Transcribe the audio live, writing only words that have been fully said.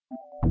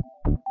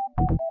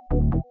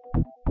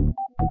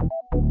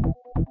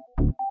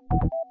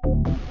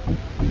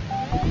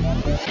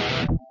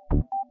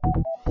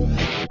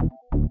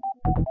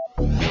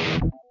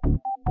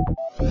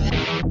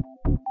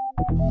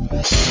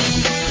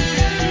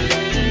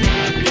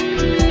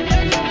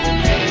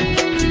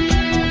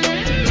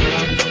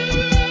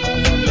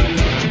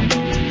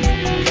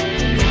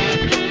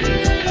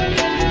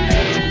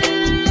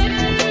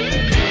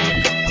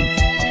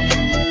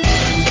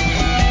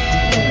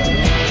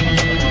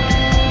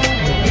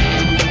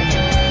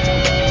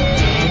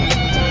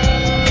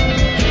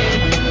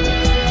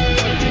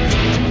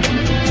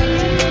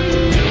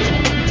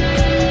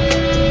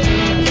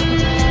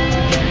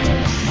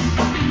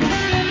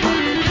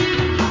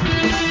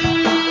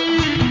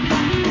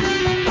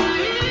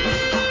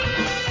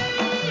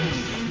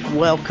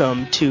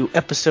welcome to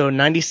episode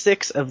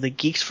 96 of the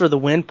Geeks for the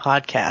Win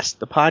podcast,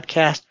 the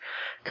podcast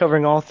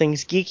covering all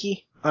things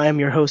geeky. I am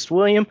your host,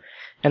 William,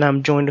 and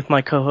I'm joined with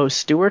my co-host,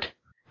 Stuart.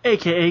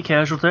 A.K.A.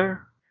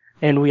 Casualtaire.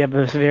 And we have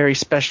a very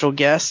special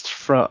guest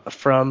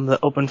from the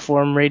Open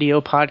Forum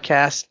Radio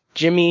podcast,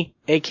 Jimmy,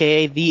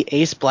 a.k.a.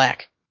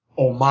 TheAceBlack.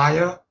 Oh,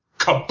 Maya,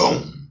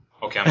 kaboom!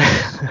 Okay, I'm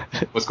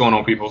good. What's going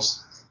on,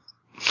 peoples?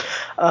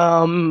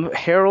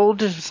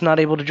 Harold is not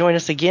able to join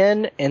us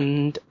again,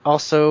 and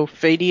also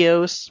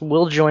Faitios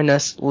will join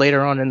us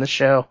later on in the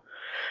show.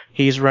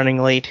 He's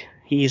running late.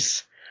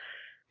 He's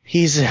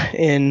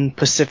in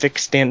Pacific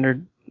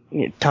Standard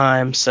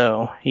Time,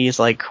 so he's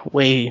like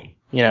way,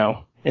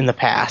 in the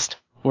past.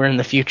 We're in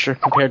the future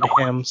compared to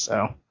him,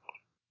 so.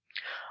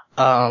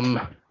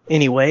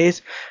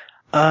 Anyways,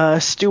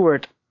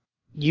 Stuart,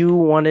 you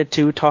wanted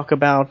to talk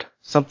about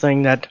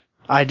something that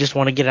I just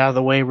want to get out of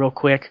the way real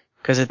quick,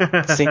 because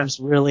it seems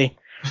really,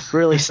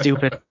 really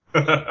stupid.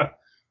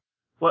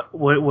 What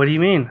do you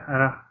mean?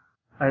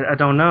 I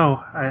don't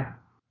know.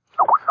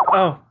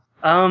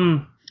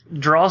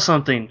 Draw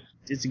Something.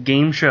 It's a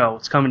game show.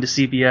 It's coming to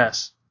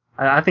CBS.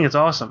 I think it's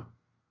awesome.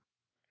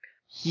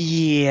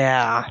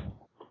 Yeah.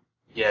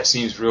 Yeah, it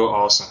seems real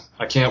awesome.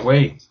 I can't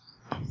wait.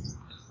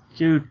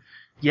 Dude,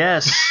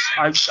 yes.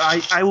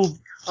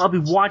 I'll be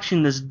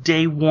watching this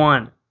day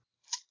one.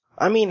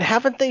 I mean,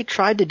 haven't they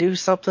tried to do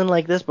something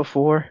like this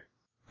before?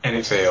 And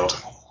it failed.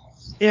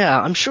 Yeah,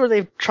 I'm sure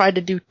they've tried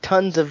to do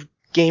tons of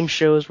game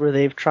shows where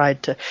they've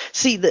tried to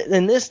see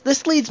and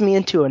this leads me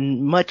into a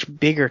much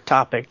bigger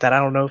topic that I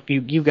don't know if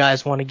you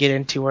guys want to get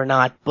into or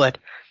not, but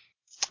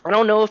I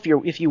don't know if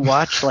you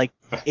watch like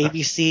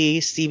ABC,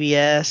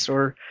 CBS,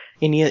 or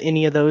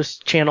any of those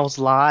channels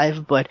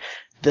live, but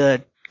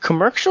the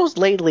commercials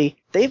lately,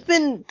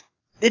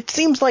 it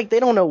seems like they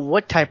don't know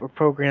what type of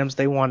programs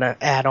they want to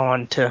add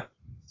on to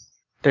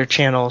their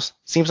channels.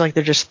 Seems like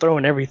they're just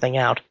throwing everything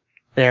out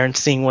there and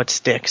seeing what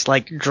sticks.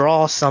 Like,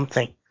 draw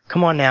something.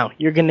 Come on now.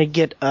 You're gonna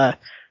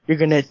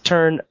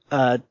turn,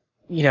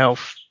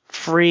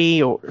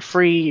 free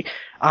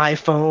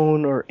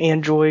iPhone or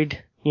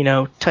Android,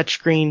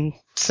 touchscreen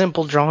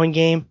simple drawing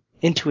game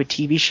into a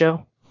TV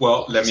show.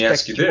 Well, let me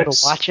ask you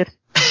this. To watch it.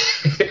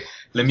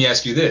 Let me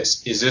ask you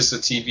this. Is this a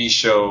TV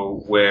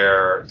show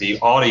where the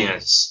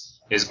audience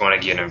is going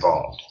to get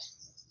involved?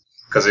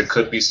 Because it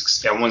could be,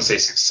 I wouldn't say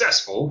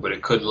successful, but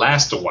it could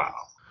last a while.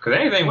 Because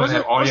anything would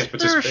have audience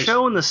participation. Was there a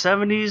show in the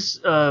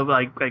 70s,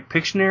 like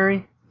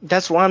Pictionary?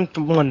 That's what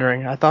I'm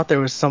wondering. I thought there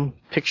was some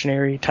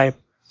Pictionary type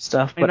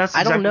stuff, but that's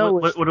I don't know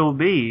what it will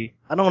be.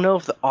 I don't know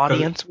if the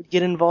audience would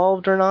get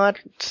involved or not,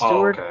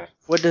 Stuart. Oh, okay.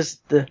 What does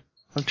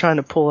I'm trying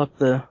to pull up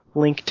the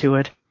link to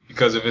it.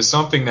 Because if it's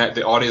something that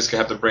the audience can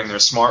have to bring their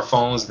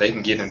smartphones, they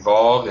can get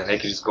involved and they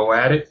can just go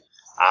at it.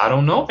 I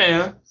don't know,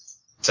 man.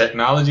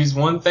 Technology's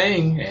one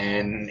thing,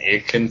 and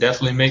it can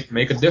definitely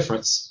make a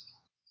difference.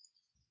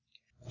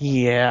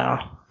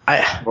 Yeah.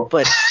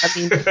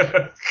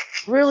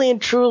 Really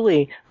and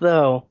truly,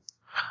 though.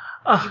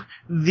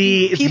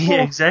 The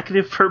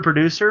executive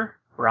producer,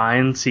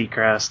 Ryan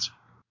Seacrest.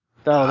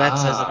 Oh, that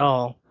says it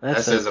all.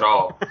 That says it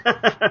all.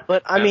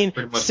 But I mean,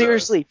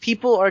 seriously,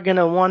 people are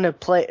gonna want to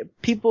play.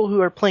 People who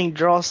are playing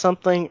Draw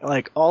Something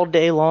like all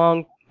day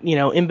long,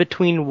 in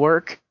between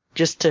work,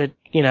 just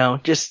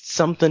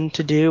something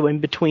to do in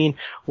between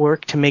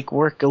work to make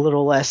work a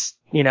little less,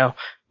 a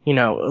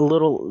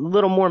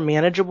little more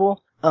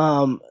manageable.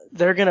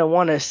 They're gonna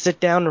want to sit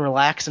down and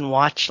relax and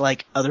watch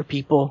like other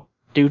people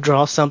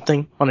draw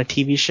something on a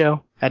TV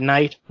show at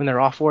night when they're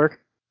off work.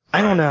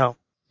 I don't know.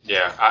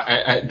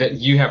 Yeah,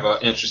 you have an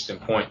interesting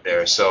point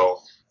there. So,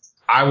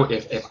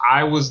 if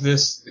I was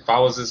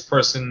this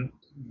person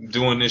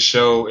doing this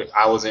show, if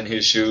I was in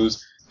his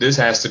shoes, this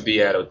has to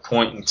be at a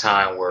point in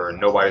time where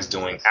nobody's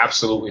doing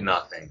absolutely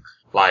nothing.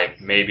 Like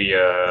maybe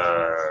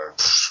a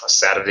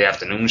Saturday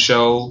afternoon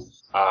show.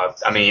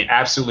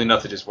 Absolutely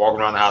nothing. Just walking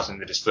around the house and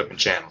just flipping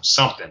channels.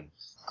 Something.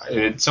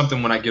 It's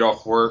something when I get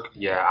off work.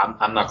 Yeah,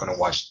 I'm not going to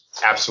watch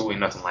absolutely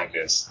nothing like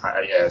this.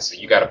 So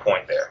you got a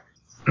point there.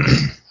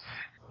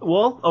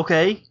 Well,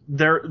 okay,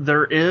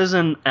 there is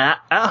an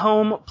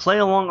at-home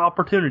play-along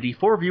opportunity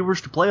for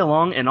viewers to play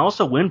along and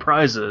also win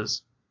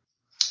prizes.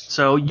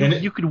 So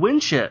you could win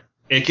shit.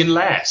 It can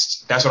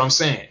last. That's what I'm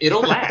saying.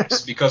 It'll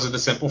last because of the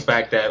simple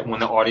fact that when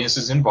the audience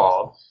is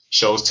involved,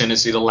 shows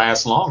tendency to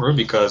last longer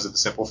because of the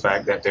simple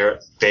fact that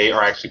they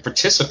are actually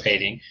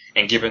participating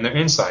and giving their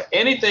insight.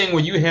 Anything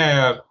where you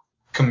have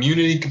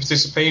community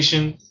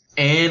participation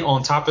and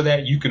on top of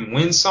that you can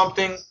win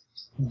something,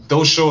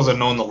 those shows are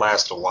known to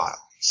last a while.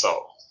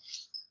 So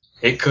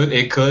it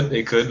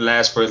could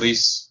last for at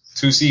least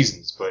 2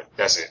 seasons, but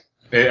that's it.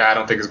 I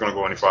don't think it's going to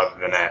go any farther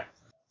than that.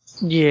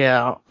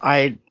 Yeah,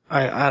 I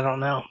don't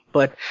know,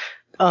 but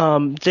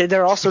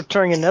they're also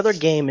turning another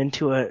game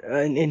into a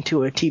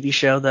TV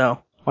show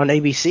though on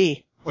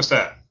ABC. What's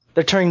that?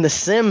 They're turning The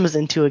Sims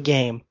into a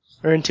game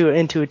or into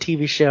a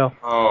TV show.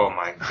 Oh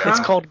my god! It's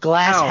called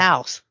Glass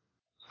House.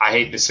 I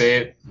hate to say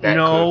it.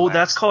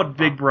 That's called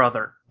Big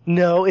Brother.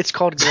 No, it's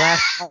called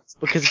Glass House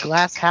because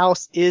Glass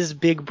House is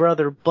Big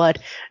Brother, but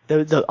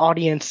the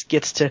audience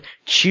gets to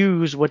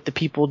choose what the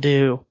people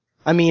do.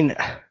 I mean,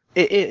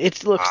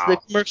 the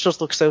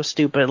commercials look so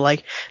stupid.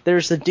 Like,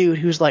 there's the dude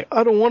who's like,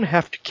 I don't want to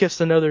have to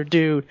kiss another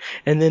dude,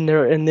 and then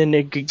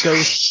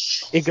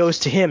it goes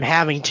to him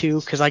having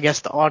to, because I guess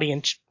the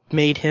audience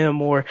made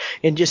him,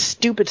 and just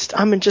stupid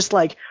I mean, just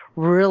like,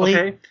 really?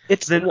 Okay.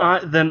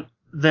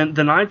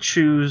 Then I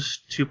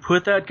choose to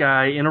put that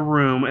guy in a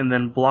room and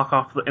then block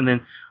off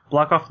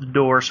the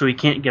door so he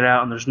can't get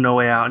out and there's no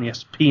way out and he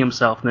has to pee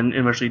himself and then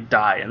eventually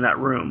die in that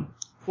room.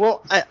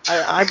 Well,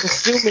 I'm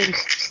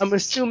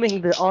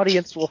assuming the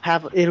audience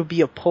it'll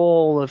be a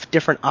poll of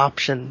different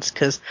options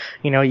because,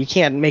 you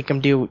can't make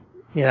them do,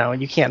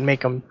 you can't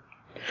make them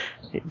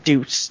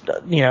do,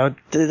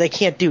 they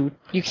can't do,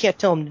 you can't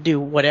tell them to do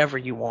whatever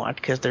you want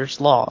because there's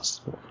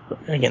laws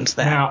against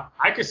that. Now,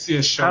 I could see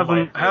a show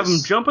have them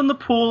jump in the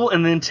pool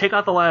and then take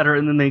out the ladder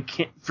and then they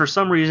can't, for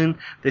some reason,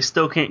 they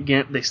still cannot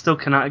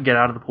get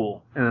out of the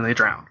pool and then they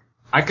drown.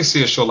 I could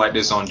see a show like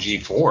this on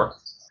G4.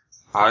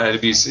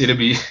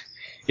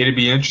 It'd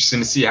be interesting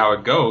to see how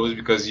it goes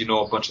because, a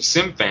bunch of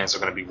Sim fans are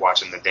going to be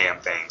watching the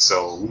damn thing.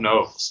 So who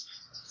knows?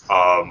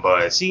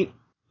 But see,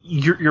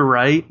 you're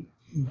right.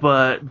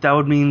 But that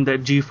would mean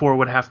that G4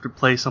 would have to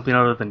play something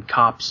other than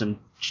cops and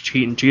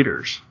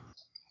cheaters.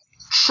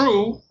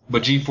 True,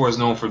 but G4 is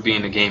known for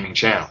being a gaming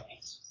channel.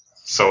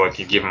 So it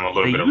can give them a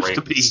little bit of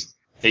ratings.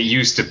 It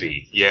used to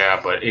be, yeah,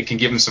 but it can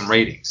give them some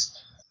ratings.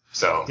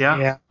 So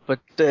yeah,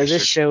 but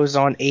this show's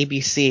on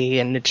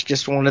ABC, and it's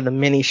just one of the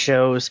many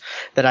shows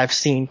that I've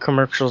seen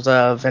commercials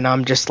of, and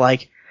I'm just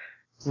like,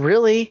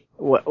 really?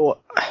 What?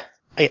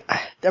 I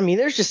mean,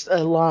 there's just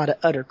a lot of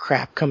utter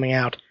crap coming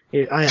out.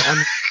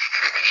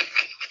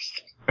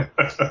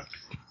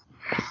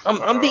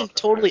 I'm being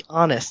totally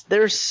honest.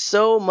 There's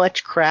so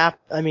much crap.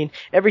 I mean,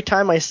 every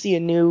time I see a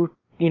new,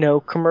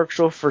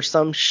 commercial for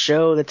some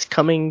show that's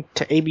coming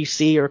to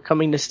ABC or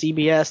coming to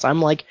CBS,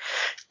 I'm like,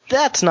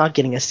 that's not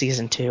getting a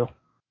season 2.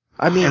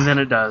 I mean, and then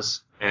it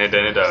does. And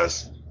then it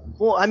does.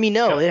 Well, I mean,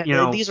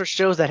 no, these are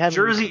shows that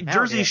haven't.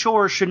 Jersey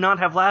Shore should not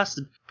have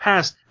lasted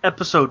past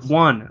episode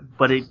 1,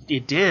 but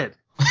it did.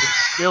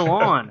 It's still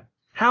on.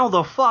 How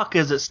the fuck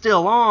is it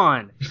still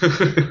on?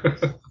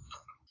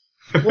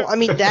 Well, I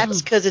mean,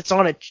 that's because it's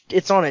on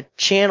a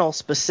channel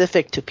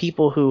specific to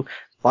people who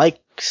like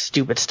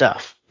stupid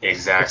stuff.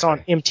 Exactly. It's on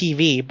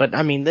MTV, but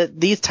I mean,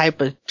 these type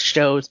of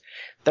shows,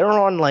 they're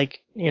on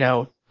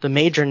the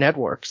major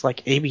networks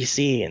like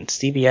ABC and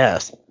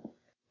CBS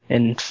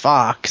and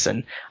Fox,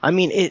 and I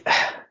mean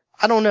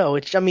I don't know.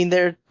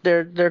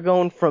 They're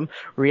going from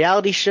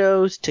reality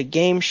shows to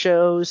game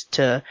shows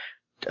to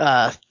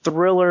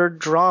thriller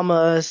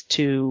dramas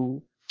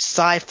to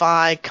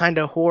sci-fi kind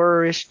of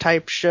horror-ish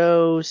type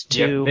shows to...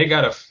 Yeah, they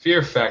got a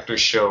Fear Factor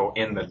show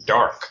in the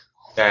dark.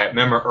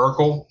 Remember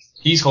Urkel?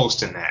 He's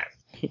hosting that.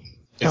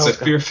 It's a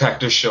Fear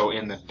Factor show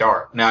in the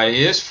dark. Now, it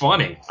is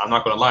funny. I'm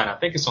not going to lie. And I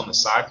think it's on the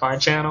Sci-Fi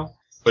Channel.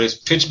 But it's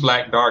pitch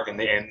black dark,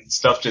 and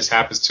stuff just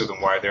happens to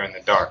them while they're in the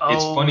dark.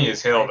 It's funny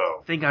as hell, though.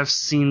 I think I've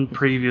seen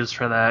previews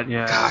for that.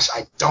 Yeah. Gosh,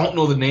 I don't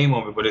know the name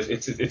of it, but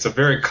it's a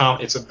very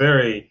it's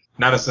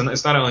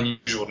not an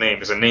unusual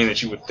name. It's a name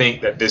that you would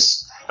think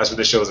that's what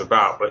this show is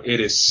about. But it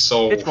is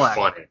so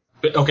funny.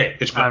 Okay,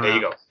 Pitch Black. There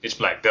you go. Pitch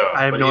Black. Duh.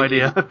 I have no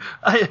idea.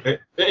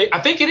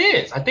 I think it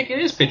is. I think it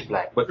is Pitch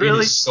Black. But really?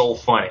 It is so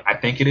funny. I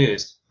think it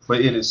is.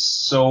 But it is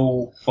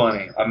so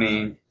funny. I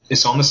mean,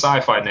 it's on the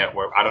Sci-Fi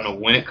Network. I don't know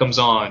when it comes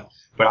on.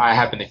 But I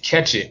happened to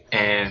catch it,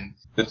 and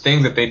the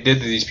things that they did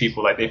to these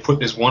people, like they put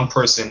this one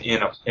person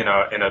in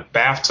a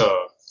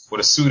bathtub with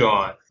a suit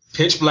on,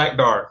 pitch black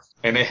dark,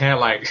 and they had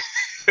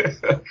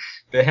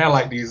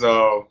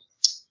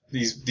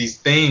these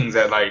things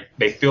that like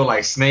they feel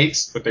like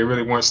snakes, but they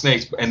really weren't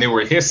snakes, and they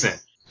were hissing.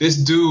 This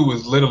dude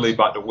was literally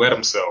about to wet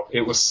himself.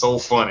 It was so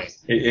funny.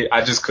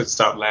 I just couldn't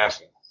stop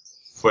laughing.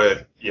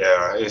 But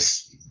yeah,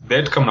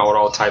 they're coming out with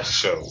all types of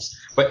shows.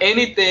 But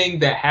anything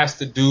that has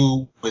to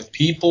do with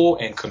people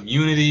and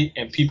community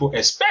and people,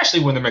 especially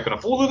when they're making a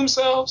fool of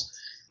themselves,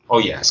 oh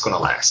yeah, it's gonna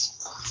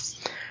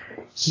last.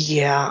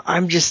 Yeah,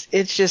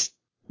 it's just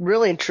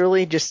really and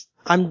truly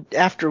I'm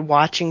after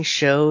watching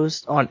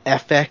shows on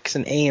FX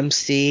and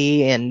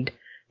AMC and,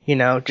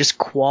 just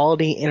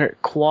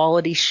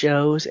quality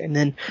shows and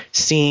then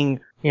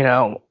seeing,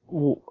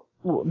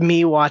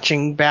 me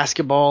watching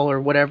basketball or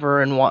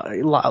whatever and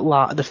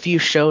the few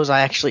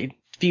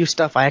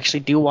stuff I actually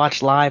do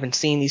watch live and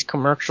seeing these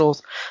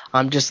commercials,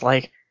 I'm just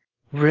like,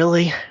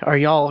 really? Are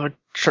y'all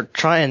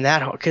trying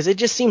that hard? Because it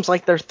just seems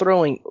like they're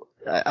throwing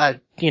a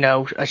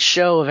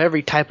show of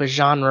every type of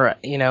genre,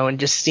 and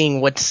just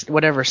seeing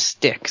whatever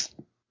sticks.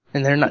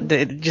 And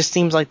it just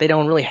seems like they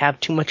don't really have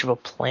too much of a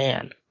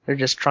plan. They're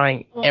just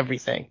trying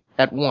everything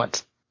at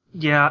once.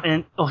 Yeah,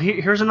 and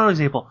here's another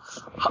example.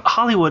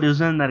 Hollywood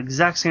is in that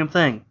exact same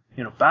thing.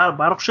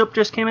 Battleship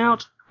just came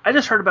out. I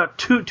just heard about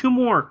two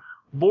more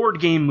board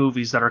game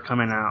movies that are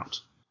coming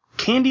out.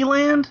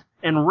 Candyland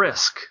and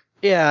Risk.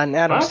 Yeah, and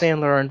Adam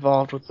Sandler are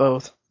involved with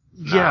both.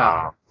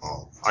 Yeah.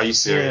 Are you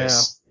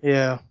serious?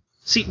 Yeah.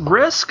 See,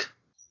 Risk,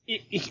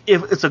 if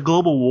it's a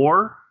global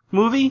war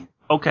movie,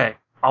 okay,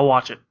 I'll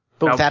watch it.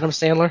 But with Adam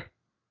Sandler?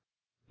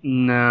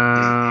 No.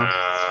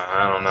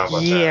 I don't know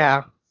about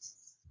that.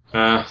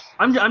 Yeah.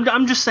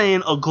 I'm just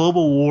saying a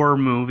global war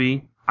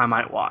movie I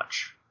might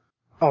watch.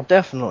 Oh,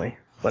 definitely.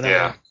 But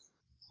yeah.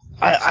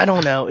 I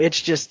don't know.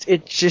 It's just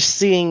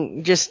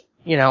seeing, because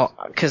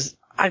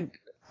the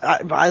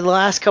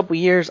last couple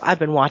years I've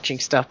been watching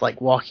stuff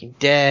like Walking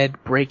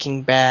Dead,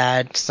 Breaking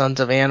Bad, Sons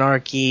of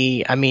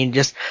Anarchy. I mean,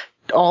 just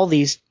all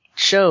these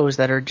shows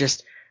that are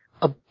just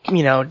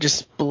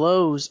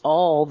blows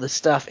all the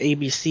stuff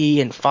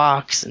ABC and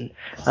Fox, and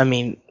I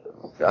mean,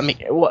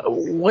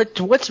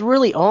 what's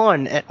really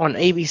on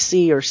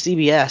ABC or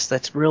CBS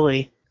that's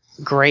really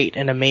great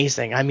and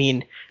amazing? I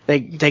mean,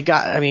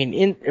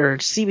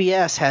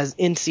 CBS has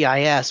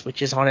NCIS,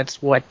 which is on its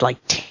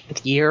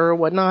 10th year or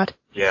whatnot.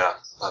 Yeah,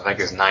 I think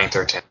it's 9th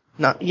or 10th.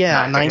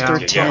 Ninth or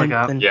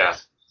 10th. Yeah.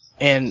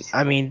 And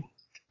I mean,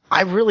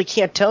 I really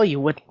can't tell you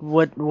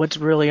what's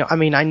really. I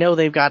mean, I know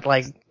they've got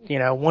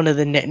one of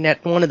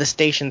the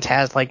stations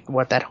has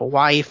that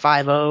Hawaii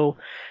 5-0,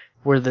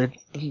 where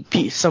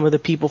some of the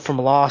people from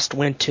Lost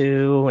went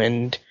to,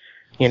 and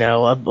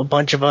a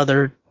bunch of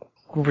other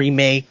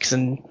remakes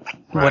and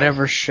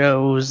whatever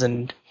shows,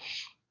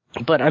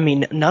 but I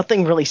mean,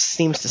 nothing really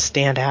seems to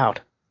stand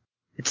out.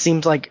 It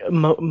seems like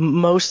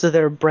most of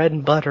their bread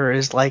and butter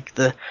is like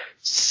the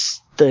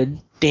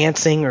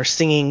dancing or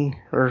singing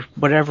or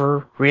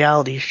whatever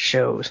reality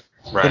shows.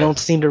 Right. They don't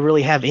seem to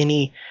really have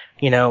any,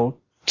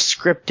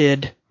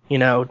 scripted,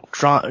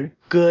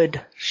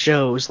 good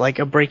shows like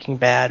a Breaking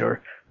Bad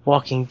or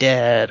Walking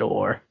Dead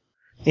or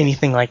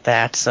anything like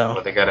that. So.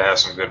 But they gotta have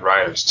some good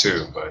writers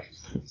too. But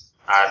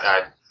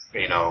you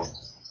ain't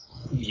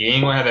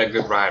gonna have that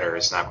good writer,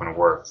 it's not gonna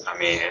work. I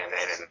mean, and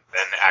the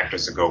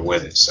actors to go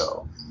with it.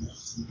 So.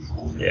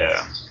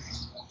 Yeah.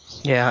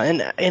 Yeah,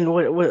 and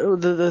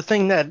the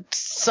thing that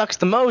sucks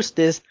the most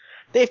is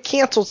they've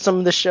canceled some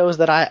of the shows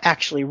that I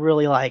actually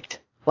really liked,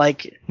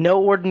 like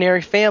No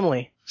Ordinary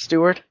Family.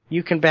 Stuart,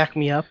 you can back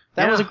me up.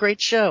 That was a great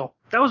show.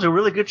 That was a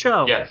really good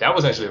show. Yeah, that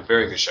was actually a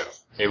very good show.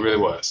 It really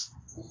was.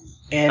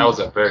 And that was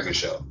a very good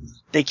show.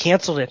 They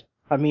canceled it.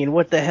 I mean,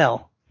 what the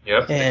hell?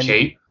 Yep, and The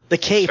Cape. The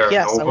Cape,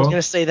 yes, I was going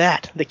to say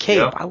that. The Cape.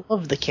 Yep. I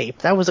love The Cape.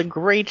 That was a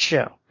great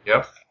show.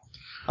 Yep.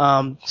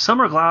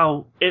 Summer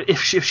Glau,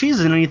 if she's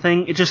in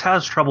anything, it just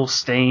has trouble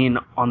staying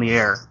on the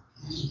air.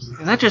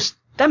 And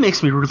that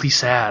makes me really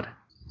sad.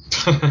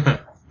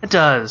 It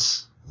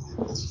does.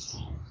 'Cause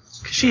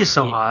she is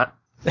so hot.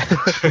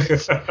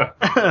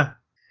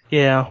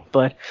 Yeah,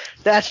 but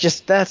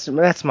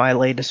that's my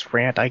latest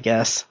rant, I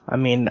guess. I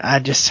mean, I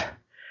just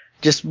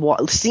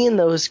seeing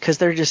those, cause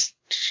they're just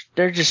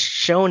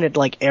showing it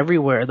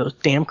everywhere, those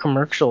damn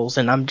commercials,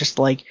 and I'm just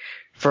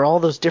for all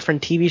those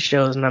different TV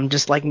shows, and I'm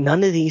just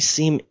none of these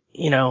seem,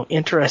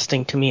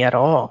 interesting to me at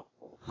all.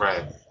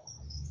 Right.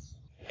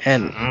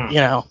 And,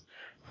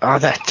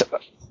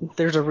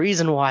 there's a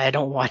reason why I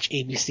don't watch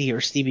ABC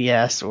or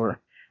CBS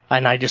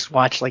and I just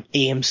watch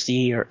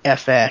AMC or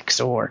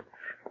FX or,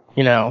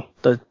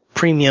 the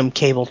premium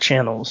cable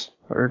channels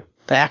or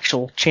the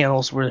actual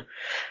channels where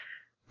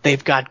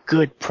they've got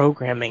good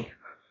programming.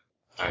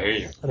 I hear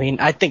you. I mean,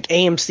 I think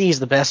AMC is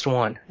the best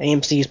one.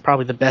 AMC is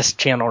probably the best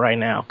channel right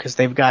now because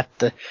they've got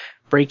the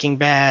Breaking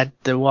Bad,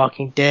 The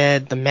Walking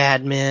Dead, The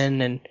Mad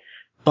Men, and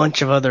a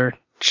bunch of other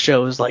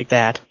shows like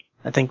that.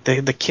 I think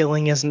the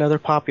Killing is another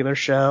popular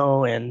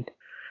show, and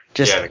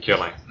just The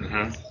Killing.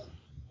 Mm-hmm.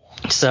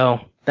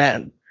 So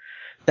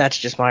that's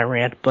just my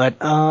rant. But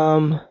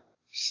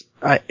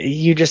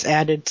you just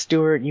added,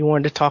 Stuart. You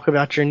wanted to talk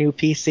about your new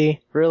PC,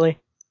 really?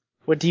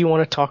 What do you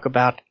want to talk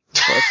about?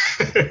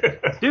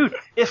 Dude,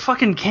 it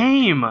fucking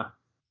came.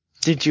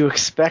 Did you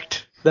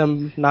expect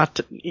them not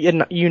to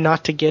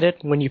get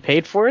it when you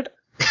paid for it?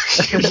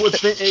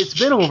 It's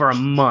been over a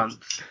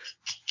month.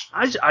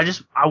 I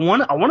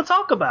want to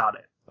talk about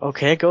it.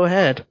 Okay, go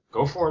ahead.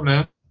 Go for it,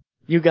 man.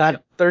 You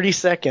got 30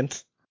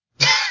 seconds.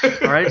 All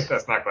right.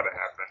 That's not going to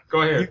happen.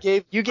 Go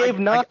ahead. You gave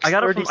Knox. I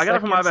got it from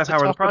iBuy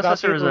Power. The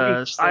processor is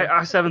a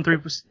i7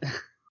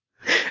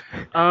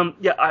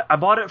 3%. I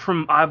bought it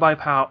from iBuy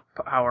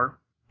Power,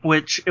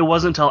 which it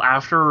wasn't until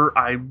after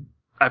I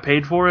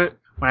paid for it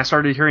when I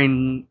started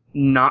hearing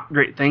not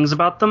great things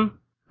about them.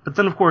 But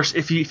then, of course,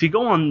 if you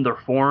go on their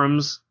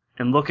forums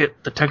and look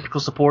at the technical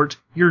support,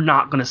 you're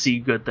not going to see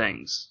good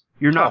things.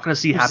 You're not going to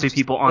see happy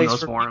people on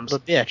those forums.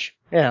 Bitch.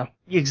 Yeah.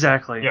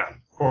 Exactly. Yeah.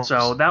 Of course.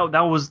 So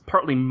that was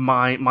partly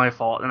my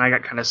fault, and I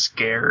got kind of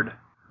scared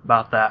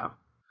about that.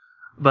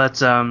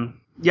 But I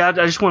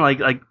just want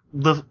to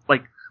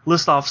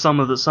list off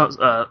some of the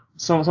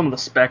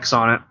specs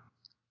on it.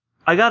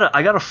 I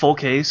got a full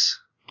case,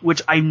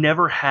 which I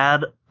never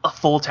had a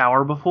full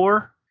tower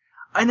before.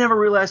 I never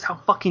realized how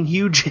fucking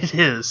huge it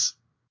is.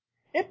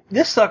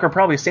 This sucker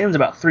probably stands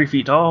about 3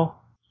 feet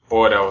tall.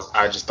 Boy,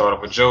 I just thought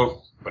of a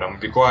joke, but I'm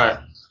gonna be quiet.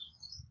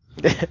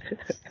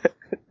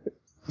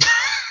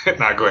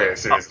 Nah, go ahead,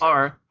 seriously.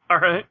 All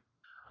right.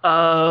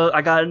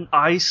 I got an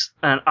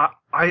i7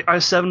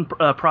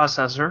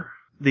 processor.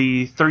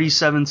 the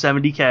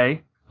 3770K,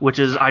 which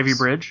is Ivy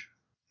Bridge.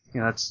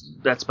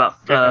 That's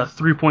about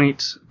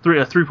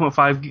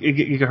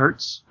 3.5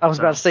 gigahertz. I was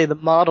about to say the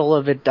model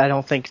of it. I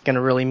don't think is going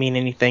to really mean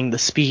anything. The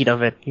speed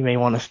of it, you may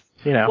want to,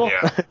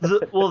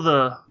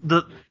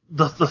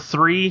 The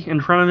 3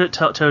 in front of it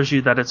tells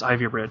you that it's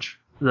Ivy Bridge.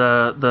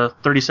 The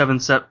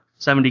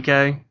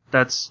 3770K,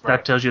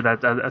 that tells you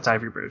that that's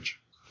Ivy Bridge.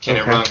 Can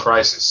it run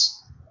Crysis?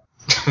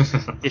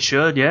 It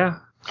should, yeah.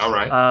 All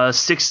right.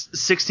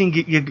 16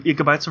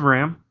 gigabytes of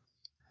RAM.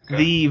 Okay.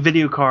 The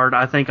video card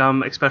I think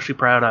I'm especially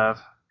proud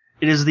of.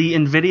 It is the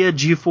NVIDIA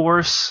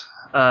GeForce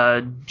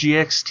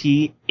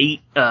GXT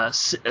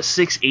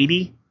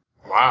 680.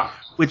 Wow.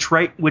 Which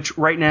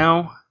right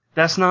now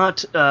that's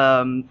not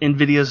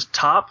NVIDIA's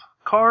top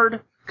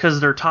card, because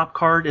their top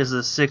card is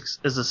a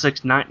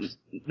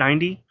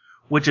 690,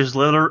 which is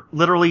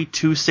literally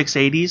two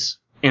 680s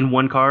in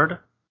one card.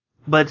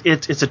 But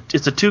it's a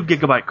 2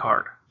 gigabyte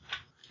card.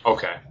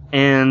 Okay.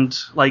 And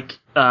like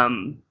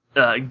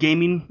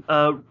gaming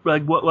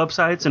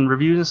websites and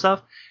reviews and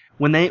stuff,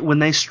 when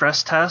they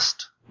stress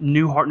test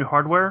new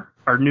hardware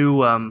or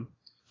new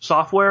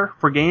software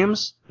for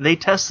games, they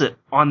test it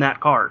on that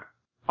card,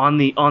 on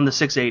the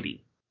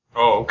 680.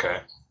 Oh,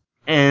 okay.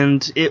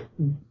 And it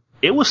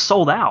was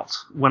sold out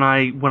when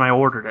I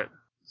ordered it.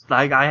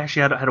 Like, I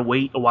actually had to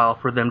wait a while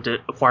for them to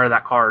acquire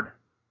that card.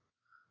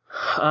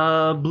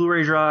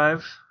 Blu-ray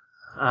drive.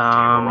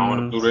 Wrong with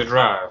a Blu-ray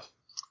drive.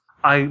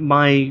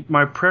 My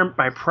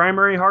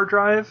primary hard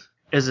drive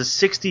is a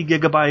 60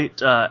 gigabyte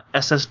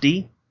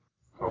SSD.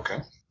 Okay.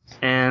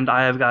 And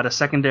I have got a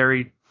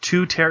secondary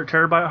 2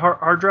 terabyte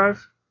hard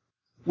drive,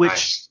 which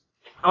Nice.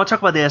 I'll talk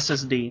about the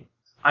SSD.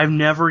 I've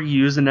never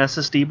used an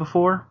SSD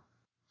before,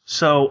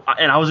 so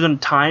I was going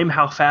to time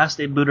how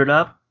fast it booted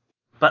up,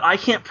 but I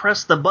can't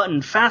press the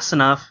button fast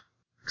enough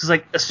because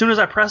like as soon as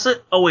I press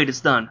it, oh wait,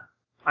 it's done.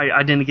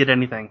 I didn't get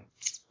anything.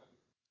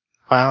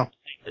 Wow.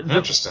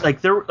 Interesting.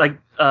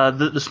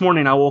 This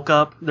morning I woke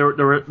up, there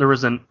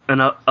was an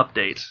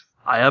update.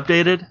 I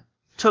updated,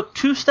 took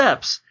 2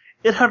 steps.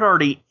 It had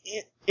already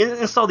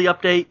installed the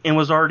update and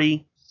was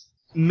already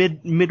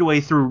midway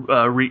through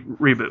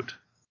reboot.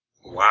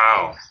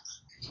 Wow.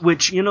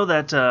 Which, you know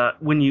that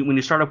when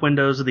you start up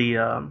Windows,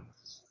 the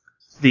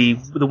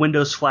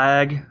Windows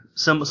flag,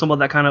 some of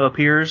that kind of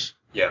appears.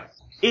 Yeah.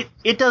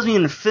 It doesn't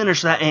even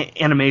finish that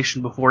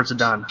animation before it's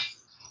done.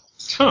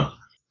 Huh.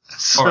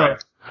 So, All right.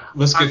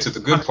 Let's get to the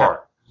good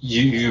part.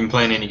 You been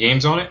playing any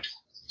games on it?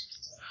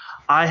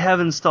 I have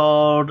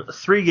installed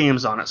 3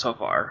 games on it so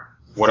far.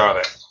 What are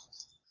they?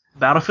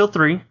 Battlefield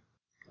 3,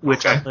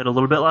 which Okay. I played a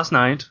little bit last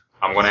night.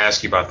 I'm going to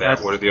ask you about that.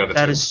 What are the other two?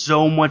 That is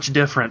so much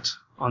different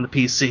on the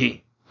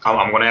PC.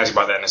 I'm going to ask you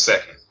about that in a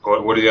second.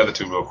 What are the other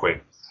two real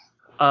quick?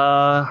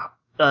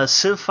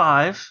 Civ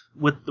 5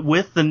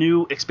 with the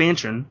new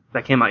expansion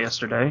that came out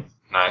yesterday,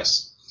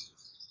 Nice.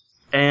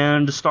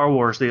 and Star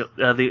Wars: the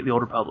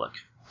Old Republic.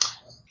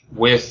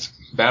 With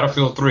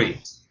Battlefield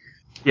 3,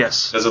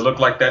 Yes. does it look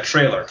like that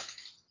trailer?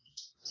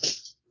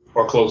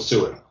 Or close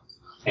to it?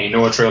 And you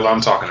know what trailer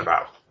I'm talking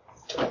about.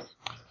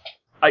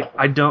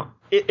 I don't.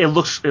 It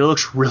looks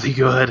really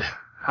good.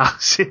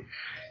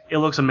 It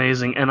looks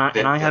amazing, and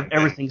I have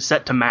everything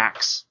set to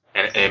max.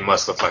 And it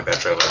must look like that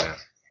trailer then.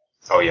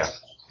 Oh yeah.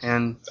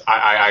 And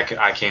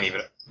I can't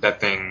even, that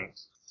thing,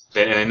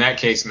 and in that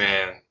case,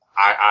 man,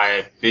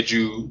 I bid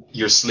you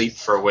your sleep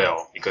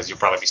farewell, because you'll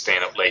probably be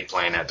staying up late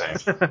playing that thing.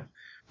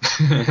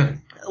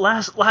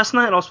 last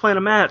night I was playing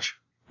a match.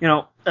 You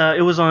know,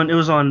 it was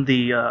on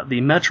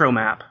the Metro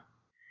map,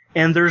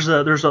 and there's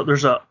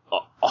a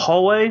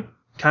hallway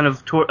kind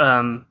of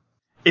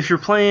if you're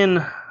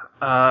playing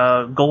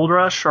Gold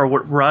Rush or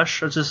what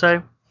Rush, let's just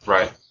say.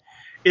 Right.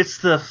 It's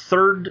the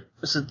third.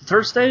 Is it the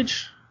third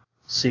stage?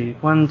 Let's see,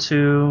 1,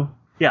 2.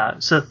 Yeah,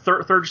 it's the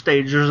third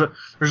stage. There's a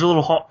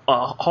little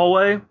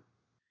hallway.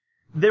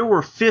 There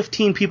were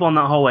 15 people in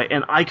that hallway,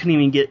 and I couldn't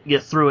even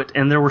get through it.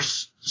 And there were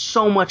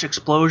so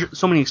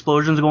many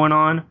explosions going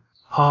on.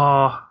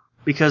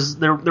 Because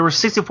there were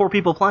 64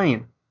 people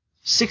playing.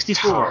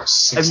 64. Oh,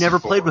 64. I've never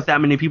played with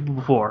that many people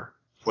before.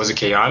 Was it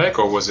chaotic,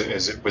 or was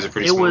it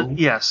pretty smooth?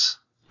 Yes.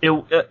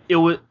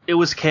 It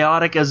was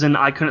chaotic, as in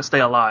I couldn't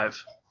stay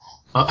alive.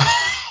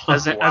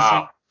 As in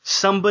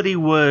somebody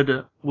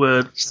would.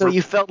 So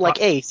you felt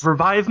like Ace.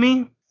 Revive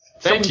me.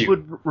 Thank Somebody you.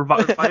 would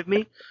revive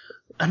me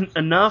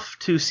enough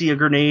to see a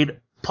grenade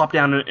plop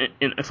down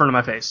in front of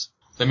my face.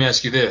 Let me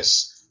ask you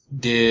this.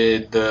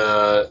 Did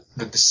the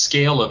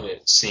scale of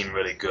it seem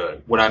really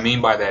good? What I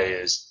mean by that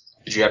is,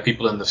 did you have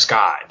people in the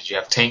sky? Did you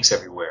have tanks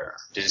everywhere?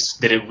 Did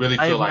it really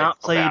feel like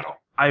a battle?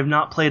 I have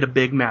not played a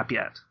big map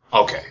yet.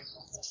 Okay.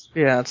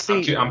 Yeah,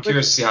 see, I'm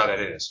curious to see how that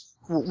is.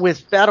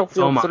 with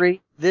Battlefield So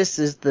 3, this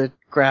is the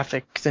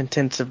graphics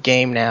intensive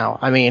game now.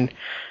 I mean,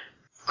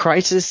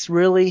 Crysis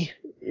really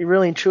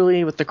and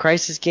truly, with the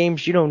Crysis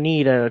games, you don't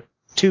need a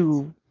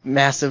too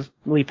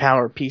massively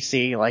powered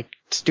PC like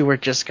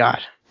Stuart just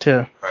got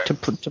to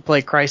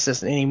play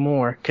Crysis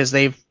anymore, because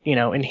they've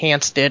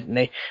enhanced it,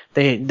 and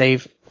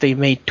they've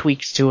made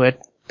tweaks to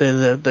it,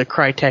 the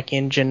Crytek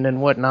engine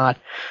and whatnot.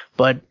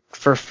 But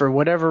for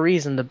whatever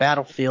reason, the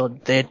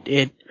Battlefield,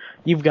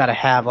 you've got to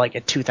have like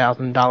a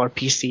 $2,000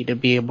 PC to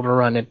be able to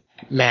run it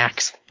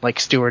max, like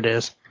Stuart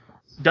is.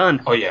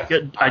 Done. Oh yeah,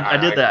 Good. I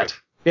did that.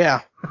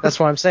 Yeah, that's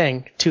what I'm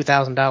saying.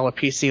 $2,000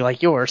 PC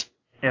like yours.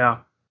 Yeah.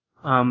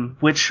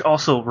 Which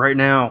also right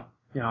now,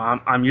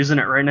 I'm using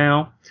it right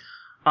now.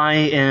 I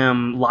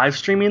am live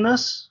streaming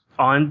this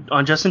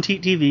on Justin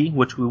Teat TV,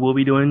 which we will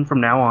be doing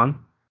from now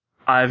on.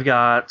 I'm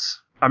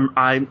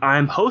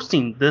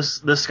hosting this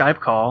Skype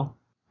call.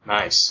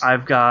 Nice.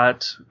 I've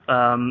got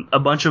a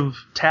bunch of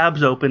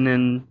tabs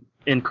open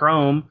in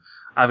Chrome.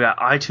 I've got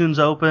iTunes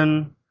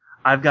open.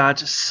 I've got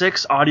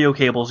 6 audio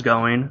cables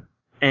going,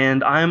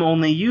 and I'm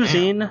only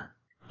using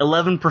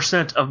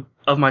 11%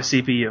 of my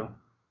CPU.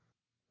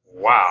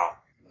 Wow.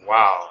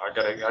 I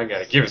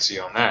gotta give it to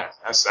you on that.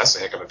 That's a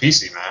heck of a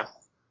PC, man.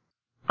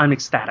 I'm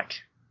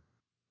ecstatic.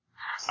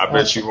 I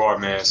bet you are,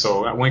 man.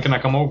 So when can I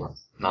come over?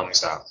 No, let me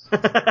stop.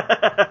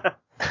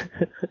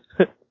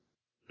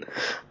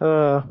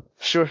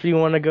 Sure, if you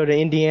want to go to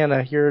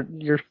Indiana,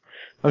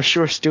 I'm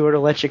sure Stuart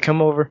will let you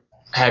come over.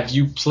 Have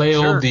you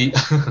played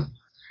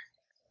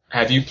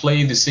Have you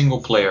played the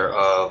single player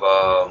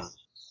of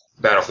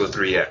Battlefield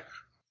 3 yet?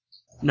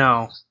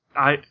 No,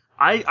 I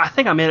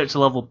think I made it to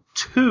level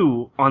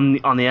 2 on the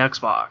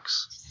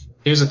Xbox.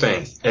 Here's the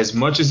thing: as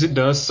much as it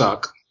does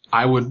suck,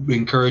 I would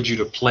encourage you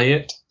to play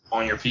it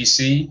on your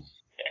PC.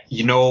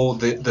 You know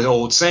the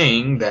old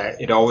saying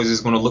that it always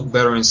is going to look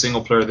better in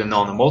single player than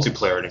on the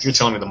multiplayer. And if you're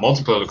telling me the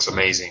multiplayer looks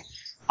amazing,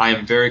 I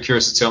am very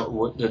curious to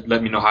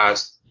let me know how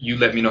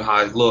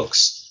it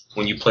looks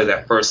when you play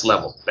that first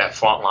level, that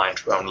front line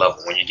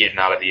level, when you're getting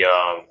out of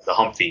the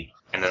Humvee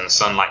and then the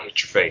sunlight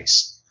hits your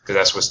face,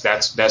 because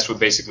that's what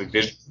basically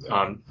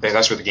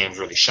that's where the game's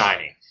really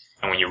shining.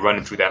 And when you're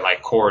running through that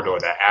like corridor,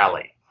 that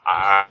alley,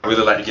 I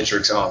really like to get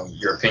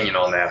your opinion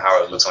on that,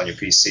 how it looks on your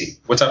PC.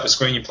 What type of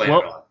screen you playing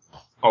on?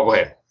 Oh, go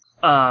ahead.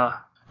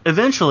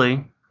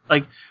 Eventually,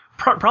 like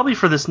probably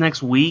for this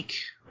next week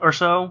or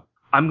so,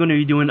 I'm going to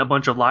be doing a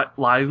bunch of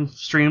live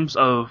streams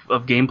of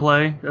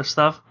gameplay and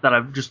stuff that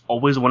I've just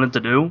always wanted to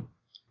do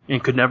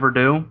and could never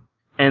do.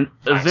 And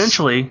Nice.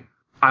 Eventually,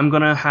 I'm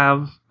going to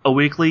have a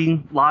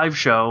weekly live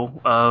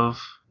show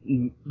of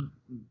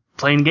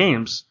playing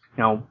games,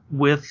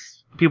 with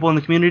people in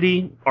the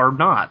community or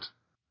not.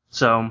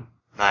 So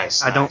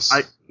Nice. I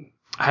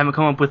haven't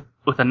come up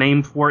with a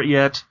name for it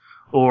yet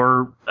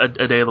or a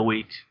day of the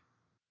week.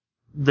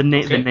 The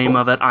name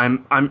of it,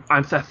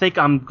 I think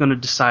I'm going to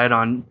decide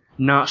on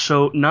not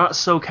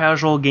so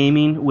casual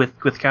gaming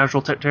with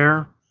casual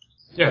terror.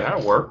 Yeah,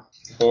 that'll work.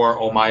 Or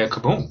Omaya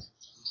Kaboom.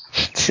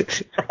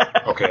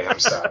 Okay, I'm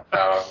sorry.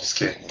 I'm just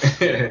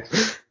kidding.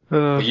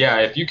 But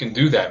yeah, if you can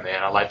do that,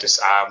 man, I'd like to.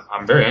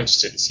 I'm very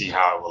interested to see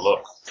how it will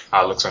look.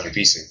 How it looks on your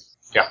PC.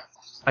 Yeah.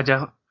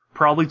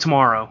 Probably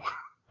tomorrow.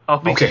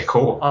 Okay,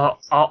 cool.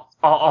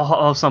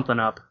 I'll have something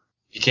up.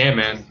 You can,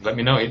 man. Let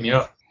me know. Hit me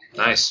up.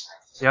 Nice.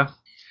 Yeah.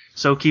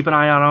 So keep an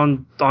eye out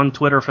on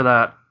Twitter for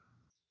that.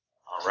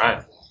 All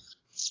right.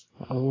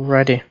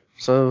 Alrighty.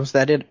 So is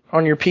that it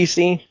on your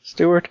PC,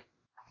 Stuart?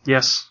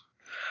 Yes.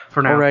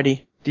 For now.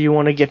 Alrighty. Do you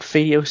want to get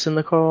Faitios in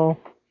the call?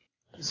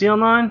 Is he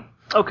online?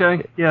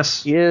 Okay.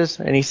 Yes. He is,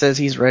 and he says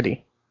he's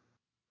ready.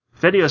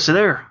 Faitios, you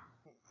there?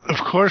 Of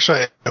course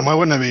I am. Why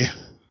wouldn't I be?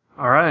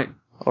 All right.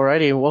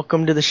 Alrighty.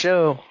 Welcome to the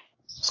show.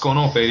 What's going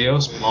on,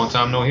 Faitios? Long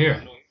time no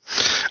hear.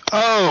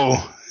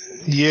 Oh,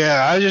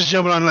 yeah. I was just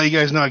jumping on to let you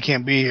guys know I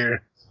can't be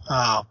here.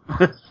 Oh.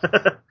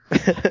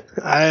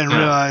 I didn't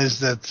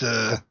realize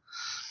that.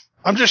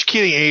 I'm just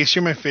kidding, Ace.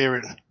 You're my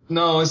favorite.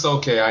 No, it's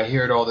okay. I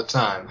hear it all the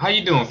time. How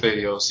you doing,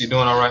 Faitios? You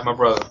doing all right, my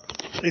brother?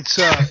 It's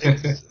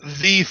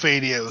the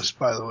Faitios,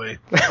 by the way.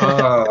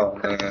 Oh,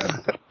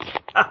 man.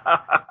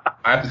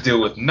 I have to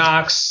deal with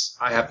Nox.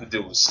 I have to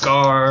deal with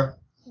Scar.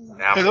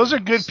 Hey, those are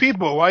good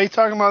people. Why are you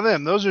talking about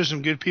them? Those are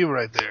some good people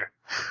right there.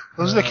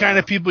 Those are the kind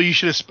of people you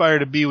should aspire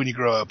to be when you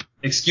grow up.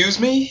 Excuse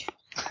me?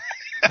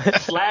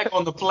 Flag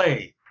on the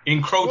play.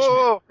 Encroachment.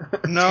 Whoa.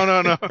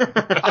 No.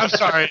 I'm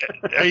sorry.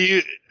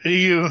 Do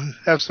you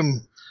have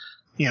some,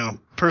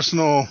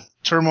 personal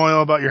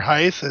turmoil about your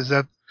height? Is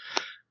that?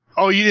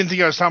 Oh, you didn't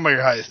think I was talking about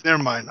your height.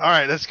 Never mind. All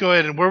right, let's go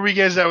ahead. And where were you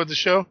guys at with the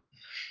show?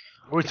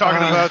 We're talking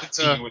about with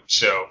the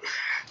show.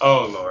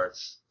 Oh Lord.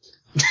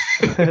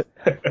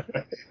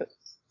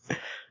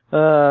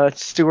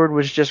 Stuart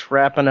was just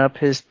wrapping up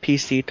his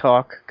PC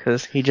talk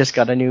because he just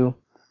got a new.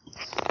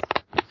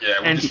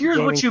 Yeah. And here's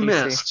what you PC.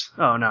 missed.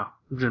 Oh no,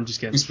 I'm just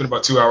kidding. We spent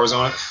about 2 hours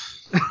on it.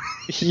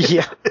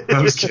 Yeah.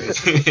 I'm just kidding.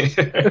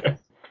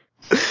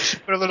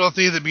 put a little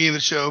thing at the beginning of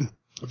the show.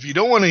 If you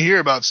don't want to hear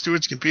about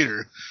Stuart's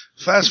computer,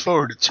 fast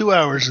forward to 2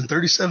 hours and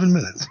 37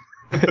 minutes.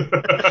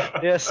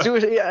 Yeah,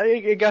 Stuart. Yeah,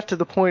 it got to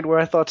the point where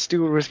I thought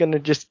Stuart was gonna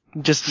just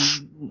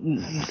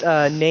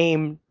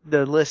name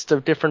the list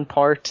of different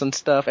parts and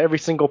stuff, every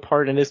single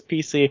part in his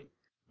PC.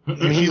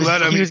 He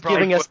was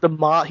giving us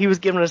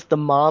the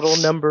model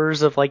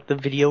numbers of like the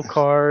video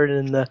card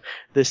and the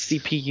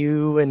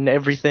CPU and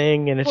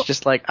everything, and it's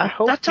just like I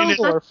hope that tells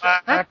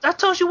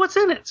you what's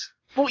in it.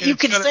 Well, you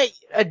can say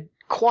a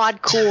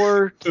quad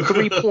core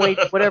 3 point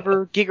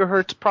whatever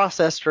gigahertz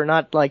processor,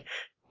 not like,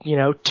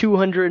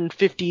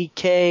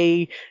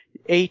 250K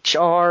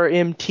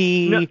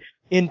HRMT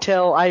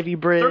Intel Ivy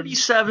Bridge.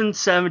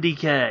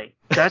 3770K.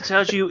 That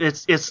tells you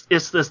it's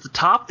the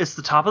top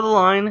of the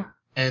line.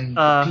 And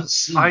the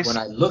PC, when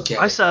I look at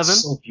i7,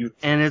 it's so beautiful.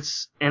 And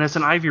it's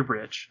an Ivy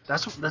Bridge.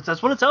 That's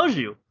what it tells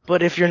you.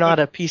 But if you're not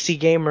a PC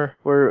gamer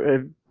or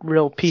a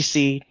real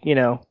PC,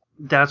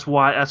 That's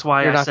why I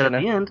said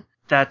at the end,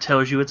 that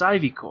tells you it's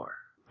Ivy Core.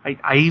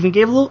 I even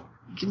gave a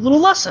little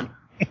lesson.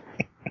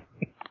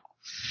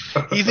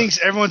 He thinks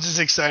everyone's as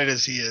excited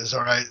as he is,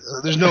 alright?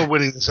 There's no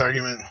winning this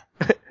argument.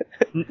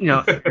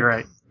 You're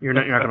right. You're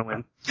not going to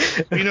win.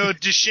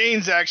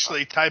 Deshane's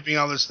actually typing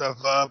all this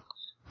stuff up,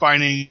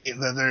 finding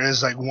that there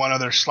is like one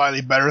other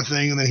slightly better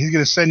thing, and then he's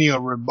going to send you a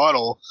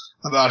rebuttal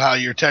about how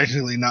you're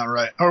technically not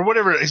right. Or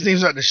whatever. His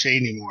name's not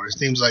Deshane anymore. His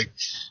name's like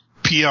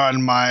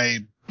Peon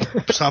My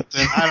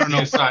something. I don't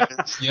know. PSI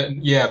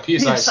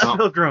something.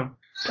 Pilgrim.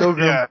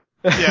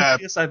 Yeah.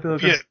 PSI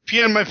Pilgrim.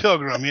 Peon My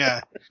Pilgrim, yeah.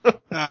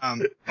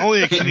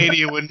 Only a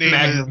Canadian would change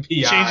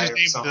his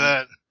name to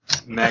that.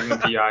 Magnum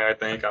PI, I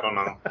think. I don't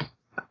know.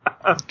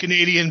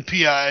 Canadian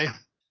PI.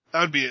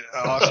 That would be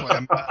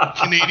awesome. A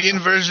Canadian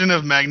version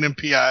of Magnum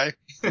PI.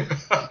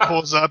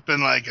 Pulls up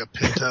in like a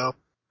Pinto.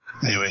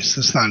 Anyways,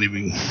 let's not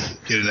even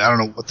get it. I don't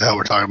know what the hell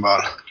we're talking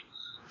about.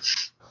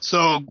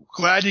 So,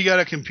 glad you got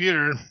a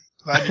computer.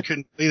 Glad you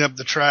couldn't clean up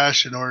the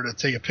trash in order to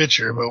take a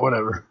picture, but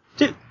whatever.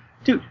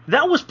 Dude,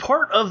 that was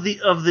part of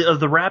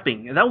the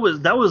wrapping. That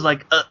was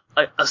like a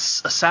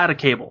SATA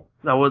cable.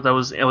 It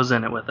was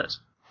in it with it.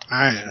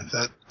 Alright,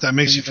 that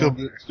makes you feel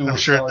good. I'm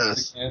sure it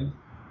does. No,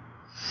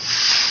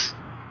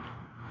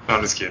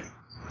 I'm just kidding.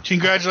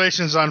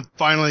 Congratulations on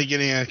finally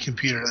getting a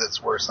computer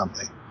that's worth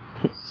something.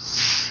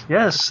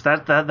 Yes,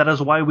 that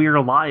is why we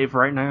are live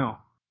right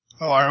now.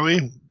 Oh, are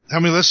we? How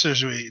many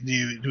listeners do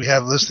we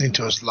have listening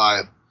to us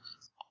live?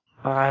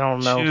 I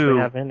don't know 2. if we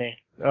have any.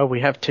 Oh,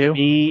 we have 2?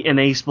 Me and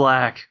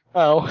AceBlack.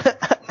 Oh.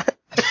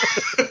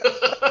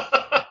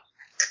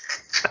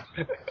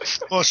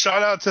 Well,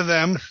 shout out to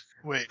them.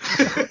 Wait.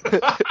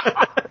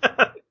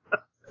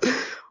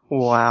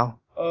 Wow.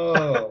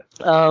 Oh.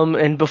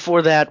 And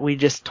before that, we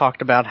just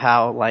talked about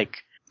how,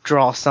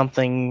 Draw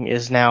Something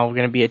is now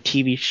going to be a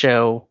TV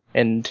show,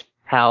 and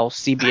how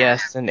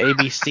CBS and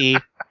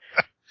ABC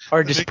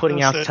are just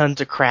putting out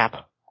tons of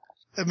crap.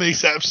 That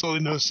makes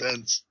absolutely no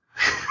sense.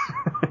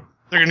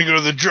 They're going to go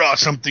to the Draw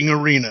Something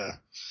arena.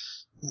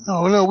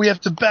 Oh, no, we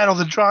have to battle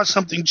the Draw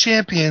Something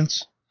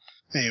champions.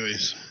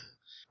 Anyways,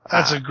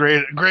 that's a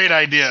great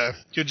idea.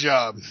 Good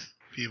job,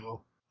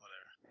 people.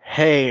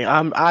 Hey,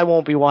 I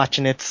won't be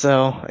watching it,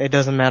 so it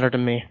doesn't matter to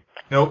me.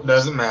 Nope,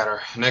 doesn't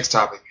matter. Next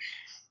topic.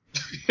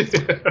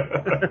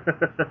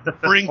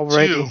 Brink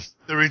 2,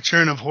 the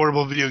return of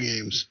horrible video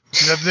games.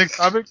 Is that the next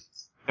topic?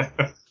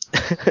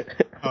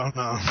 Oh,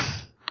 no.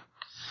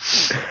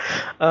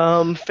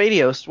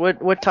 Faitios,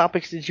 what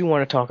topics did you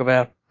want to talk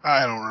about?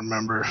 I don't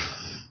remember.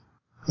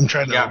 I'm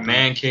trying to. You got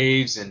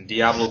Mancaves and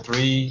Diablo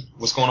 3.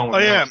 What's going on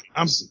with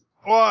Mancaves?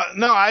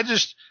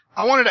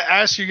 I wanted to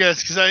ask you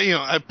guys, because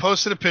I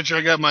posted a picture.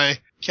 I got my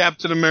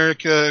Captain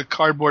America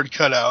cardboard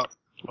cutout.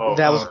 Oh,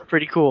 that was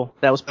pretty cool.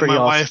 That was pretty my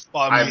awesome. Wife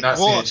bought me. I have not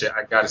seen it yet.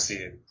 I gotta see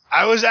it.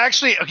 I was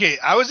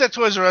at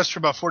Toys R Us for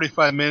about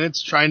 45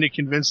 minutes trying to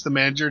convince the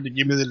manager to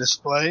give me the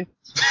display.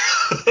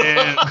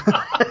 and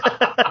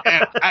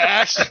I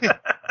actually,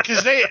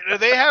 because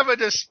they have a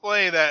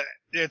display that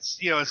it's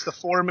the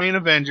 4 main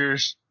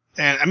Avengers.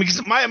 And I mean,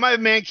 cause my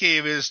man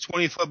cave is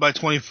 20 foot by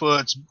 20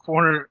 foot. It's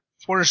 400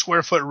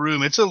 square foot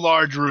room. It's a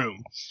large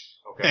room.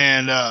 Okay.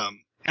 And I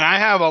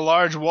have a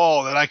large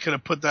wall that I could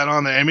have put that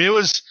on there. I mean, it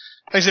was,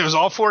 like I said, it was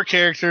all 4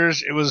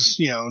 characters. It was,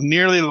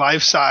 nearly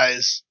life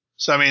size.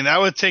 So, I mean, that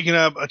was taking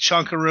up a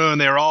chunk of room.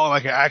 They were all in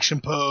like an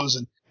action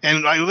pose.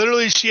 And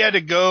literally she had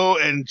to go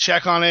and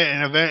check on it.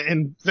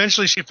 And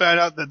eventually she found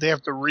out that they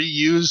have to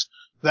reuse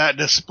that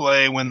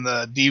display when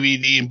the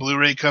DVD and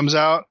Blu-ray comes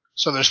out.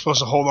 So they're supposed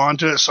to hold on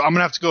to it. So I'm going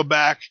to have to go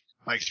back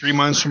like 3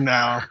 months from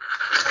now,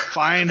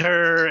 find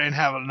her and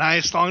have a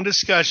nice long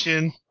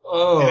discussion.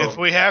 Oh. And if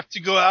we have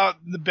to go out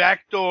the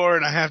back door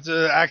and I have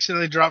to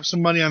accidentally drop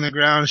some money on the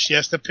ground, she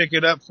has to pick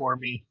it up for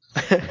me.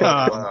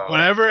 Wow.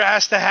 Whenever it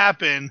has to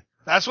happen,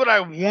 that's what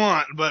I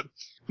want. But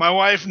my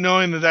wife,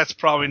 knowing that that's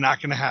probably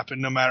not going to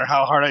happen, no matter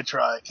how hard I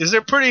try, because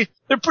they're pretty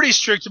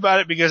strict about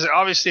it. Because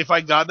obviously, if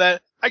I got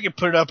that, I could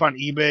put it up on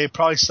eBay,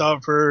 probably sell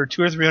it for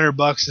 $200 or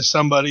 $300 to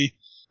somebody.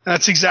 And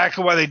that's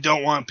exactly why they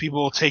don't want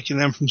people taking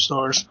them from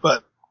stores.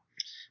 But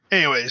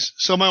anyways,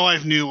 so my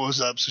wife knew what was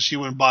up, so she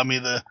went and bought me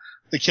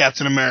the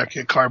Captain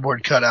America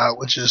cardboard cutout,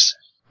 which is,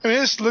 I mean,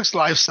 this looks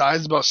life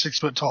size, about 6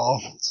 foot tall.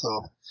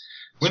 So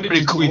when did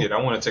you tweet it? I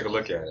want to take a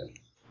look at it.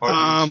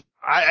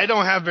 I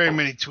don't have very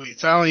many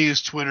tweets. I only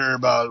use Twitter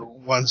about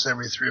once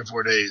every 3 or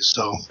 4 days.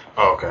 So.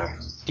 Oh, okay.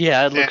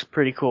 Yeah, it looks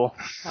pretty cool.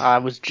 I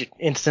was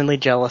instantly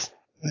jealous.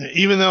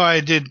 Even though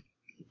I did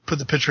put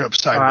the picture up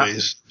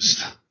sideways.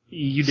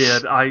 You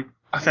did. I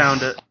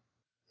found it,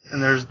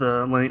 and there's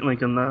the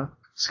link in the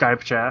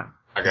Skype chat.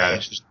 I got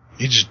it.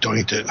 He just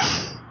doinked it.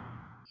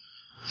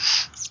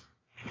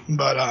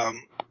 But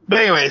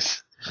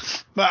anyways,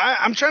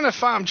 I'm trying to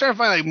find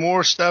like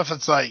more stuff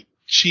that's like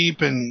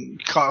cheap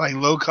and like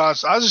low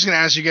cost. I was just gonna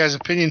ask you guys'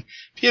 opinion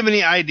if you have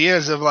any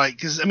ideas of like,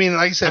 because I mean,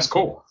 like I said, that's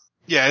cool.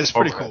 Yeah, it's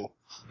pretty cool.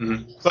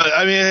 Mm-hmm. But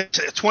I mean,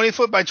 it's 20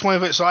 foot by 20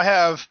 foot, so I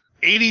have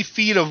 80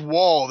 feet of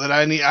wall that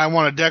I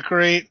want to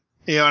decorate.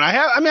 You know, and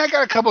I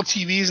got a couple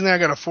TVs in there. I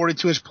got a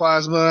 42-inch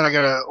plasma, and I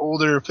got an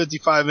older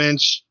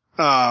 55-inch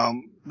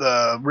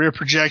the rear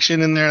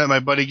projection in there that my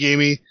buddy gave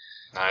me.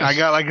 Nice. I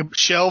got like a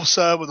shelf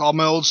set with all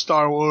my old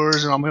Star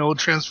Wars and all my old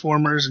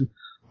Transformers and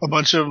a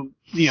bunch of,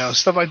 you know,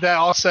 stuff like that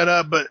all set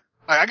up. But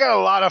I got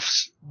a lot of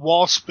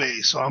wall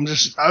space, so I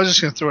was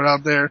just gonna throw it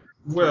out there.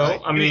 Well,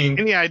 like, I mean,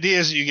 any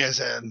ideas that you guys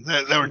had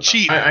that were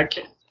cheap? I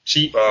can't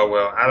cheap.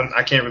 Well,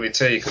 I can't really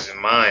tell you because in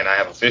mine I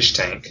have a fish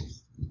tank,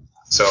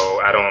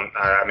 so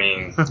I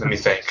mean, let me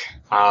think.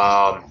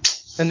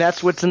 And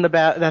that's what's in the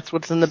That's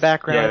what's in the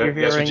background. Yeah, you're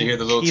hearing. that's what you hear.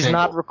 The little He's tinkle.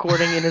 not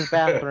recording in his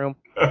bathroom.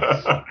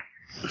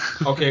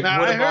 Okay,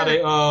 Now, wait.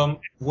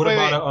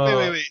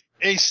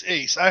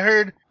 Ace. I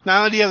heard not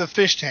only do you have a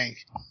fish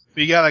tank,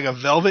 but you got like a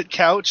velvet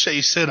couch that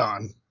you sit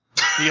on.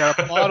 You got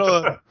a bottle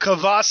of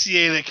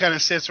Cavassier that kind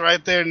of sits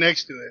right there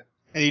next to it.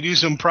 And you do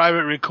some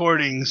private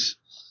recordings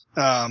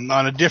on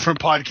a different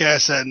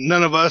podcast that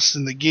none of us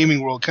in the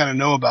gaming world kind of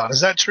know about. Is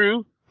that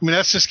true? I mean,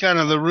 that's just kind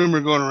of the rumor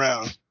going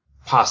around.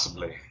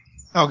 Possibly.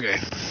 Okay.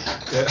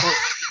 Yeah.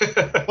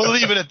 We'll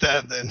leave it at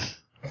that then.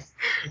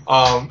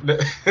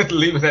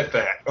 Leave it at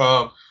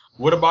that.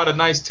 What about a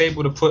nice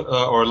table to put,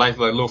 or like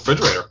a little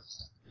refrigerator?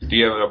 Do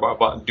you have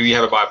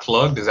it by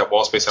plug? Does that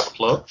wall space have a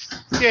plug?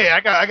 Yeah,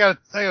 I got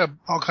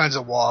all kinds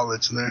of wall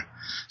outlets in there.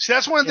 See,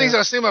 that's one of the things I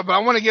was thinking about, but I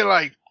want to get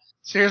like,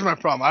 see, here's my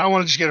problem. I don't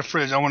want to just get a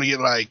fridge. I want to get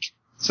like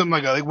something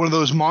like one of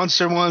those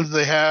monster ones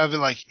they have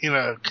in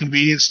a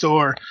convenience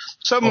store,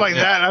 something like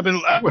that. I've been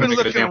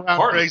looking around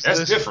Craigslist.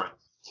 That's different.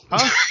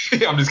 Huh?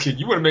 I'm just kidding.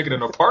 You want to make it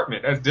an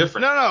apartment? That's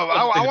different. No,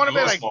 I want to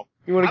be like.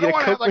 You want to get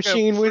a Coke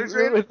machine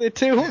with it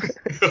too?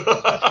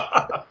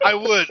 I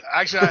would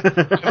actually.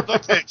 I've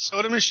looked at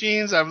soda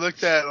machines. I've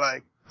looked at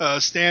like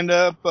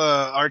stand-up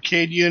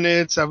arcade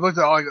units. I've looked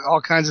at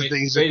all kinds of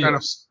things.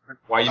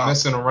 While you're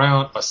messing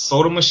around, a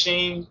soda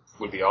machine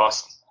would be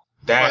awesome.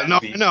 That's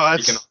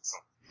awesome.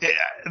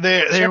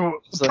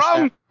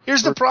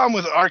 Here's the problem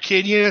with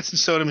arcade units and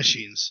soda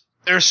machines.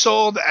 They're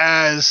sold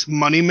as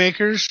money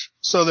makers,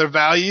 so their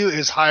value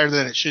is higher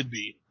than it should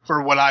be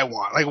for what I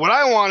want. Like what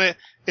I want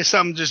is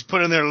something just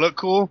put in there to look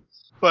cool,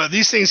 but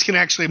these things can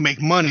actually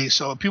make money.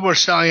 So people are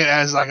selling it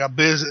as like a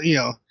business, you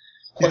know.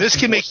 This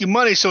can make you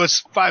money, so it's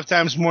 5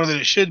 times more than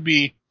it should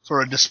be for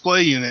a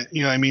display unit.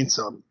 You know what I mean?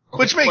 So,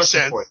 which makes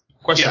sense.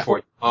 Question for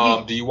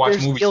you. Do you watch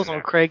There's movies? Deals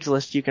on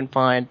Craigslist you can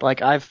find.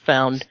 Like I've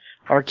found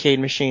arcade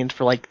machines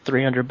for like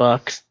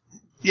 $300.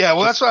 Yeah,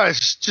 well, that's what I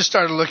just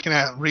started looking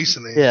at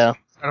recently. Yeah.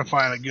 Trying to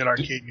find a good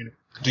arcade unit.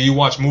 Do you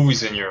watch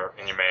movies in your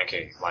man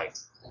cave? Like,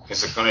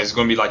 is it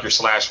gonna be like your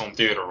 / home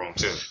theater room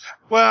too?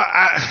 Well,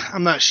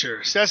 I'm not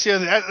sure. So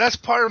that's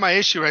part of my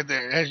issue right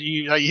there. As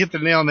you hit the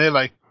nail on the head.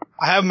 Like,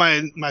 I have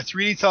my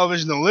 3D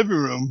television in the living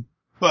room,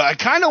 but I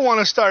kind of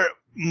want to start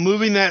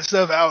moving that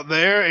stuff out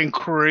there and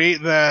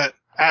create that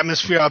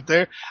atmosphere out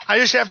there. I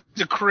just have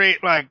to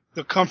create like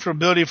the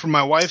comfortability for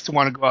my wife to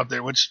want to go out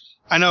there, which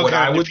I know. What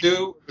I would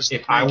do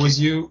if I was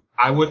you,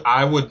 I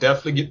would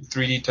definitely get the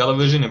 3D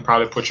television and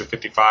probably put your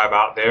 55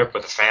 out there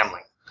for the family.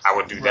 I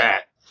would do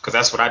that because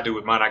that's what I do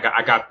with mine.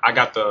 I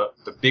got the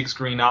big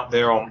screen out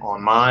there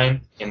on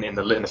mine in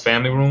the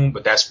family room,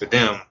 but that's for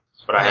them.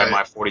 But I have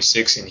my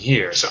 46 in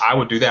here, so I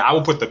would do that. I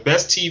would put the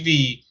best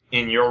TV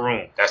in your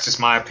room. That's just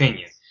my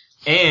opinion.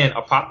 And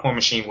a popcorn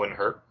machine wouldn't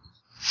hurt.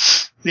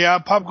 Yeah, a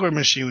popcorn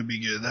machine would be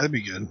good. That'd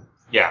be good.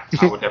 Yeah,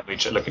 I would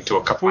definitely look into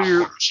a popcorn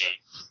machine.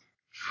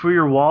 For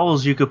your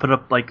walls, you could put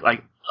up like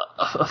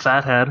a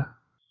fat head.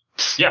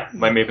 Yeah,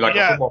 maybe like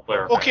a football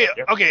player. Okay.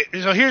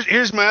 So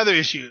here's my other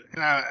issue,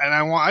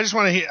 I just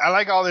want to hear. I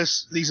like all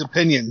these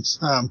opinions.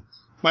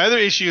 My other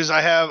issue is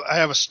I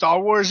have a Star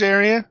Wars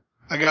area.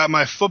 I got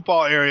my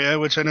football area,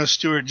 which I know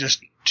Stuart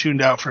just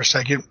tuned out for a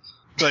second.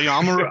 But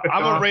I'm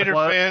a Raider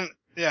fan.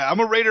 Yeah, I'm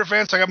a Raider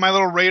fan, so I got my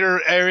little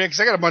Raider area because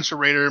I got a bunch of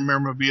Raider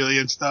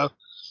memorabilia and stuff.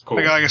 Cool.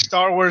 I got like a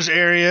Star Wars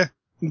area,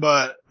 and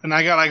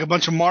I got like a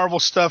bunch of Marvel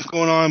stuff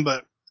going on,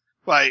 but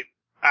like.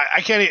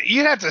 I can't.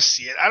 You have to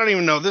see it. I don't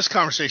even know. This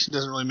conversation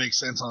doesn't really make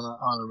sense on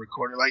a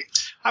recorder. Like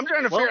I'm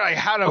trying to figure out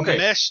how to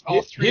mesh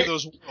all three of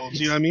those worlds.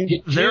 You know what I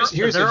mean?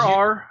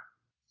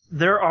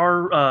 There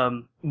are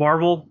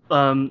Marvel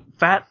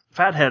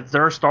fat heads.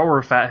 There are Star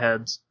Wars fat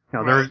heads. You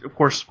know, there are of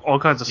course all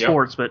kinds of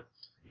sports, but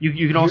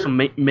you can also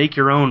make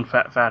your own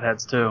fat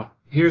heads too.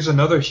 Here's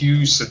another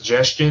huge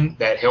suggestion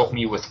that helped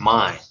me with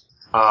mine.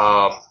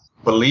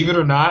 Believe it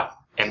or not,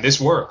 and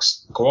this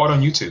works. Go out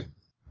on YouTube.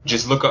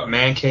 Just look up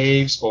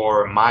Mancaves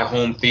or My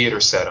Home Theater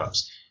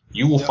setups.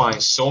 You will find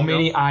so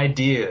many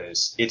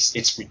ideas.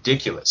 It's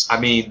ridiculous. I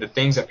mean, the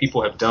things that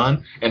people have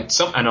done, and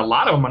a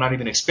lot of them are not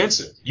even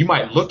expensive. You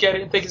might look at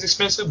it and think it's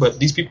expensive, but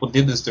these people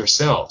did this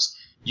themselves.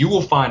 you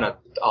will find a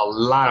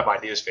lot of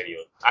ideas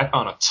videos. I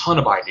found a ton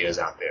of ideas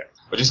out there.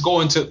 But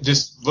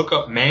just look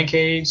up man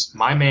caves,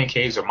 my man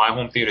caves, or my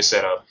home theater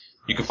setup.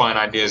 You can find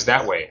ideas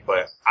that way.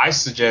 But I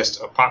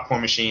suggest a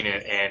popcorn machine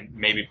and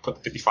maybe put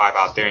the 55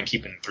 out there and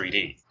keep it in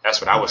 3D. That's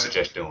what I would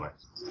suggest doing.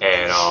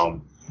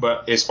 And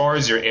but as far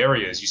as your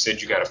areas, you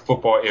said you got a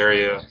football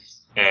area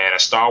and a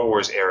Star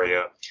Wars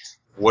area.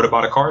 What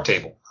about a card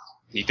table?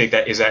 Do you think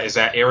that is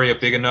that area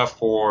big enough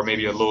for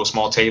maybe a little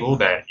small table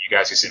that you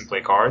guys can sit and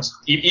play cards?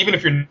 Even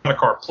if you're not a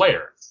card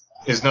player,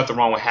 there's nothing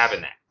wrong with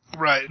having that.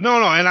 Right.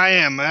 No, and I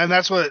am. And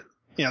that's what,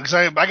 because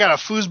I got a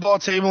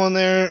foosball table in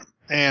there,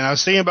 and I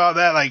was thinking about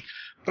that,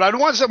 but I'd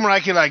want something where I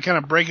could, kind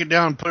of break it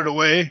down and put it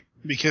away,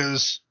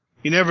 because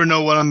you never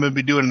know what I'm going to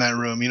be doing in that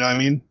room, you know what I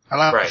mean? I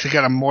like to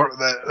kind of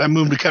that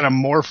move to kind of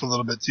morph a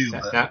little bit, too.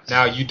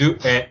 Now you do,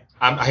 and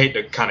I hate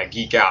to kind of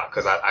geek out,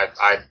 because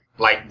I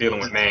like dealing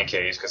with man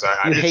caves, because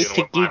I hate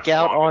to geek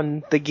out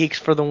on the Geeks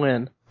for the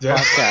Win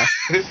podcast.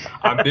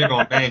 I'm big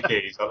on man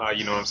caves,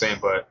 you know what I'm saying,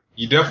 but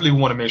you definitely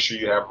want to make sure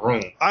you have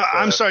room.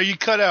 I'm sorry, you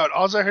cut out.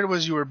 All I heard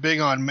was you were big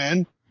on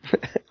men.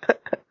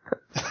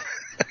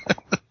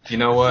 You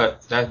know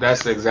what?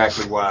 That's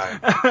exactly why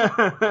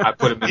I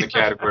put him in the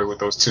category with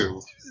those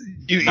two.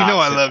 You know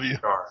I love you.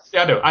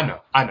 Yeah,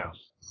 I know.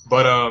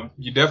 But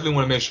you definitely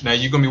want to make sure. Now,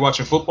 you going to be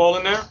watching football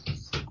in there?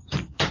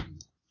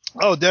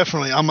 Oh,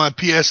 definitely. On my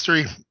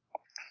PS3.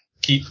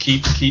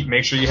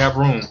 Make sure you have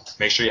room.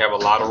 Make sure you have a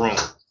lot of room.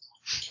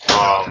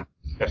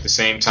 At the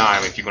same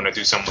time, if you're going to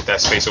do something with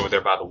that space over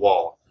there by the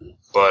wall.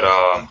 But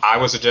I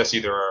would suggest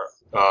either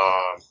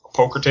a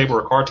poker table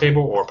or a card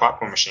table or a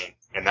popcorn machine.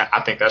 And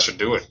I think that should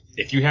do it.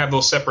 If you have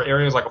those separate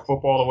areas like a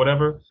football or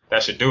whatever,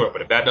 that should do it.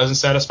 But if that doesn't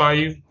satisfy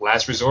you,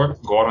 last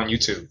resort, go out on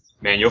YouTube.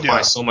 Man, you'll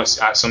find so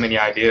many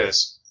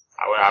ideas.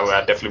 I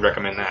would definitely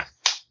recommend that.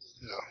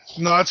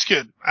 No, that's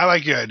good. I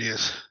like your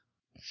ideas.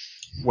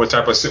 What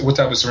type of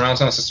surround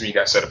sound system you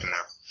got set up in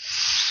there?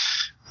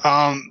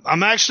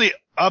 I'm actually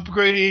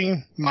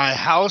upgrading my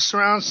house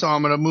surround, so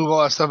I'm gonna move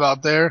all that stuff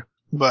out there.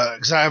 But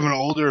because I have an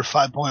older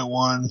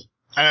 5.1,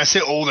 and I say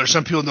older,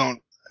 some people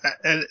don't.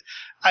 And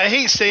I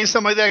hate saying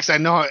something like that because I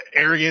know how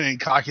arrogant and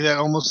cocky that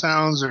almost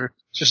sounds, or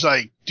just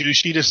like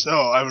douchey.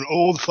 I have an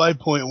old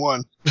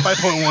 5.1.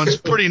 5.1 is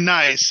pretty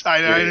nice.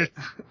 I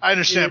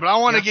understand, but I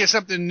want to get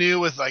something new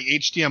with like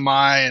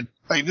HDMI and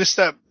like this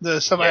stuff. The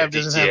stuff I have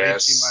doesn't have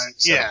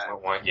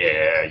HDMI.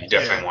 Yeah, you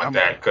definitely want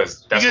that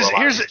because that's where a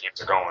lot of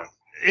games are going.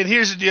 And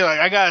here's the deal: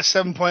 I got a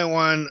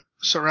 7.1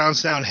 surround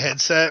sound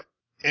headset,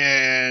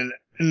 and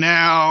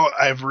now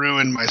I've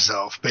ruined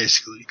myself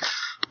basically.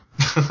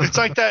 It's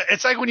like that.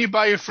 It's like when you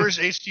buy your first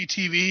HD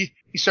TV,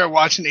 you start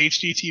watching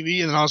HD TV,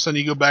 and then all of a sudden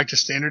you go back to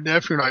standard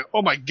def. You're like,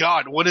 oh my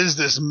god, what is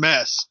this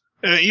mess?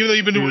 Even though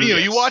you've been,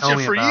 you watch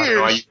it for years.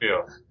 How you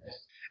feel?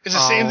 It's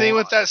the same thing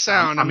with that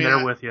sound. I'm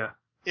there with you.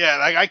 Yeah,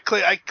 like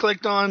I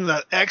clicked on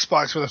the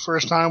Xbox for the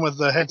first time with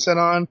the headset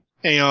on,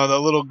 and the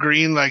little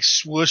green like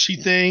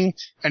swooshy thing,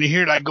 and you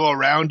hear it go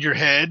around your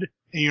head,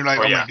 and you're like,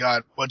 oh my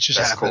god, what just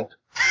happened? Cool.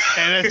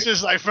 And it's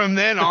just like from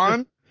then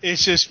on,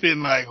 it's just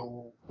been like.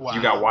 Wow.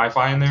 You got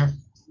Wi-Fi in there?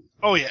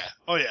 Oh yeah.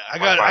 I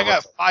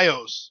got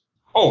Faitios.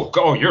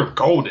 Oh, you're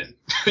golden.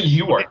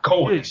 You are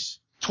golden.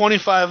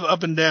 25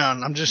 up and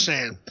down. I'm just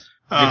saying.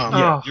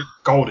 You're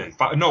golden.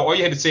 No, all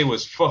you had to say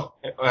was fuck,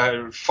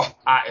 and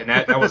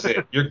that was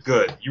it. You're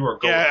good. You are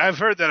golden. Yeah, I've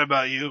heard that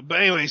about you.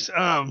 But anyways,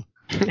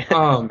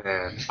 Oh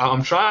man,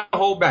 I'm trying to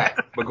hold back,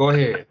 but go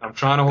ahead. I'm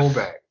trying to hold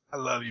back. I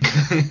love you,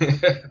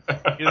 man.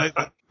 You're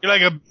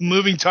like a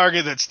moving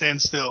target that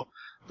stands still.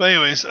 But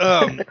anyways,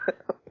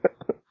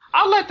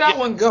 I'll let that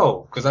one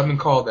go because I've been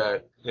called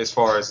that as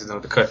far as the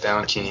cut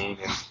down king,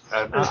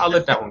 and I'll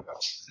let that one go.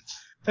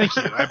 Thank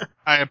you.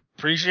 I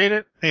appreciate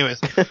it.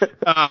 Anyways,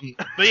 but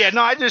yeah,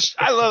 no,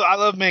 I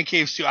love man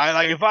caves too.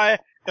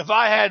 If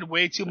I had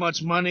way too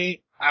much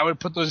money, I would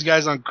put those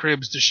guys on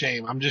cribs to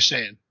shame. I'm just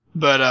saying.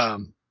 But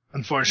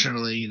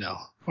unfortunately,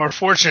 or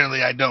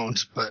fortunately, I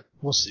don't. But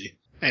we'll see.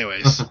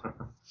 Anyways,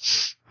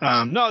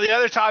 no, the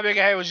other topic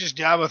I had was just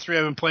Diablo 3.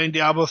 I've been playing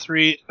Diablo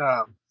 3.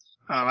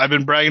 I've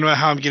been bragging about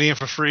how I'm getting it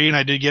for free, and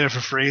I did get it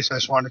for free, so I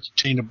just wanted to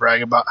continue to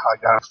brag about how I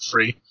got it for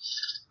free.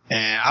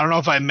 And I don't know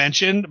if I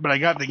mentioned, but I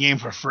got the game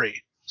for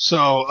free.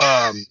 So,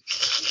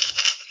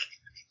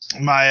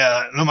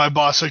 my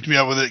boss hooked me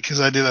up with it because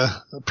I did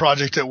a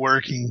project at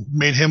work and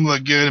made him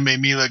look good and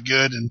made me look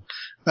good, and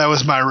that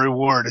was my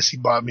reward as he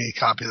bought me a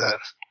copy of that.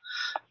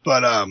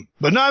 But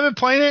no, I've been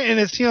playing it, and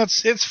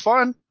it's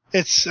fun.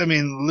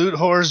 Loot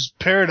whore's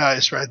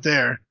paradise right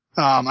there.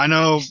 I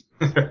know,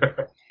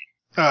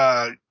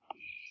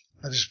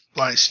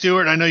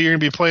 Stuart, I know you're going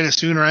to be playing it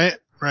soon, right?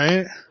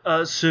 Right?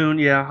 Soon,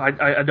 yeah.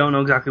 I don't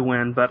know exactly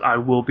when, but I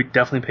will be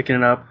definitely picking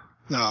it up.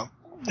 No.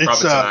 Probably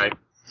tonight.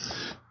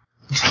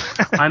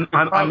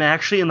 I'm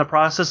actually in the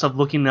process of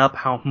looking up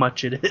how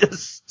much it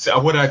is. So,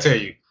 what did I tell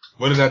you?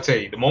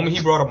 The moment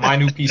he brought up my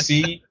new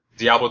PC,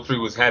 Diablo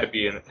 3 had to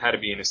be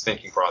in his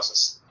thinking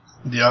process.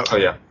 Yeah. Oh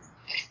yeah.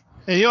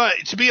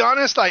 And to be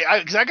honest,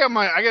 because I got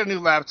a new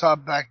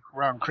laptop back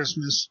around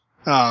Christmas,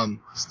 and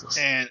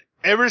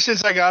ever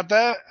since I got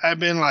that, I've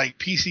been like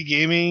PC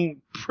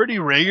gaming pretty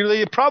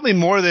regularly, probably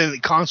more than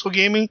console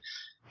gaming.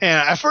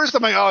 And at first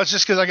I'm like, oh, it's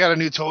just because I got a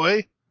new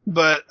toy.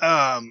 But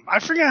I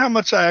forget how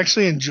much I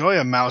actually enjoy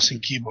a mouse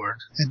and keyboard.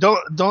 And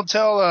don't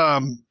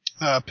tell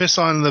Piss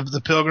on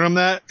the Pilgrim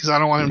that, because I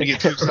don't want him to get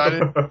too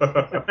excited. But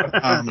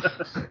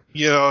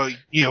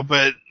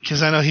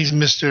because I know he's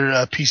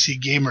Mr. PC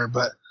gamer.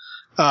 But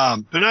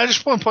I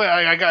just want to play.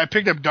 I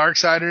picked up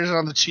Darksiders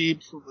on the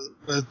cheap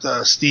with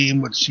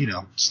Steam, which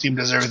Steam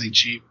does everything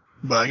cheap.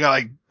 But I got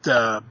like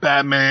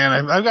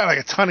Batman. I've got like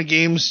a ton of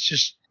games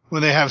just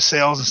when they have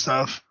sales and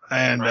stuff.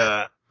 And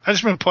I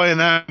just been playing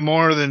that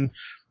more than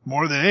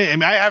any. I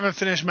mean, I haven't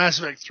finished Mass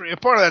Effect 3.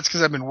 Part of that's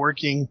because I've been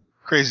working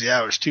crazy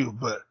hours too.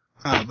 But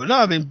no,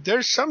 I mean,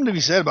 there's something to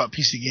be said about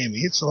PC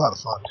gaming. It's a lot of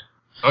fun.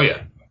 Oh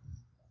yeah,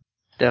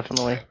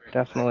 definitely.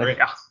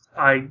 Yeah,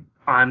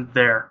 I'm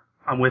there.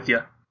 I'm with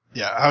you.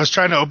 Yeah, I was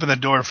trying to open the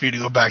door for you to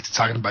go back to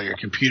talking about your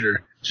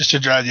computer, just to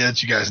drive the other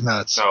two guys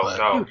nuts.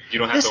 No, you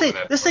don't have to open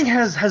that. This thing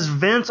has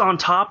vents on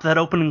top that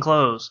open and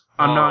close.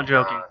 I'm not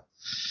joking. God.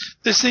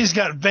 This thing's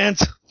got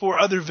vents for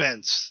other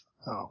vents.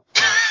 Oh.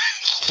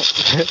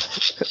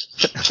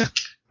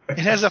 It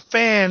has a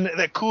fan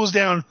that cools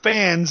down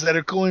fans that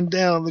are cooling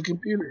down the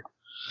computer.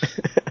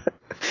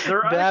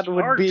 That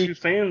would be two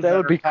fans that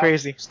would be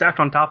crazy. Stacked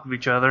on top of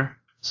each other.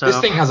 So This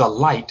thing has a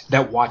light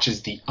that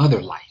watches the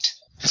other light.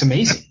 It's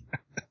amazing.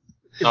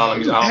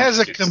 It has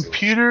a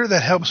computer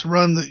that helps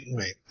run the.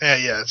 Wait,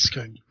 yeah, it's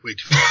going way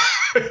too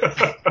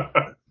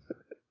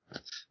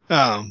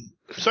far.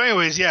 So,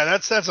 anyways, yeah,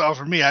 that's all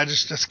for me.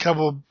 Just a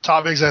couple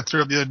topics I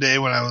threw up the other day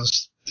when I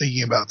was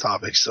thinking about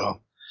topics.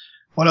 So,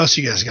 what else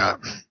you guys got?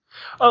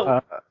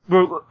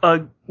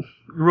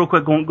 Real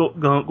quick,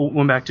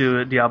 going back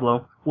to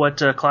Diablo.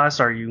 What class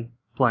are you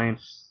playing?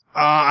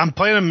 I'm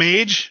playing a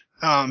mage.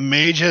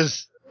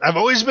 I've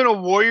always been a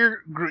warrior,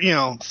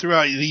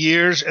 throughout the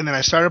years, and then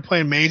I started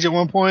playing mage at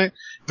one point.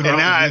 And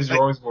now you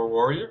always were a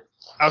warrior?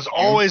 I was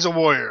always a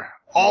warrior.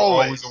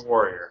 Always a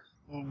warrior.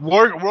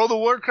 World of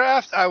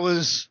Warcraft, I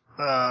was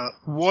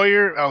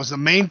warrior. I was the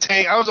main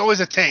tank. I was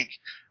always a tank.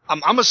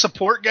 I'm a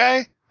support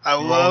guy. I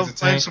love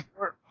playing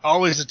support.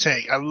 Always a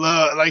tank. I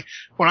love, like,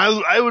 when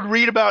I would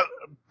read about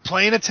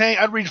playing a tank,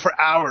 I'd read for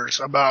hours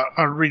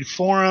I'd read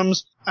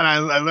forums, and I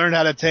learned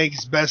how to tank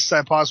as best as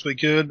I possibly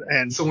could.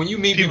 And so when you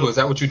meet people, is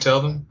that what you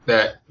tell them?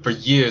 That for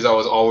years I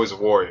was always a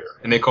warrior,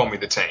 and they call me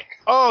the tank.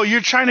 Oh,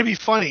 you're trying to be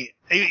funny.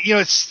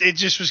 It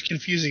just was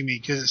confusing me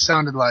because it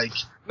sounded like.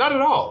 Not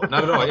at all.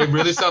 It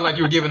really sounded like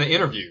you were giving an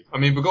interview. I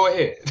mean, but go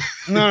ahead.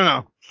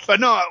 No. But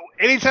no,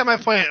 anytime I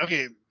play it,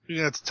 okay, we're going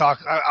to have to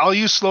talk. I'll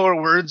use slower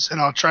words,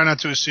 and I'll try not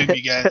to assume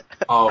you guys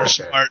are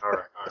smart. All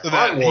right. So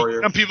that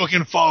warrior. some people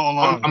can follow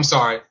along. I'm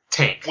sorry,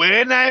 tank.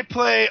 When I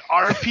play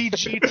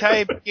RPG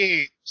type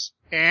games,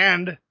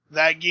 and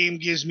that game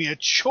gives me a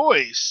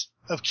choice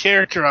of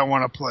character I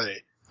want to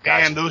play,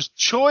 Gotcha. And those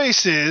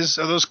choices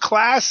or those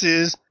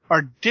classes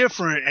are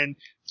different, and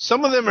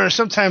some of them are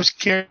sometimes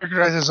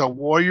characterized as a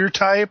warrior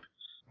type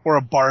or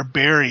a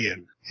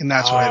barbarian, and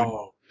that's what I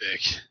would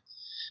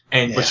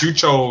pick. But you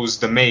chose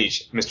the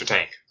mage, Mr.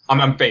 Tank.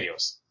 I'm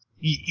Faitios.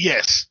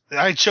 Yes,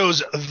 I chose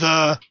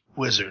the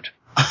wizard.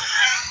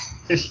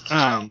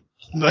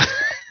 But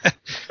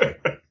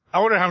I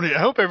wonder how many. I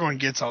hope everyone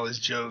gets all these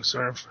jokes,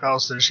 or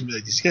else they're just gonna be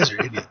like, these guys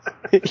are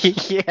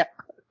idiots. Yeah.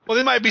 Well,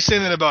 they might be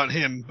saying that about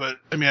him, but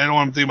I mean, I don't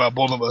want to think about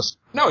both of us.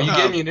 No, you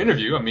gave me an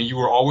interview. I mean, you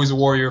were always a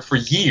warrior for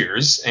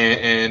years,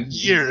 and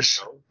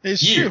years.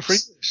 It's years. true for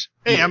years.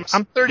 Hey, I'm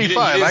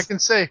 35. I can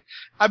say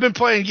I've been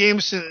playing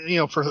games,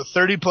 for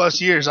 30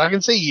 plus years. I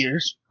can say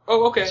years.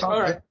 Oh, okay,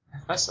 all right,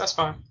 that's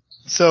fine.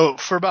 So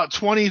for about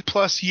 20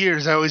 plus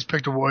years, I always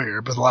picked a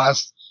warrior, but the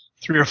last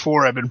 3 or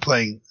 4, I've been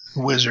playing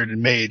wizard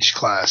and mage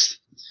class.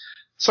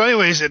 So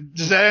anyways,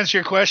 does that answer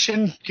your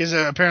question? Because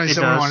apparently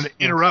someone wanted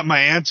to interrupt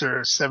my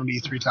answer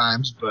 73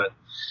 times, but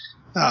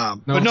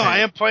I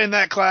am playing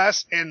that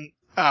class, and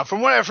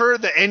from what I've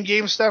heard, the end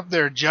game stuff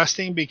they're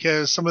adjusting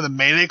because some of the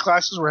melee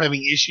classes were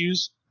having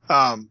issues.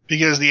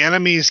 Because the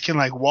enemies can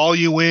like wall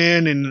you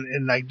in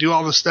and like do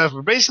all this stuff,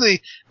 but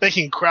basically they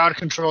can crowd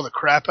control the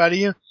crap out of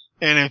you.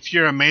 And if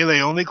you're a melee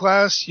only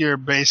class, you're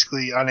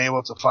basically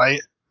unable to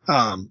fight.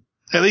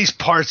 At least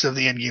parts of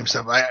the end game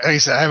stuff. Like I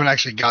said, I haven't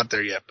actually got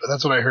there yet, but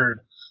that's what I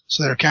heard.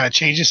 So they're kind of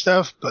changing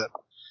stuff, but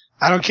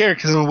I don't care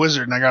because I'm a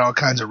wizard and I got all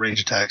kinds of range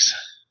attacks.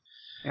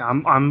 Yeah,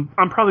 I'm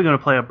probably gonna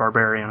play a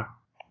barbarian.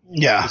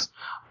 Yeah,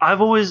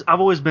 I've always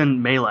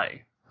been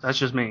melee. That's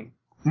just me.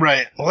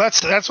 Right. Well,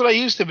 that's what I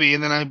used to be,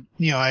 and then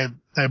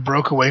I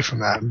broke away from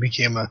that and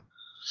became a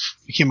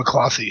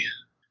clothy.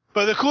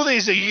 But the cool thing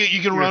is that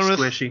you can run with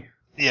squishy.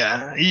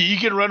 Yeah, you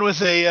can run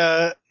with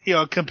a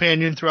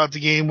companion throughout the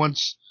game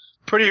once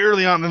pretty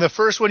early on. And the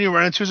first one you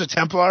run into is a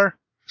Templar,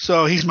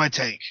 so he's my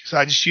tank. So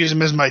I just use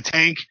him as my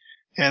tank,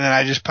 and then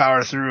I just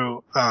power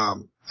through.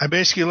 I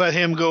basically let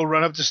him go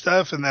run up to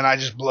stuff, and then I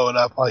just blow it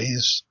up while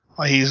he's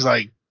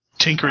like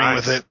tinkering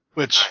with it,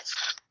 which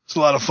is a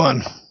lot of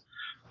fun.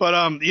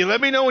 But you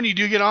let me know when you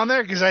do get on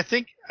there, because I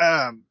think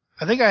I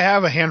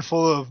have a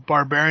handful of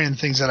barbarian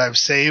things that I've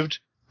saved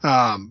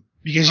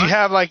Because you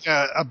have like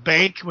a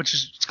bank, which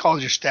is it's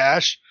called your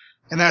stash,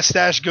 and that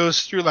stash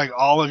goes through like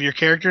all of your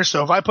characters.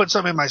 So if I put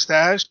something in my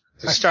stash,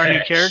 I start a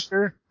new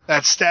character,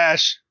 that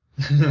stash.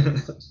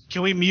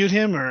 Can we mute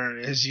him, or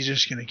is he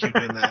just going to keep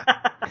doing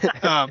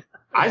that?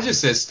 I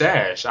just said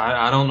stash.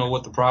 I don't know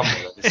what the problem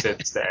is. I just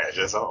said stash.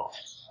 That's all.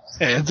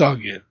 Hey, it's all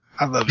good.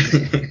 I love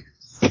you.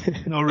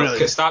 No, really.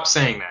 Okay, stop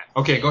saying that.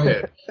 Okay, go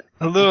ahead.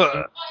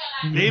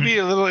 Maybe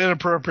a little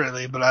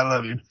inappropriately, but I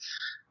love you.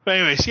 But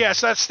anyways, yeah.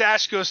 So that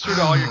stash goes through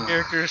to all your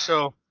characters.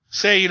 So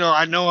say,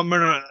 I know I'm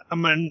gonna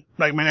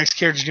like my next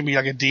character's gonna be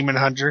like a demon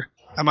hunter.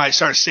 I might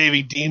start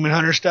saving demon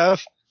hunter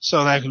stuff.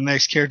 So that when the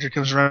next character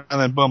comes around, and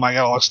then boom, I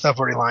got all the stuff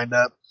already lined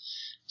up.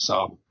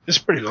 So it's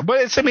pretty cool.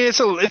 But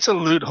it's a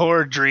loot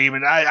horror dream,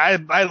 and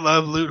I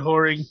love loot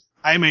hoarding.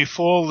 I'm a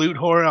full loot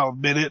hoarder. I'll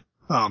admit it.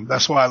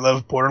 That's why I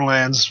love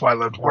Borderlands. That's why I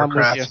love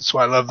Warcraft. That's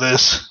why I love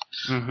this.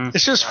 Mm-hmm.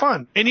 It's just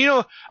fun. And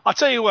I'll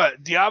tell you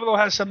what, Diablo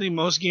has something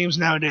most games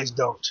nowadays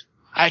don't.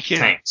 I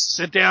can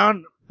sit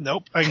down.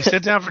 Nope. I can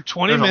sit down for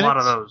 20 minutes. There's a lot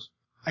of those.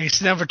 I can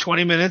sit down for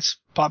 20 minutes,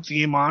 pop the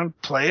game on,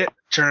 play it,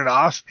 turn it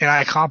off, and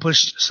I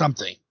accomplished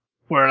something.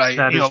 Where a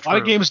lot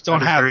of games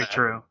don't have that.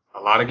 True. A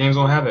lot of games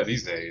don't have that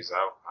these days.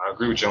 I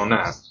agree with you on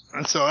that.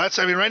 And so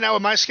right now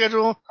with my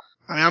schedule,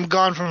 I'm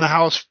gone from the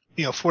house,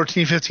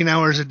 14, 15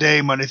 hours a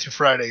day, Monday through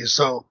Friday.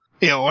 So,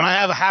 when I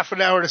have a half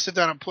an hour to sit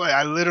down and play,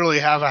 I literally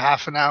have a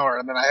half an hour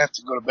and then I have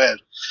to go to bed.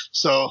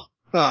 So,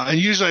 and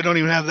usually I don't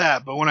even have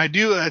that. But when I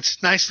do,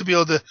 it's nice to be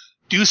able to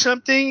do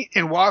something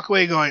and walk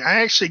away going,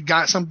 I actually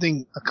got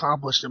something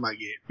accomplished in my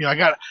game. I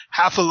got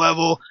half a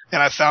level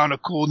and I found a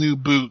cool new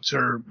boot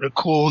or a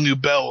cool new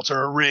belt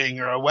or a ring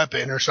or a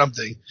weapon or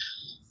something.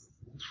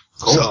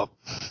 Cool. So,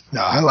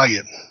 no, I like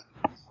it.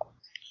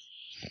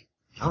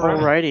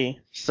 Alrighty.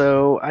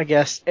 So, I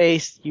guess,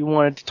 Ace, you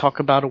wanted to talk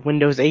about a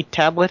Windows 8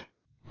 tablet?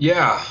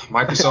 Yeah,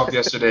 Microsoft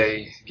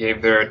yesterday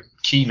gave their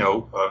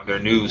keynote of their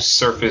new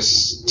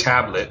Surface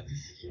tablet,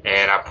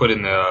 and I put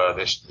in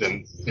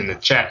the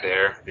chat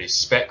there the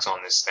specs on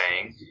this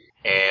thing.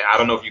 And I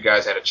don't know if you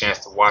guys had a chance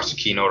to watch the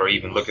keynote or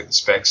even look at the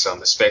specs on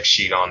the spec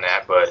sheet on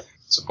that, but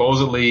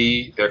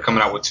supposedly they're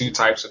coming out with two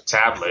types of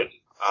tablets.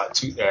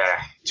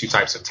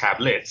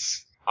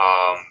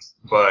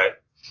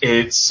 But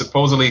it's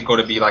supposedly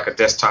going to be like a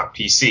desktop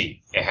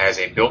PC. It has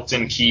a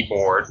built-in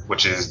keyboard,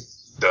 which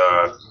is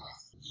the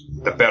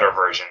better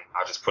version.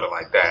 I'll just put it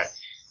like that.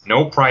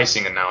 No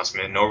pricing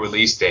announcement, no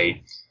release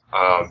date.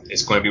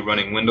 It's going to be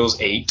running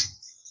Windows 8,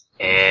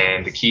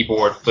 and the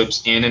keyboard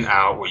flips in and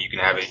out where you can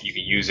have it. You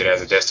can use it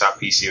as a desktop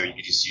PC, or you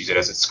can just use it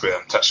as a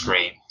touch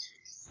screen.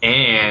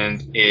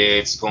 And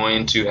it's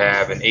going to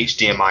have an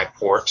HDMI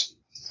port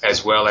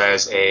as well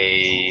as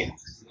I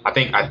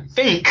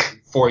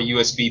think 4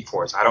 USB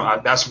ports.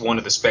 That's one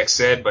of the specs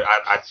said, but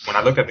when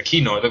I looked at the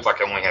keynote, it looked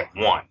like I only had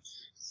one.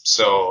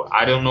 So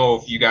I don't know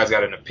if you guys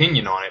got an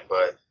opinion on it,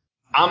 but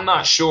I'm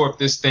not sure if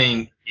this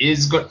thing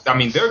is good. I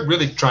mean, they're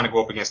really trying to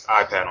go up against the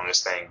iPad on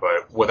this thing,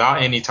 but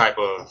without any type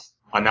of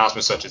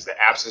announcement such as the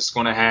apps it's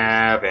going to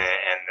have and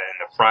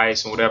the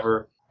price and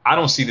whatever, I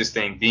don't see this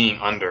thing being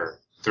under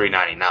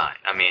 $399.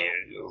 I mean,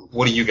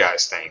 what do you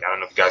guys think? I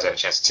don't know if you guys had a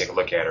chance to take a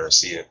look at it or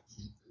see it.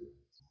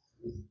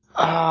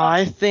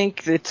 I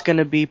think it's going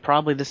to be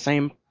probably the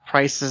same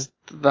price as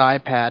the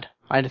iPad.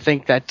 I don't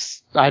think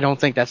that's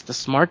the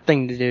smart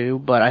thing to do,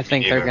 but I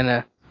think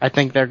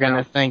they're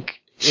gonna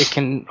think it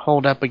can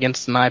hold up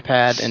against an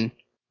iPad, and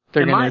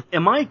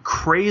Am I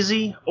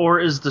crazy, or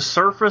is the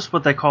Surface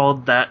what they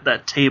called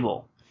that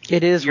table?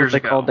 It is what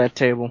they called that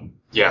table.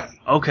 Yeah.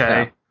 Okay.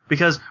 Yeah.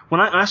 Because when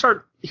I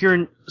start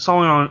hearing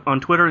someone on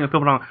Twitter and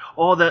people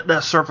talking,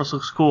 that Surface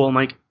looks cool, I'm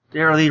like,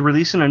 are they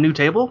releasing a new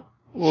table?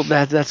 Well,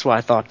 that's what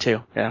I thought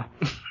too. Yeah.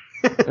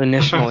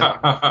 Initially.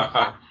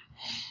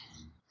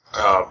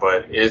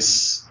 But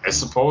it's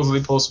supposedly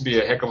supposed to be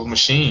a heck of a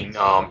machine.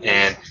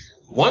 And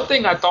one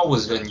thing I thought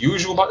was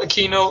unusual about the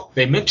keynote,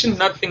 they mentioned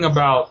nothing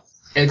about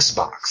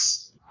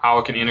Xbox, how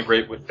it can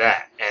integrate with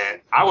that. And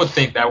I would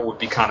think that would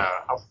be kind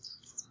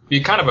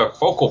of a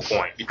focal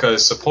point,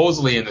 because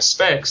supposedly in the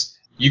specs,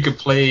 you could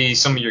play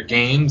some of your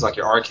games, like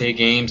your arcade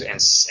games,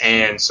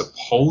 and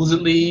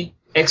supposedly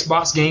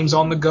Xbox games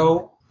on the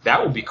go.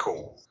 That would be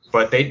cool.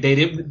 But they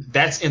didn't.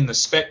 That's in the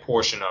spec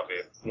portion of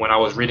it. When I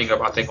was reading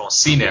up, I think on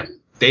CNET,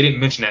 they didn't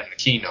mention that in the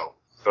keynote.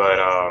 But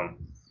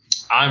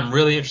I'm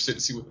really interested to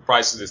see what the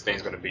price of this thing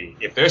is going to be.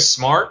 If they're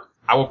smart,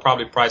 I will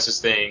probably price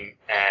this thing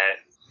at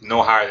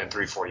no higher than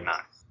 $349.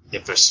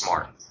 If they're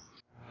smart.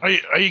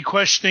 Are you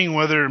questioning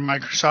whether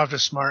Microsoft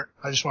is smart?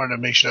 I just wanted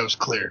to make sure that was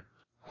clear.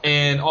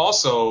 And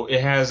also,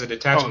 it has a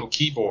detachable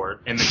keyboard,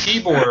 and the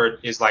keyboard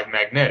is like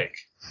magnetic.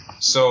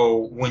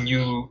 So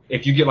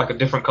if you get like a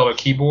different color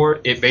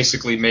keyboard, it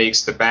basically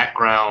makes the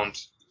background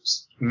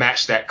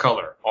match that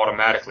color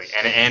automatically,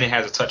 and it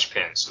has a touch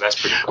pen, so that's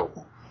pretty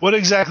cool. What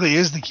exactly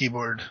is the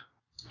keyboard?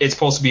 It's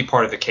supposed to be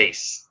part of the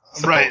case.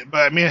 Right, but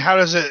I mean, how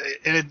does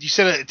it? You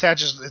said it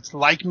attaches. It's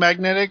like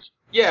magnetic.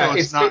 Yeah,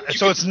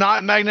 so it's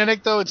not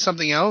magnetic though. It's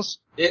something else.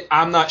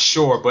 I'm not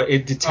sure, but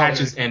it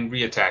detaches and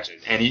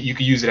reattaches, and you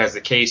can use it as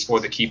the case or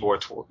the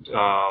keyboard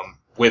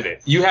with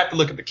it. You have to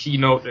look at the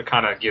keynote to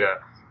kind of get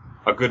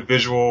a good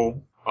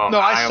visual. No,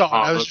 I saw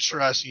it. I was just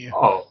asking you.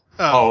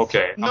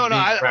 Okay. No, I'm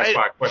being harassed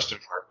by a question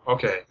mark.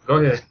 Okay, go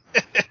ahead.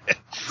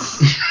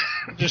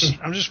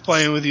 I'm just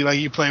playing with you like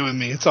you play with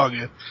me. It's all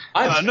good.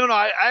 I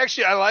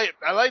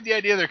like the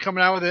idea they're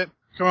coming out with it.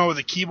 Coming out with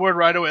a keyboard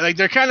right away. Like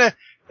they're kind of,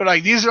 but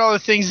like these are all the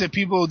things that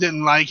people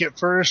didn't like at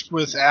first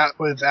with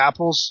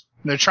Apple's.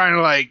 And they're trying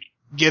to like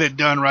get it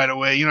done right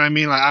away. You know what I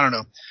mean? Like I don't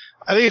know.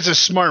 I think it's a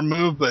smart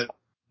move, but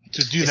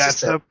to do that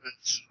stuff,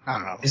 I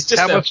don't know. It's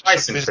just that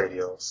pricing,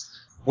 Faitios.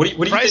 What do you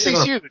think?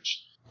 Pricing's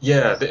huge.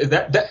 Yeah,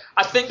 that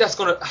I think that's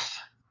gonna.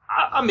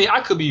 I mean,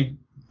 I could be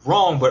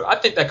wrong, but I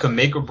think that could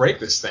make or break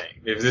this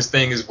thing if this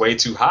thing is way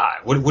too high.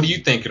 What do you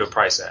think it'll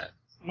price at?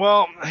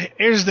 Well,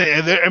 here's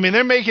they're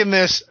making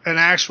this an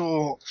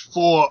actual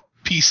full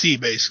PC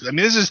basically. I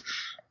mean, this is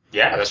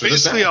that's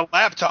basically a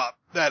laptop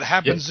that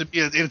happens to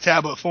be in a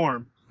tablet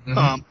form.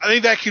 Mm-hmm. I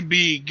think that could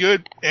be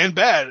good and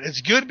bad.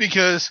 It's good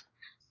because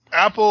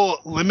Apple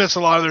limits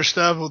a lot of their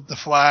stuff with the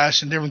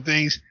Flash and different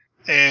things,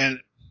 and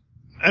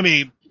I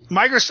mean,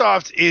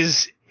 Microsoft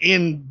is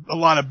in a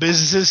lot of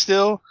businesses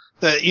still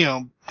that, you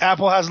know,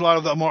 Apple has a lot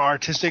of the more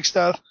artistic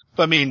stuff.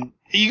 But I mean,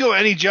 you go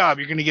any job,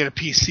 you're going to get a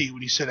PC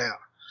when you sit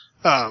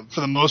down, for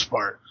the most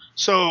part.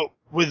 So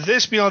with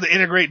this being able to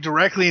integrate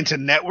directly into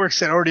networks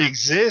that already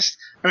exist,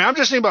 I mean, I'm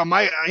just thinking about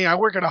I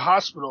work at a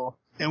hospital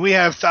and we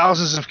have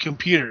thousands of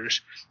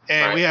computers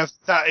and we have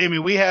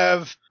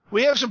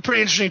some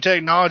pretty interesting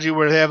technology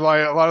where they have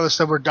like a lot of the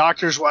stuff where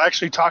doctors will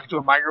actually talk to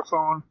a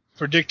microphone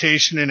for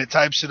dictation and it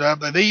types it up.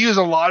 They use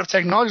a lot of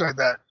technology like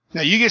that.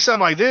 Now you get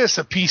something like this,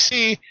 a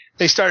PC,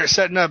 they started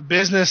setting up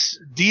business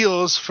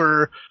deals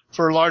for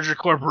larger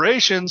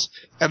corporations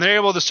and they're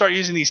able to start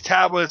using these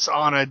tablets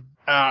on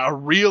a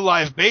real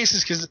life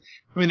basis because,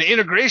 I mean, the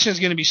integration is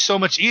going to be so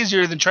much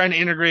easier than trying to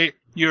integrate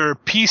your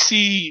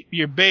PC,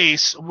 your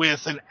base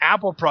with an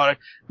Apple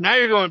product. Now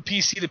you're going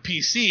PC to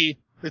PC.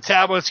 The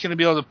tablet's going to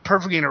be able to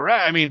perfectly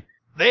interact. I mean,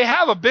 they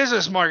have a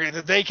business market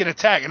that they can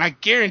attack, and I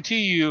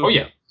guarantee you,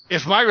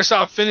 if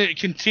Microsoft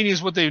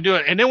continues what they're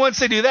doing, and then once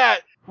they do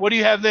that, what do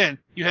you have then?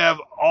 You have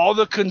all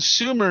the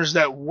consumers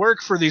that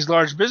work for these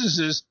large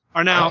businesses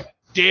are now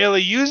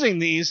daily using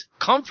these,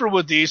 comfortable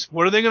with these.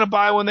 What are they going to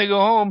buy when they go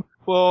home?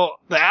 Well,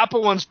 the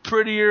Apple one's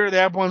prettier, the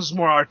Apple one's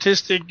more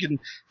artistic, and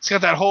it's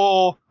got that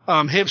whole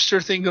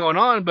hipster thing going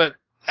on. But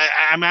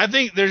I mean, I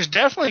think there's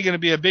definitely going to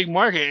be a big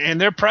market, and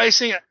their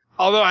pricing,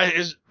 although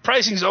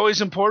pricing is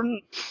always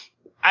important,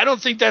 I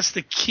don't think that's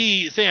the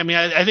key thing. I mean,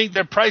 I think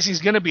their pricing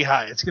is going to be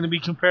high. It's going to be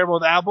comparable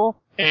with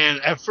Apple.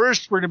 And at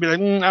first, we're going to be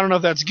like, I don't know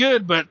if that's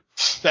good, but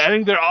I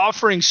think they're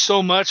offering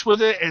so much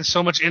with it and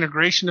so much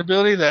integration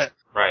ability that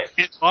in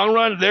the long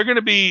run, they're going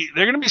to be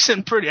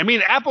sitting pretty. I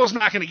mean, Apple's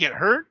not going to get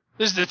hurt.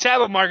 The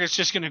tablet market's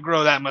just going to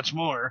grow that much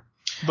more.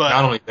 But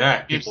not only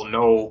that, people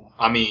know.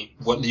 I mean,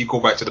 when you go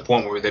back to the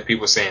point where the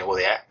people are saying, well,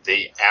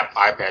 the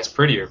iPad's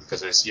prettier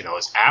because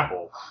it's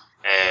Apple.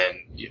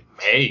 And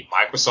hey,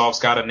 Microsoft's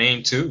got a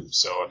name too,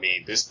 so I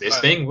mean, this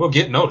thing will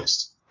get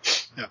noticed.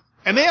 Yeah,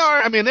 and they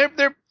are. I mean,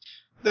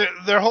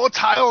 their whole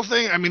tile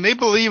thing. I mean, they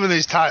believe in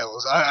these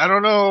tiles. I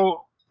don't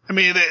know. I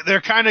mean,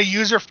 they're kind of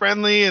user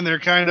friendly and they're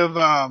kind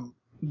of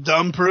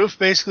dumb proof,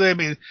 basically. I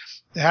mean,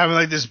 they have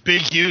like this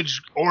big,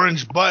 huge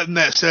orange button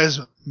that says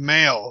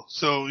mail.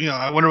 So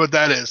I wonder what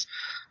that is.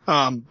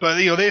 But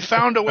they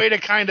found a way to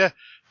kind of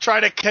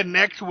try to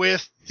connect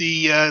with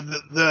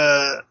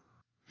the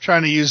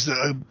trying to use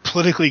the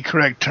politically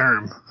correct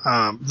term,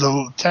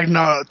 the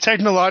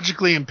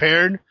technologically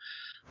impaired.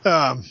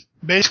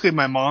 Basically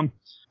my mom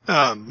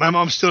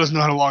still doesn't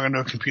know how to log into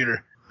a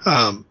computer.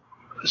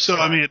 So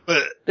I mean,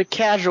 but the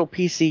casual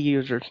PC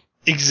users.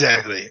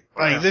 Exactly.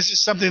 Like this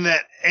is something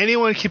that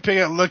anyone can pick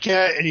up, look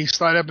at, and you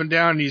slide up and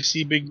down and you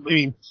see big, I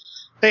mean,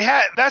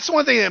 that's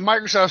one thing that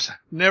Microsoft's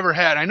never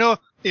had. I know,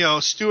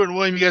 Stuart and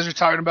William, you guys are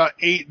talking about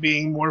 8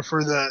 being more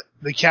for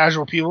the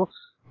casual people.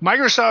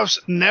 Microsoft's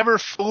never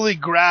fully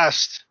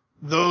grasped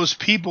those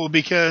people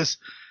because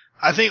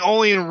I think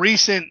only in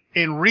recent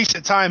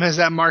time has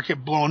that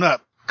market blown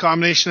up.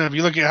 Combination of,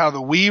 you look at how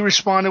the Wii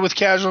responded with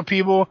casual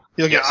people,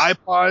 you look at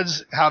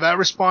iPods, how that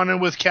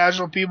responded with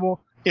casual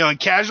people. And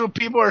casual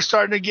people are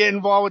starting to get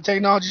involved with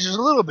technology just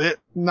a little bit,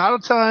 not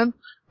a ton.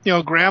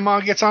 Grandma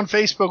gets on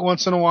Facebook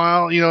once in a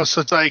while,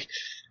 so it's like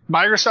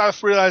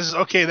Microsoft realizes,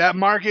 okay, that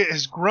market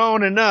has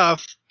grown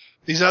enough.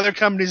 These other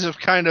companies have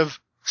kind of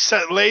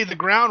laid the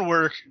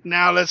groundwork.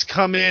 Now let's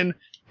come in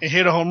and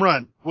hit a home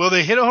run. Will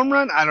they hit a home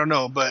run? I don't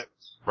know, but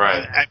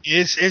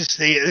this is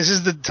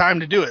the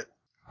time to do it.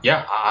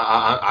 Yeah,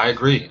 I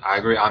agree.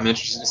 I'm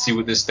interested to see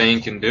what this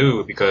thing can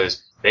do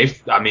because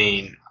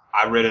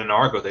I read in an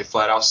article, they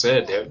flat out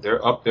said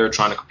they're up there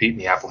trying to compete in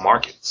the Apple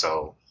market,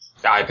 so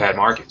the iPad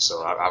market.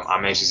 So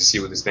I'm anxious to see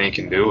what this thing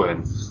can do.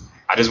 And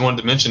I just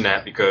wanted to mention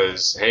that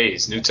because, hey,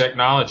 it's new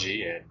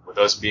technology. And with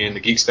us being the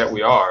geeks that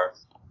we are,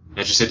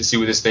 interested to see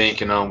what this thing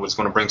can, what it's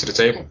going to bring to the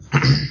table.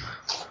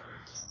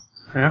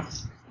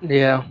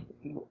 Yeah.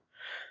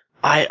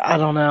 I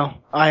don't know.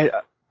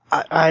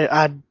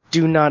 I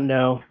do not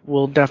know.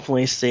 We'll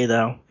definitely see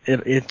though.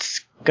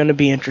 It's gonna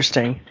be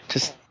interesting.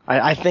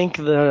 I think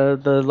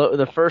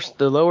the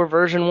lower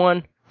version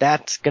one,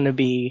 that's gonna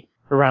be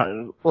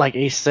around, like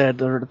Ace said,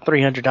 the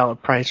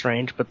 $300 price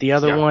range. But the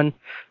other one,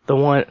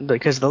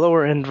 because the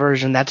lower end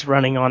version, that's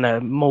running on a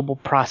mobile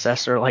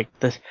processor, like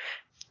the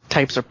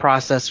types of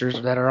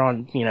processors that are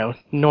on,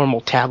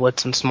 normal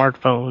tablets and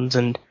smartphones.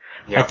 And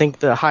I think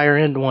the higher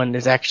end one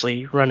is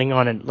actually running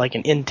on an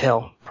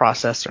Intel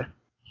processor.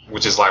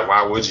 Which is like,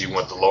 why would you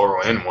want the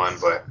lower end one?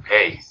 But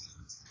hey,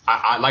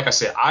 I like I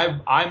said,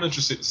 I'm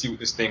interested to see what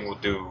this thing will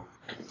do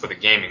for the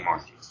gaming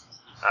market.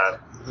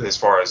 As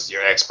far as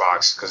your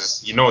Xbox, because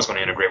it's going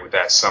to integrate with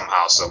that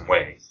somehow, some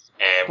way.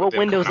 And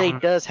Windows 8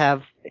 does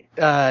have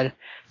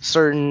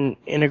certain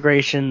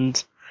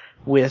integrations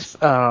with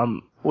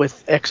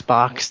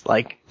Xbox.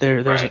 Like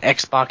there's an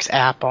Xbox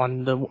app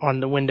on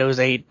the Windows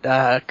 8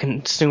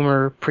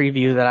 consumer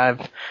preview that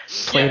I've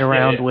played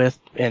around with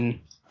and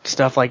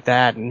stuff like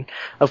that. And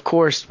of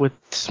course, with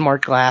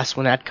Smart Glass,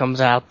 when that comes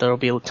out, there'll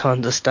be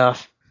tons of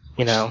stuff.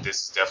 This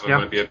is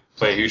definitely going to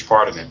play a huge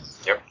part of it.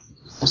 Yep.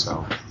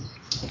 So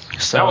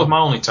that was my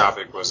only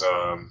topic, was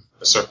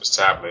the Surface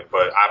tablet,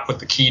 but I put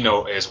the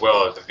keynote as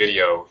well as the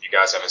video. If you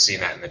guys haven't seen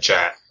that in the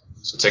chat,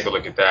 so take a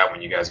look at that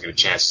when you guys get a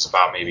chance. It's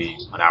about maybe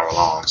an hour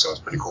long, so it's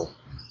pretty cool.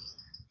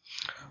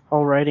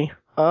 Alrighty.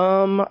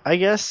 I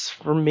guess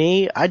for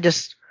me, I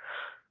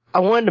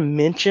wanted to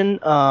mention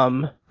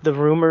the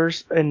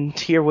rumors and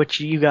hear what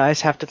you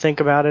guys have to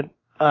think about it,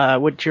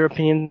 what your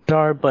opinions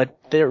are. But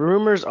the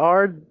rumors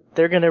are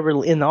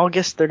in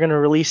August they're gonna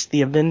release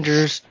the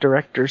Avengers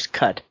Directors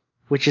Cut,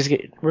 which is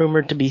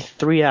rumored to be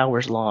 3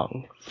 hours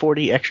long,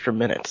 40 extra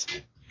minutes.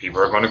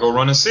 People are going to go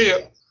run and see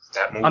it.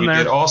 That movie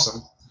did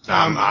awesome.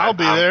 I'll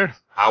be there.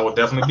 I will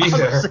definitely be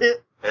there.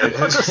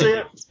 See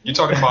it. You're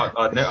talking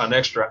about an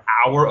extra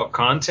hour of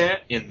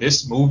content in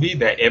this movie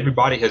that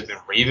everybody has been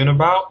raving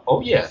about? Oh,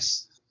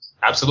 yes.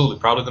 Absolutely.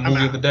 Probably the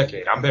movie of the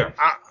decade. I'm there.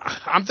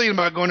 I'm thinking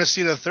about going to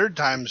see it a third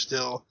time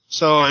still.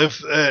 So if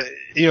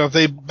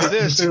they do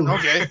this, then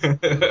okay.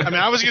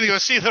 I was going to go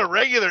see the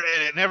regular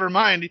edit. Never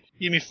mind.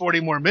 Give me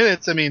 40 more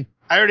minutes. I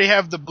already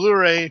have the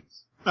Blu-ray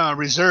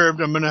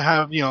reserved. I'm going to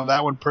have,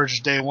 that one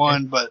purchased day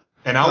one.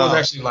 And I was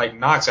actually like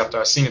Knox after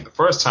I seen it the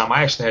first time.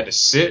 I actually had to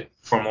sit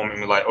for a moment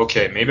and be like,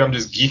 okay, maybe I'm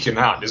just geeking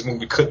out. This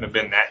movie couldn't have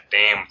been that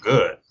damn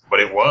good.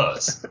 But it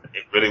was.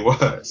 It really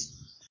was.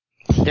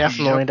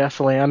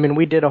 Definitely.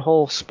 We did a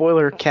whole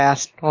spoiler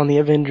cast on the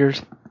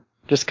Avengers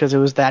just because it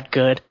was that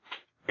good.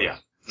 Yeah.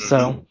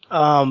 So,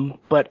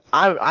 but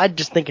I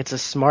just think it's a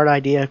smart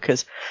idea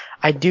because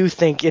I do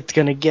think it's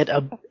going to get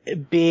a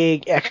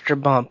big extra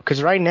bump,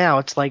 because right now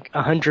it's like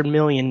 $100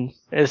 million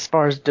as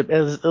far as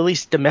at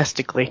least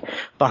domestically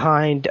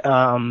behind,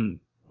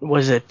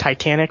 was it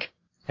Titanic?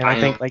 And I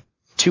think like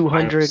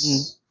 200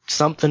 and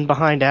something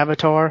behind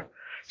Avatar.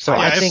 So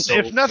I think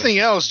if nothing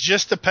else,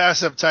 just to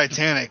pass up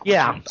Titanic.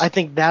 Yeah, I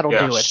think that'll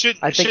do it.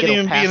 I think shouldn't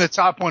even be in the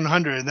top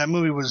 100. That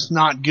movie was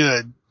not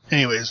good.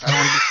 Anyways, I don't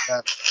want to get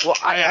that. Well,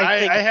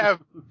 I have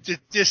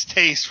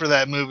distaste for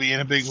that movie in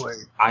a big way.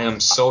 I am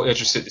so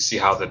interested to see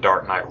how The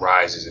Dark Knight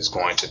Rises is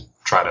going to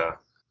try to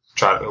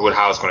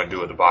how it's going to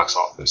do at the box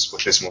office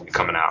with this movie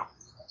coming out.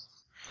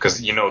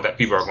 Because that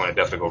people are going to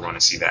definitely go run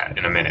and see that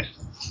in a minute.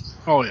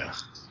 Oh yeah.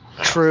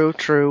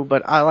 True.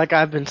 But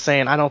I've been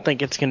saying, I don't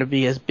think it's going to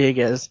be as big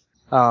as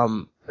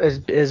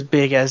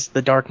big as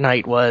The Dark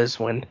Knight was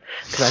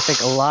because I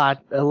think a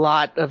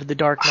lot of The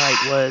Dark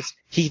Knight was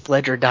Heath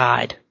Ledger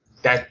died.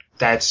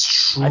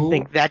 That's true. I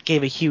think that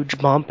gave a huge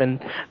bump,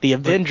 and the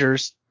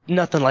Avengers,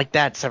 nothing like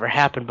that's ever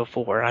happened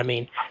before.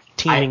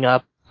 Teaming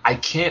up. I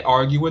can't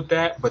argue with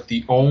that, but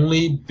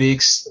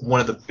one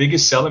of the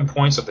biggest selling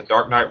points of The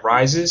Dark Knight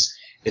Rises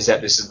is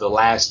that this is the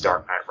last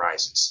Dark Knight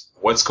Rises.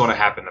 What's going to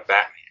happen to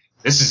Batman?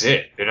 This is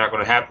it. They're not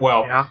going to have,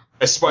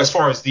 as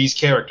far as these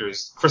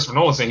characters, Christopher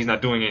Nolan saying he's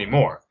not doing any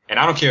more. And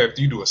I don't care if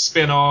you do a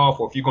spin-off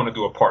or if you're going to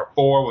do a part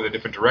 4 with a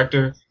different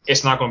director.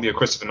 It's not going to be a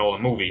Christopher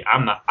Nolan movie.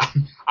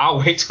 I'll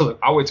wait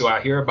till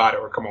I hear about it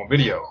or come on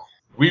video.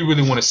 We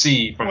really want to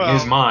see from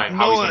his mind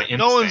how he's going to end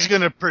Nolan's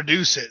going to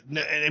produce it.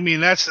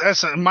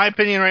 That's in my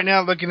opinion right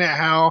now, looking at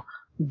how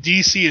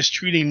DC is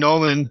treating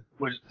Nolan,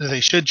 which they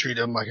should treat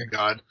him like a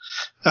god,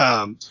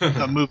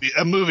 a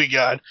movie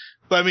god.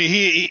 But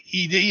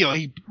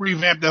he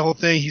revamped the whole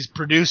thing. He's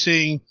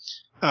producing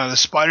the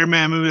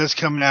Spider-Man movie that's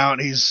coming out.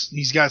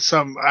 He's got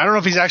some. I don't know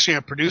if he's actually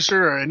a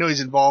producer, or I know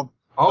he's involved.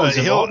 Oh, he's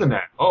involved in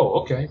that.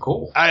 Oh, okay,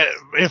 cool.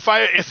 If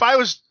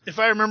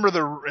I remember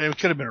it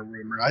could have been a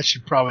rumor. I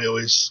should probably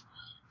always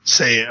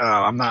say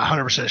I'm not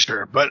 100%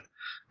 sure, but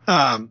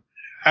I'm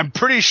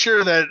pretty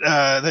sure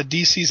that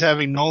DC's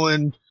having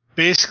Nolan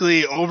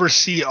basically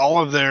oversee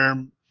all of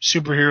their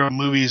superhero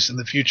movies in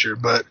the future.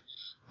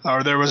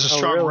 Or there was a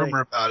strong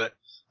rumor about it.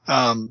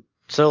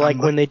 So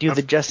when they do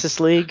the Justice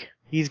League,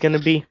 he's going to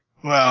be.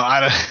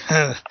 Well,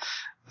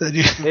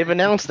 they've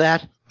announced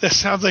that. That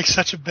sounds like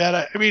such a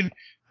bad.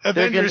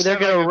 They're going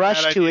to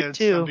rush to it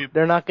too.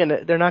 They're not going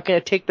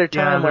to take their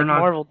time like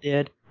Marvel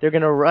did. They're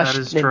going to rush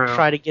and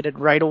try to get it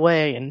right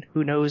away, and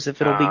who knows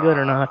if it'll be good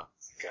or not.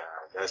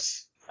 God,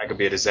 That could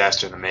be a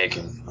disaster in the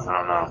making. I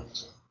don't know.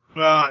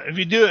 Well, if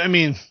you do, I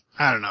mean,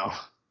 I don't know.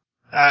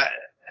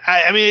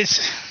 I mean,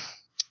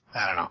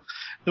 I don't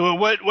know.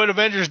 What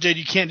Avengers did,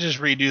 you can't just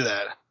redo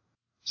that.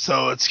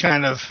 So it's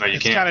kind of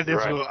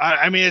difficult. Right.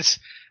 I mean, it's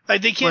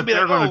like they can't But be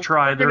they're like, going to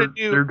try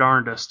their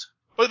darndest.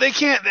 Well, they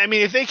can't. I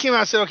mean, if they came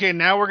out and said, okay,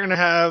 now we're going to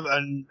have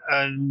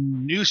a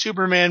new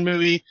Superman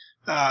movie,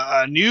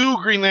 a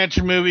new Green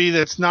Lantern movie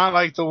that's not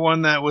like the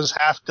one that was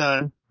half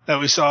done that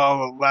we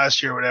saw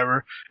last year or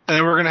whatever, and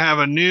then we're going to have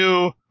a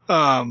new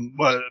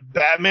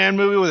Batman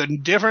movie with a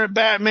different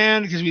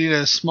Batman because we need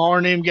a smaller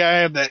name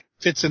guy that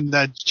fits in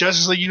the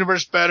Justice League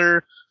universe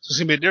better. So it's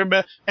going to be a different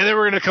Batman. And then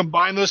we're going to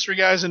combine those three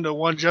guys into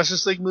one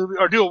Justice League movie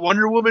or do a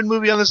Wonder Woman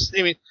movie on this.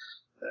 I mean,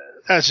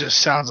 that just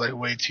sounds like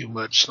way too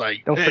much.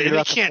 Like, Don't forget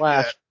about the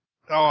Flash. Do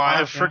that. Oh,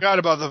 I forgot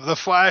about the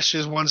Flash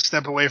is one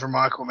step away from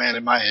Aquaman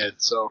in my head.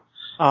 So.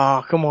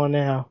 Oh, come on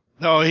now.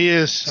 No, he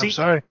is. See, I'm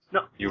sorry.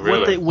 No, You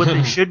really? What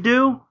they should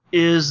do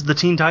is the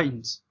Teen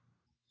Titans.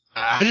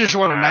 I just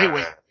want a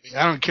Nightwing.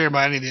 I don't care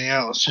about anything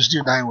else. Just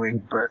do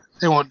Nightwing, but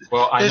they won't.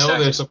 Well, I know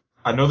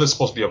there's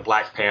supposed to be a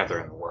Black Panther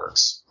in the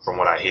works, from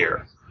what I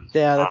hear.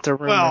 Yeah, that's a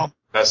rumor. Well,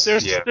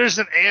 there's there's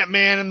an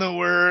Ant-Man in the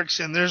works,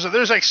 and there's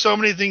like so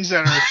many things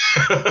that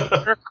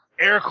are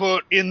air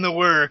quote in the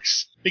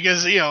works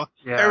because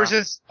ever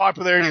since the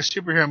popularity of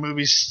superhero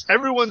movies,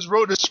 everyone's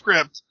wrote a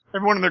script.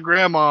 Everyone and their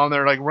grandma, and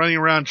they're like running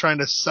around trying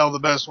to sell the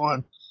best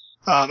one.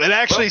 It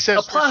actually says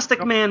a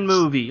Plastic Man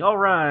movie. All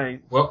right.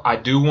 Well, I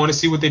do want to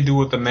see what they do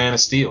with the Man of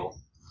Steel.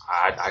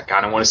 I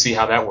kind of want to see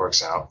how that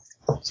works out.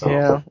 So.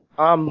 Yeah,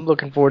 I'm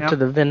looking forward to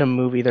the Venom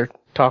movie they're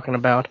talking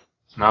about.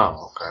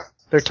 Oh, okay.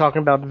 They're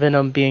talking about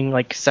Venom being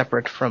like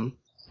separate from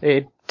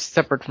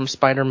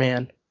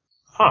Spider-Man.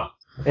 Huh.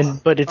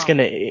 But it's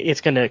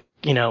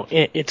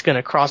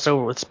gonna cross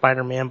over with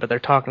Spider-Man, but they're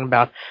talking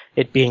about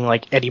it being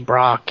like Eddie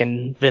Brock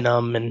and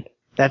Venom, and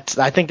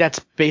I think that's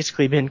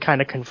basically been kind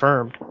of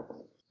confirmed.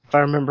 If I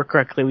remember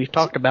correctly, we've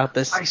talked about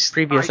this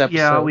previous episode.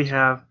 Yeah, we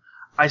have.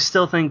 I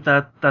still think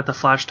that the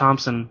Flash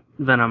Thompson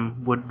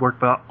Venom would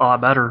work a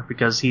lot better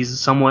because he's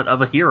somewhat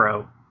of a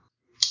hero.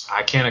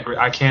 I can't agree.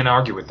 I can't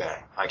argue with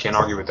that. I can't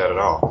argue with that at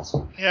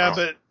all. Yeah,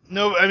 but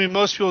no, I mean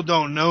most people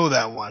don't know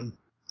that one,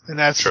 and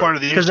that's part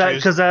of the issue.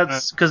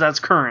 Because that's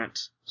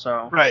current.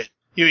 So right,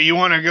 you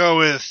want to go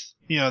with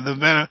the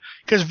Venom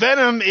because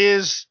Venom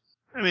is.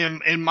 I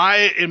mean, in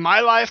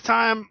my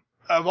lifetime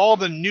of all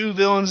the new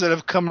villains that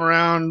have come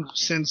around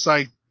since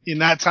like in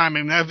that time,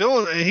 and that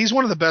villain, he's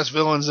one of the best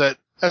villains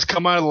that's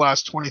come out of the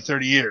last 20,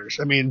 30 years.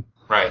 I mean,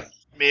 right.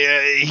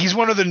 He's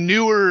one of the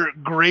newer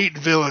great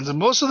villains, and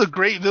most of the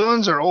great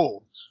villains are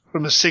old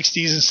from the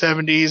 60s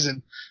and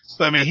 70s,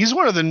 but I mean, he's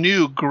one of the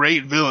new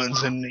great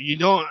villains, and you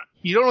don't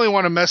really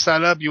want to mess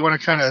that up. You want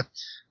to kind of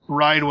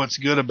ride what's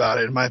good about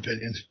it, in my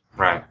opinion.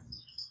 Right.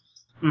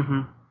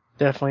 Mm-hmm.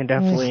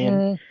 Definitely.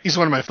 And he's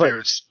one of my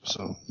favorites.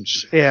 So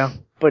yeah,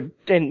 but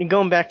and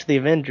going back to the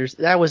Avengers,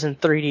 that was in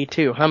 3D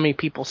too. How many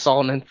people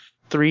saw it in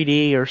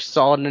 3D or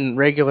saw it in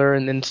regular,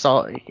 and then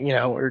saw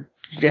or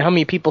how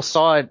many people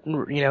saw it in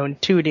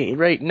 2D,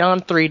 right,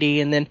 non-3D,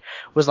 and then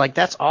was like,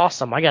 that's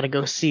awesome. I got to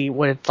go see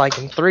what it's like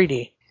in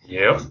 3D.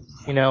 Yep.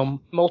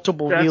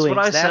 Multiple that's viewings. What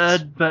I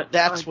said, but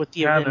that's what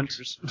the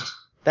Avengers.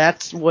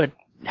 That's what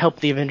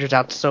helped the Avengers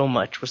out so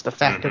much was the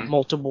fact of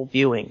multiple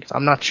viewings.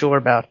 I'm not sure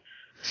about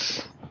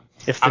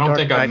if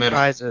the Dark Knight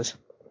Rises.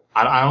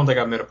 I don't think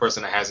I've met a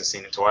person that hasn't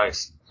seen it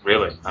twice.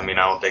 Really. I mean,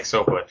 I don't think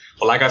so. But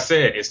like I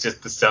said, it's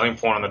just the selling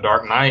point on the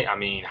Dark Knight. I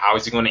mean, how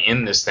is he going to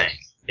end this thing?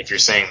 If you're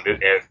saying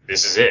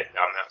this is it,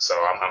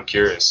 I'm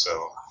curious.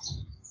 So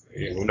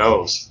who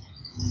knows?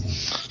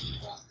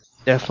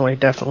 Definitely.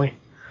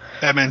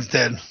 Batman's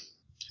dead.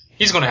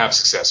 He's going to have a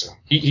successor.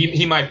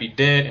 He might be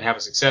dead and have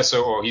a successor,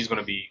 or he's going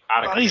to be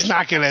out of. He's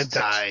not going to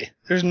die.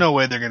 There's no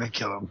way they're going to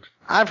kill him.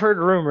 I've heard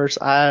rumors.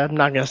 I'm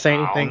not going to say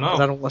anything because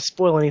I don't want to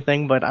spoil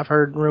anything, but I've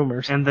heard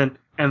rumors. And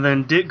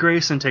then Dick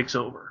Grayson takes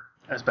over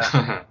as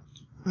Batman.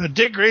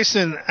 Dick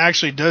Grayson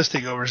actually does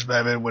take over as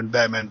Batman when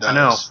Batman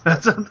dies. I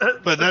know,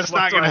 but that's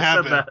not going to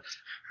happen.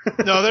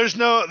 No, there's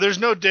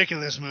no Dick in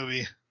this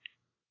movie.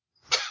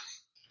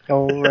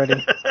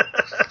 Already.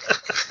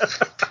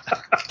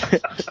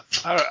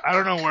 I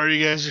don't know where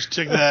you guys just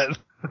took that.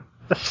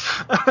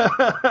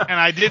 And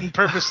I didn't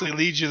purposely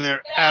lead you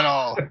there at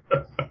all.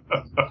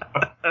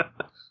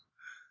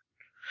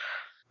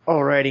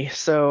 Alrighty,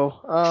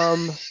 so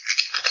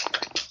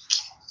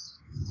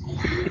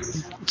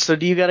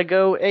do you gotta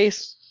go,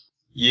 Ace?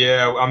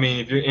 Yeah, I mean,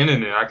 if you're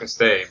ending it, I can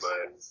stay,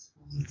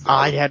 but...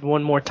 I had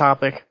one more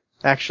topic,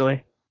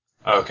 actually.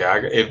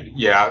 Okay,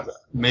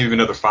 maybe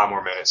another 5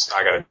 more minutes.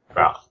 I gotta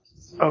out.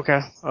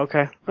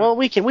 Okay. Well,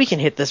 we can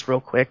hit this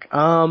real quick.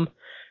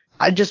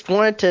 I just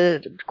wanted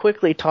to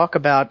quickly talk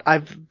about,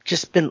 I've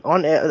just been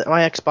on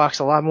my Xbox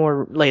a lot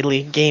more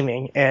lately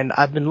gaming, and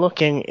I've been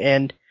looking,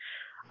 and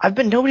I've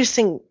been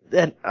noticing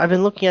that I've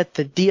been looking at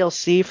the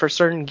DLC for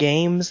certain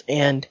games,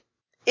 and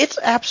it's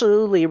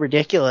absolutely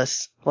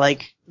ridiculous.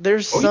 Like,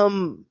 there's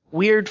some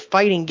weird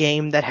fighting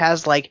game that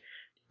has, like,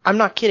 I'm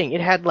not kidding,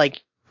 it had,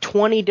 like,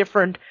 20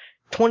 different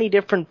 20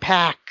 different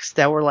packs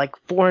that were like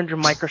 400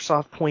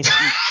 Microsoft points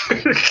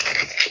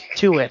each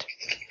to it.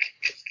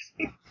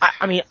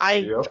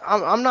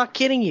 I'm not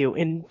kidding you.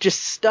 And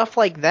just stuff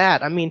like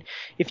that. I mean,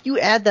 if you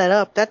add that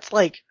up, that's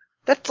like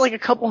a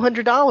couple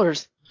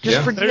 $100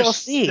 just for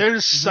DLC.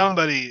 There's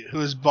somebody who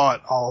has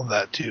bought all of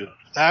that too.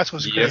 That's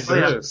what's crazy. Yes,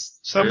 there is.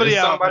 Somebody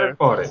out there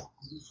bought it.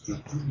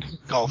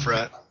 Golf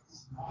rat.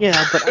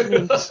 Yeah, but I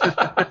mean,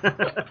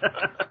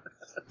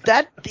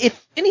 that,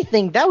 if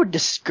anything, that would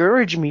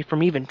discourage me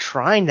from even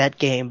trying that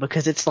game,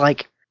 because it's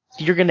like,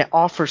 you're gonna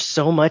offer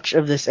so much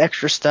of this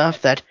extra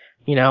stuff that,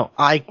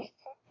 I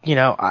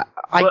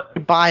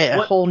could buy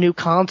a whole new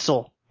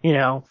console,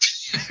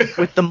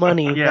 with the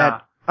money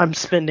that I'm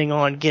spending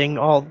on getting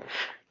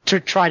to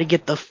try to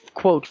get the,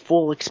 quote,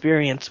 full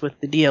experience with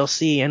the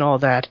DLC and all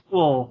that.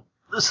 Well,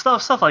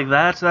 stuff like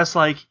that, that's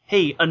like,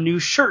 hey, a new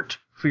shirt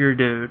for your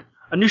dude.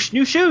 New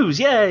shoes,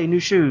 yay, new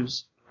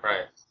shoes.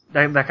 Right.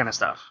 That kind of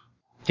stuff.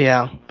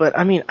 Yeah, but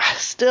I mean,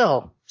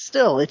 still,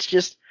 it's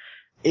just,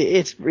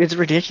 it's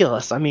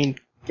ridiculous. I mean,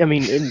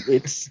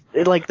 it's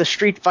like the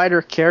Street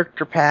Fighter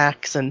character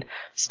packs and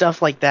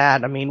stuff like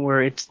that. I mean,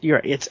 where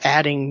it's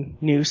adding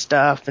new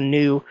stuff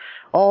and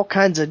all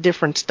kinds of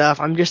different stuff.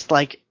 I'm just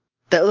like,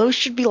 those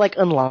should be like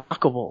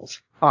unlockables,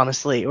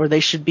 honestly, or they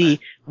should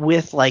be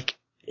with like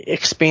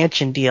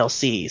expansion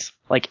DLCs,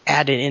 like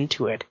added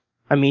into it.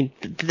 I mean,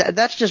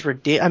 that's just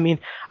ridiculous. I mean,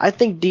 I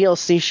think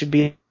DLC should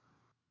be.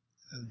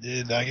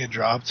 Did that get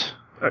dropped?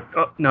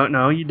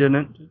 No, you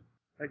didn't.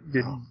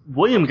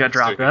 William got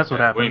dropped. That's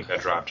what happened. William got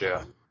dropped,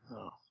 yeah.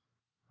 All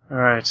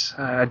right.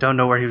 I don't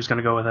know where he was going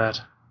to go with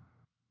that.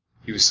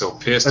 He was so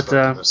pissed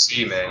about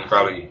DLC, man. He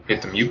probably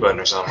hit the mute button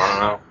or something.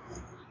 I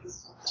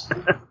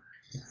don't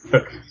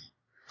know.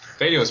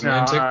 Faitios,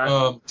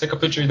 man, take a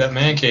picture of that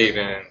man cave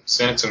and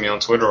send it to me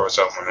on Twitter or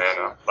something, man.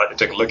 I'd like to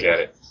take a look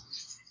at it.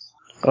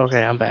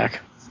 Okay, I'm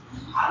back.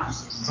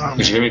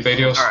 Did you hear me,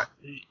 Faitios? All right.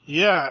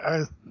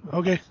 Yeah.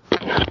 Okay.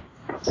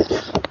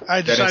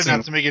 I decided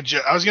not to make a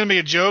joke. I was gonna make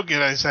a joke,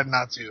 and I decided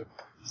not to.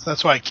 So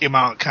that's why it came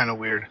out kind of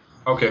weird.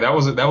 Okay, that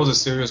was a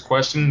serious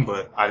question,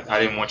 but I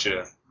didn't want you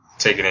to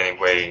take it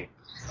anyway.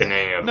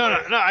 No.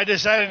 I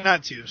decided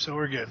not to, so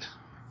we're good.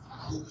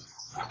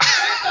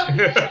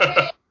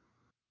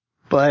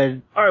 But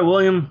all right,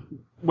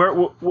 William, where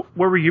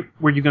were you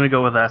going to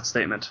go with that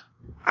statement?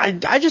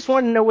 I just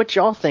want to know what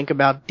y'all think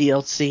about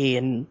DLC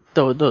and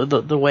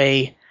the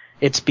way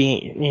it's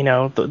being,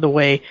 the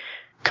way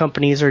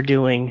companies are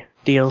doing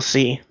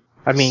DLC.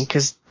 I mean,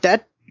 because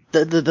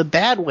the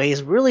bad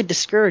ways really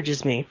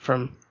discourages me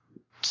from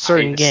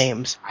certain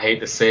games. I hate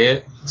to say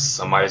it,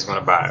 somebody's going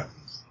to buy it.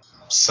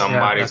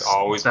 Somebody's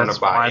always going to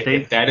buy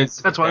it.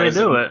 That's why they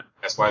do it.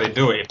 That's why they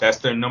do it. If that's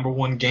their number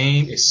one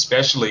game,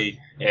 especially,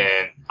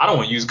 and I don't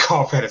want to use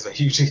golf as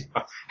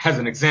as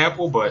an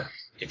example, but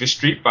if it's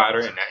Street Fighter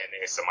and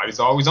somebody's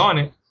always on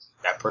it,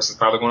 that person's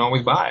probably going to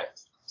always buy it.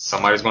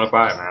 Somebody's going to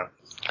buy it, man.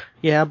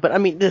 Yeah, but I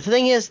mean, the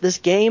thing is, this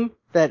game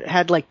that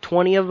had like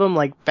 20 of them,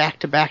 like back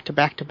to back to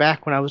back to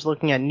back when I was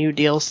looking at new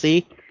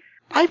DLC,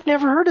 I've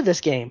never heard of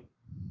this game.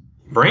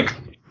 Brink?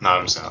 No,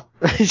 I'm sorry.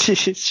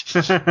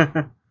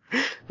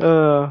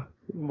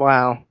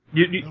 Wow.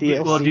 Do you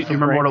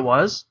remember what it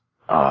was?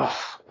 Oh,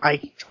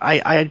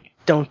 I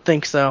don't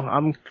think so.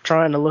 I'm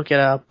trying to look it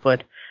up,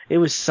 but it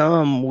was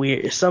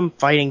some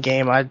fighting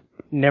game I'd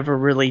never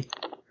really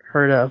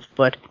heard of,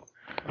 but.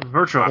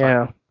 Virtual.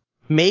 Yeah.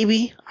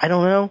 Maybe. I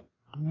don't know.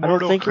 I don't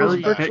think it was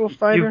Virtual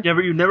Fighter.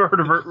 You've never heard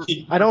of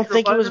I don't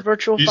think it was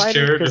Virtual Fighter. Each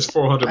character's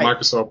 400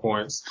 Microsoft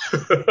points.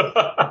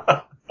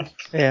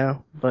 Yeah,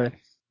 but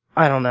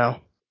I don't know.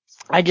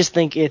 I just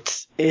think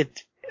it's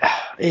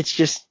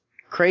just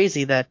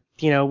crazy that,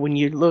 when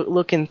you're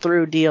looking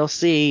through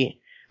DLC,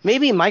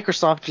 maybe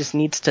Microsoft just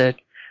needs to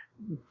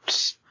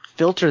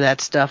filter that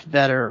stuff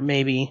better,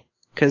 maybe,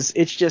 because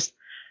it's just,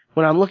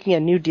 when I'm looking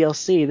at new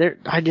DLC,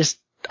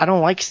 I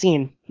don't like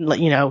seeing,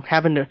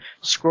 having to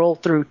scroll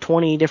through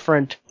 20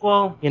 different,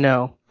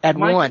 at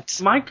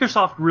once.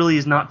 Microsoft really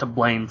is not to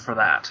blame for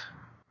that,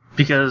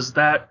 because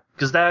that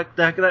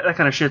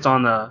kind of shit's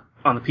on the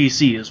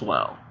PC as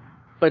well.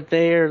 But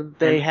they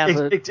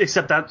have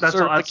except that's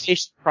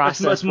certification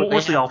process. It's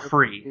mostly all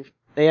free.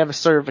 They have a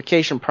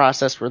certification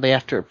process where they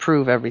have to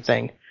approve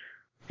everything,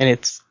 and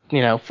it's,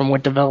 from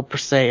what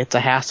developers say, it's a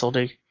hassle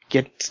to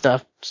get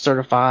stuff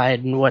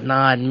certified and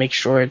whatnot and make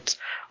sure it's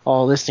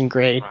all this and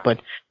great. Right.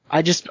 But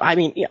I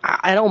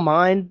don't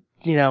mind,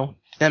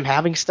 them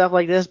having stuff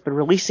like this, but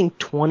releasing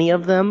 20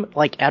 of them,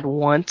 like, at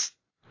once,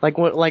 like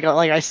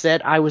I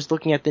said, I was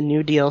looking at the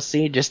new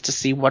DLC just to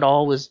see what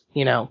all was,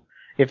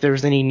 if there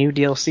was any new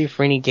DLC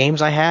for any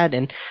games I had,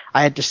 and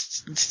I had to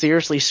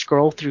seriously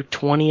scroll through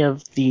 20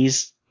 of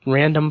these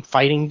random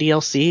fighting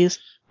DLCs.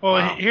 Well,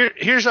 wow.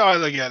 Here's how I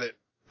look at it.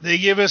 They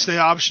give us the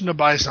option to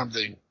buy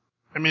something.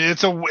 I mean,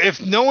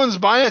 if no one's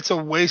buying it, it's a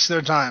waste of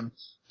their time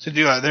to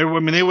do that. They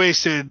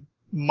wasted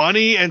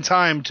money and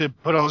time to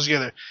put all this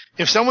together.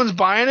 If someone's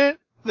buying it,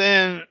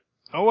 then,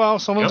 oh well,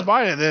 someone's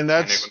buying it. Then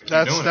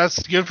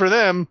that's good for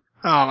them.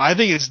 I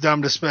think it's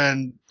dumb to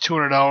spend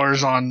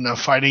 $200 on a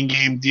fighting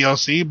game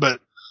DLC, but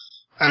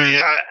I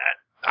mean,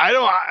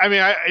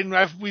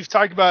 we've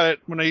talked about it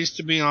when I used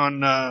to be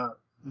on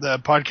the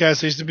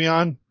podcast I used to be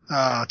on,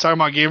 talking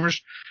about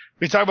gamers.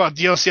 We talk about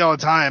DLC all the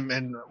time,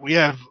 and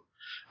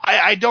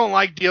I don't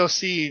like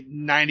DLC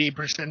 90%,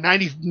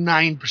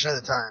 99% of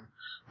the time.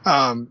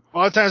 A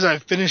lot of times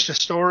I've finished a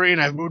story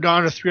and I've moved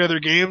on to 3 other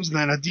games, and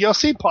then a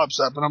DLC pops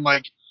up, and I'm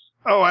like,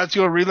 oh, I have to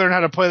go relearn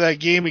how to play that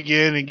game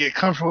again and get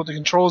comfortable with the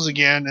controls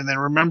again, and then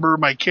remember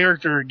my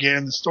character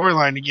again, the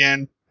storyline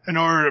again.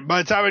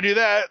 By the time I do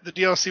that, the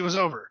DLC was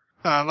over.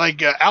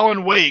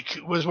 Alan Wake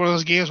was one of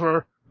those games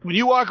where when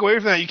you walk away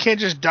from that, you can't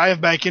just dive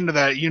back into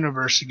that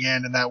universe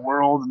again and that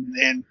world,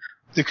 and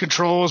the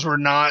controls were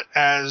not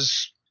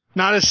as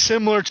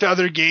similar to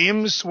other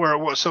games so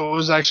it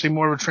was actually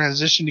more of a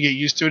transition to get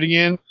used to it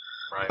again.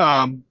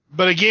 Right.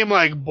 But a game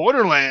like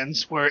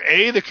Borderlands, where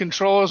the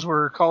controls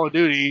were Call of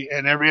Duty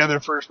and every other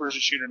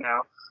first-person shooter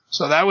now,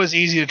 so that was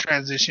easy to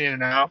transition in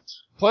and out.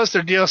 Plus,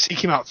 their DLC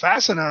came out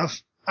fast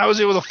enough. I was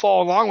able to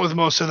follow along with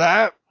most of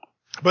that.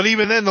 But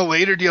even then, the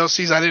later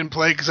DLCs I didn't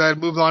play because I had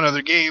moved on to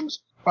other games.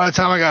 By the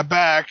time I got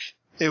back,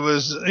 it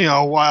was,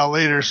 a while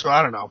later, so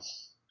I don't know.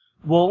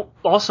 Well,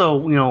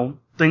 also,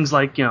 things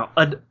like,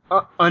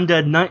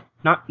 Undead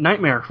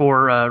Nightmare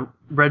for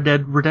Red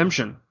Dead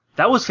Redemption.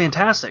 That was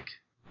fantastic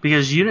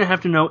because you didn't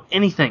have to know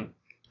anything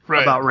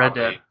about Red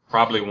Dead.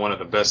 Probably one of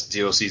the best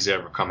DLCs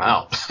ever come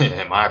out,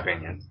 in my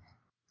opinion.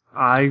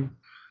 I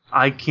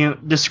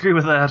can't disagree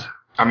with that.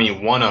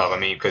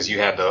 Because you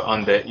had the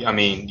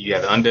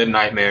Undead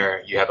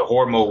Nightmare, you had the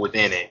horror mode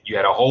within it, you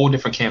had a whole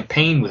different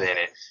campaign within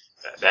it.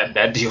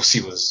 That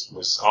DLC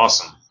was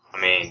awesome. I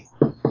mean,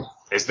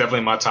 it's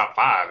definitely my top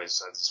 5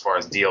 as far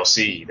as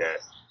DLC.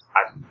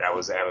 That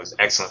was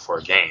excellent for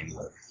a game.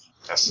 But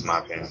that's my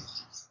opinion.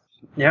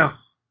 Yeah.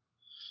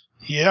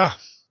 Yeah.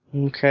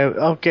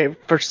 Okay.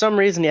 For some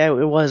reason, it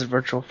was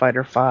Virtual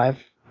Fighter 5.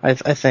 I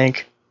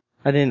think.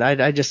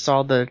 I just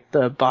saw the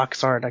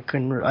box art. I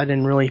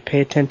didn't really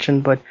pay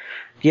attention, but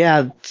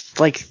yeah, it's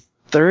like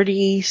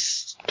 20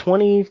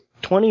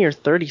 or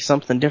 30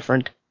 something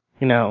different,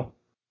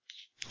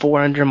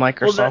 400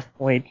 Microsoft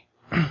point.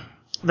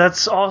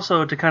 That's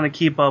also to kind of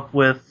keep up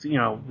with,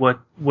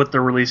 what they're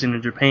releasing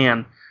in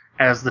Japan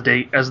as the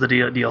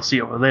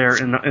DLC over there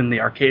in the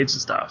arcades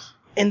and stuff.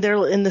 And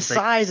the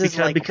size is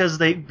because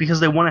they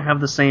want to have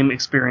the same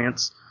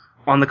experience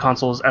on the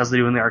consoles as they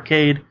do in the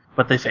arcade,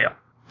 but they fail.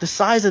 The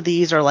size of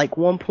these are like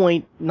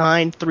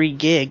 1.93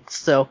 gigs,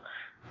 so, wow.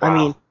 I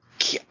mean,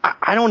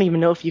 I don't even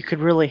know if you could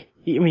really,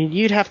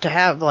 you'd have to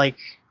have like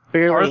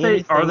barely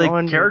anything Are they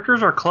on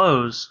characters or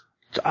clothes?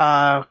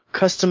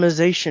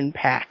 Customization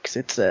packs,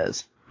 it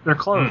says. They're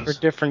clothes. For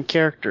different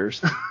characters.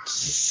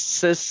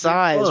 Says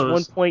size,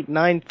 1.93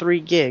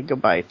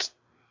 gigabytes.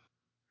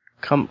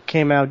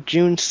 Came out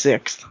June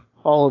 6th.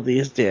 All of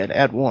these did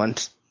at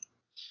once.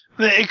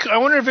 I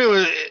wonder if it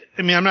was,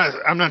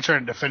 I'm not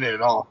trying to defend it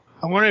at all.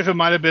 I wonder if it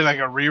might have been like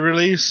a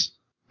re-release.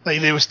 Like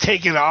it was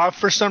taken off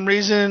for some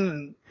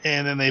reason,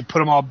 and then they put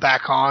them all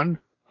back on.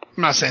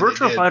 I'm not saying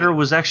Virtual Fighter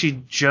was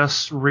actually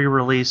just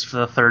re-released for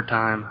the 3rd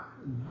time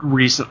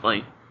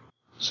recently.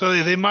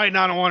 So they might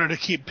not have wanted to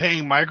keep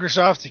paying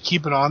Microsoft to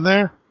keep it on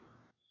there?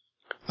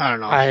 I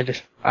don't know.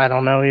 I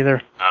don't know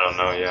either. I don't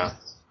know, yeah.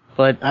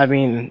 But,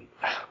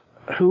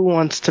 who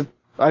wants to...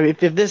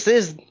 if this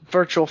is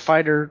Virtual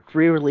Fighter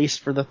re-released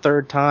for the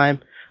 3rd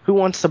time... Who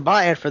wants to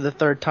buy it for the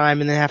 3rd time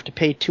and then have to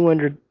pay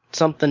 200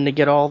 something to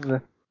get all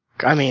the?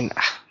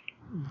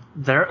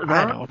 They're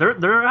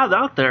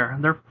out there.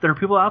 There are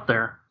people out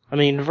there.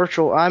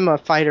 I'm a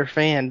fighter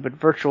fan, but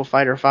Virtual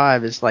Fighter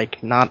 5 is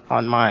like not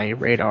on my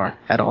radar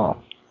at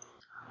all.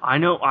 I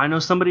know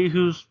somebody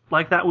who's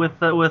like that with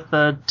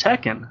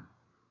Tekken.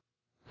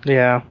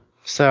 Yeah.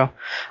 So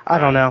I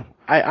don't know.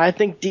 I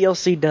think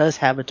DLC does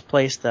have its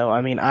place though.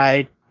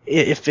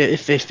 If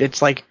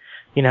it's like,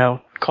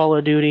 Call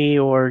of Duty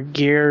or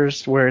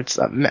Gears, where it's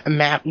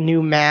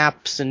new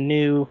maps and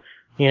new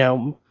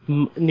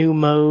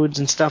modes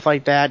and stuff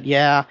like that,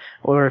 yeah.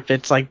 Or if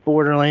it's like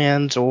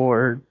Borderlands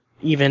or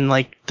even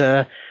like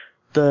the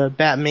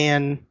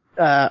Batman,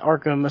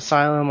 Arkham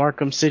Asylum,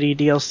 Arkham City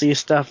DLC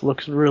stuff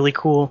looks really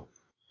cool.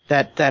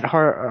 That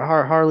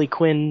Harley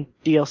Quinn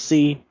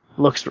DLC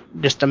looks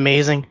just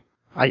amazing.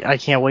 I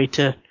can't wait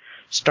to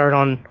start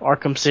on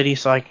Arkham City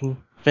so I can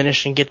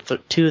finish and get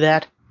to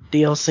that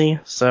DLC,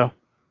 so.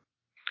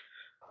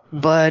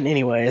 But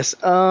anyways,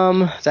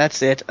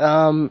 that's it.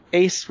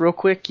 Ace, real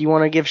quick, you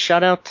want to give a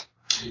shout out?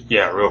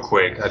 Yeah, real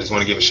quick. I just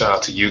want to give a shout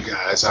out to you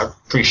guys. I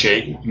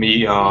appreciate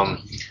me,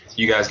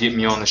 you guys getting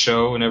me on the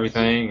show and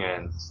everything,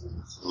 and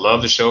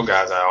love the show,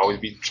 guys. I always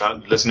be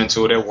listening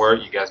to it at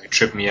work. You guys be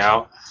tripping me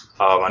out.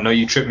 I know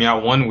you tripped me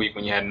out one week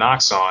when you had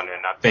Knox on,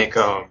 and I think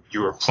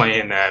you were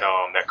playing that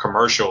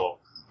commercial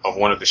of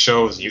one of the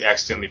shows, and you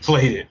accidentally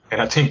played it,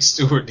 and I think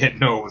Stuart didn't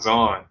know it was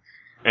on.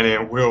 And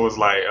then Will was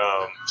like,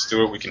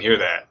 Stuart, we can hear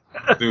that.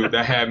 Dude,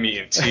 that had me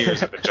in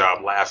tears at the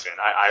job laughing.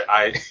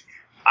 I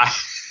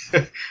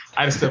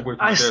just stepped away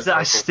from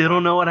I still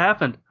don't know what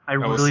happened. I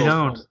really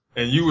don't.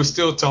 and you were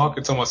still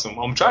talking to us.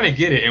 I'm trying to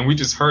get it, and we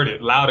just heard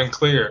it loud and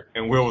clear.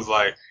 And Will was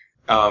like,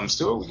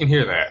 Stuart, we can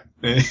hear that.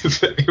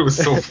 It was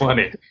so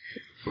funny.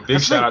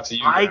 Big shout out to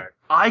you guys.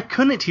 I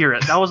couldn't hear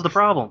it. That was the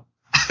problem.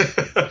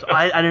 So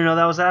I didn't know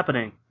that was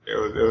happening. It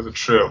was a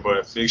trip,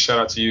 but big shout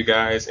out to you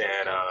guys,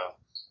 and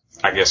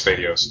I guess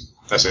Faitios.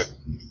 That's it.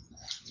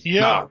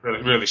 Yeah. No,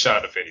 really shout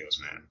out to Faitios,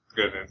 man.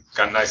 Good, man.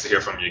 Kind of nice to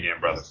hear from you again,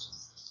 brother.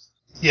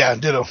 Yeah,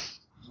 ditto.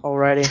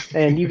 Alrighty,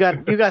 and you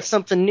got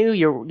something new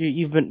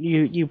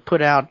you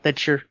put out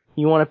that you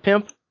want to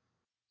pimp?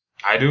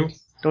 I do.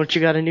 Don't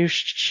you got a new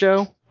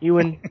show? You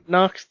and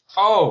Knox?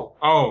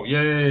 Oh,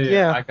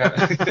 yeah. I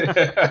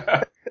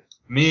got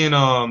me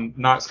and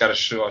Knox got a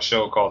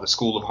show called The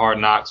School of Hard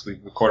Knocks. We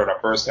recorded our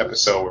first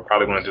episode. We're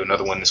probably going to do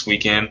another one this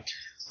weekend.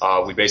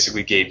 We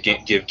basically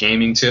give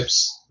gaming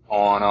tips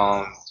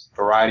on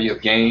variety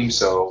of games.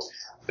 So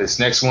this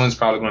next one's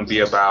probably going to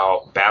be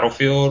about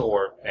Battlefield,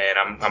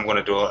 and I'm going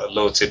to do a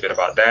little tidbit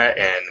about that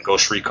and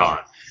Ghost Recon.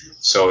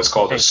 So it's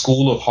called The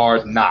School of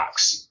Hard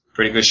Knocks.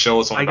 Pretty good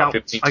show. It's only about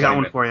 15 minutes. I got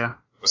one for you.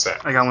 What's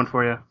that? I got one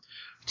for you.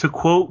 To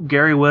quote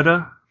Gary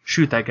Whitta,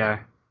 shoot that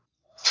guy.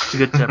 It's a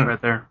good tip right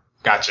there.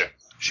 Gotcha.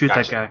 Shoot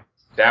that guy.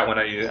 That one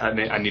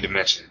I need to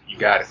mention. You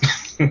got it.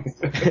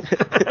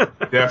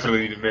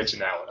 Definitely need to mention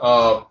that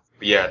one.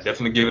 But yeah,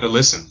 definitely give it a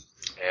listen.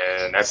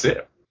 And that's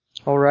it.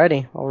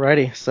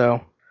 Alrighty.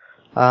 So,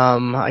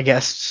 I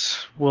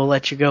guess we'll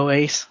let you go,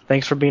 Ace.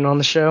 Thanks for being on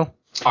the show.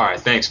 All right.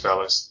 Thanks,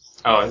 fellas.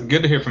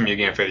 Good to hear from you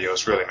again,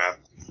 Faitios. Really, man.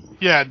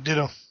 Yeah,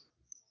 ditto.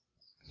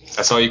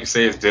 That's all you can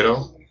say is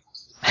ditto?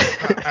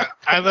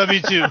 I love you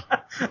too.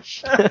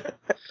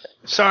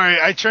 Sorry,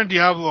 I turned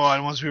Diablo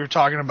on once we were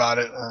talking about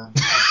it.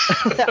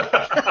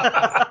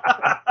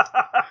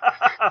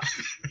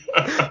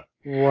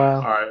 Wow.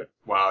 All right.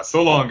 Wow.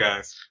 So long,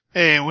 guys.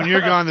 Hey, when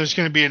you're gone, there's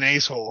going to be an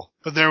ace hole.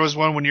 But there was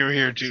one when you were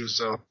here too,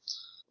 so.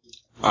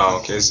 Oh,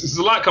 okay. There's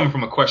a lot coming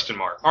from a question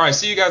mark. All right.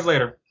 See you guys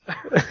later.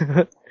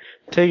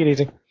 Take it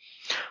easy.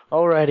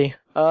 Alrighty.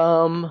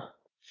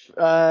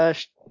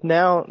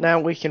 Now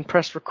we can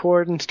press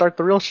record and start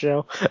the real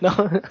show.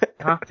 No.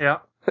 Yeah.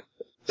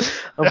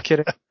 I'm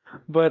kidding.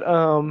 But,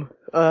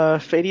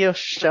 Faitios,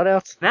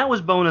 shoutouts? That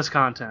was bonus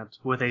content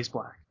with Ace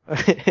Black.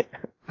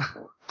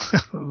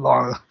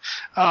 Long.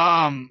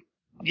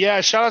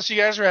 Yeah, shout out to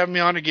you guys for having me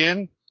on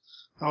again.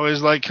 I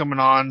always like coming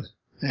on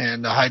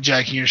and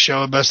hijacking your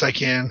show the best I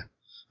can.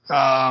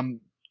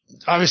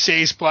 Obviously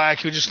Ace Black,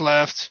 who just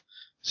left.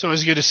 It's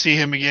always good to see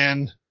him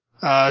again.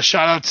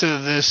 Shout out to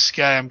this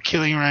guy I'm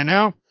killing right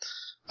now.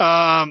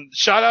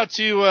 Shout out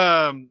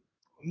to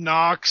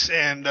Knox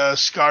and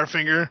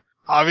Scarfinger.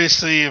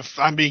 Obviously, if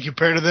I'm being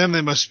compared to them,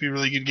 they must be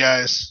really good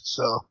guys.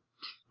 So,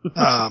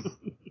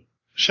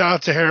 shout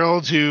out to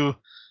Harold, who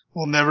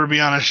will never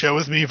be on a show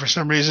with me for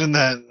some reason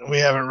that we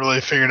haven't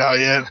really figured out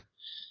yet.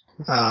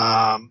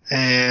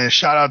 And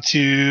shout out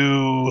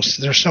to,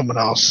 there's someone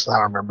else, I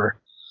don't remember.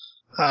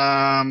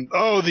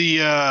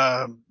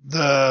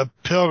 The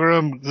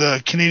Pilgrim,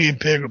 the Canadian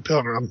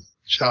Pilgrim.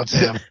 Shout out to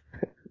him.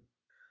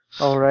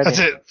 Alrighty. That's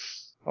it.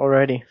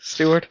 Alrighty.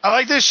 Stuart? I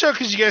like this show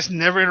because you guys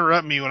never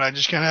interrupt me when I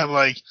just kind of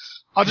have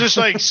I'll just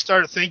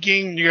start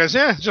thinking. You guys,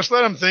 just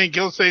let him think.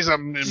 He'll say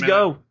something. Just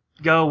go.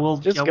 We'll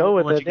go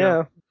with it.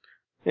 Yeah.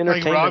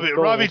 Like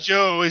Robbie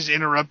Joe always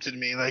interrupted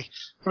me.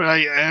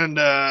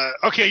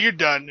 Okay, you're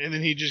done, and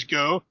then he'd just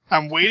go.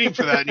 I'm waiting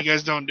for that, and you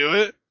guys don't do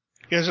it.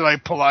 You guys are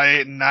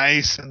polite and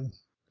nice, and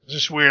it's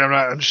just weird.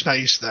 I'm just not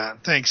used to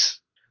that. Thanks.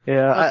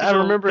 Yeah, I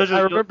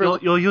remember.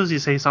 You'll usually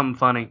say something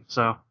funny,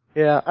 so.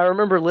 Yeah, I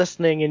remember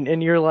listening,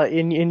 and you're like,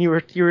 and you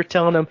were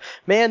telling them,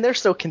 man, they're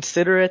so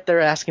considerate.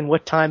 They're asking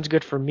what time's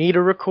good for me to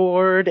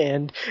record,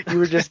 and you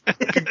were just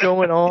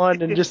going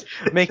on and just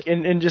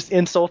just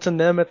insulting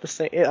them at the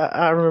same.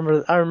 I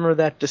remember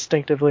that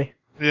distinctively.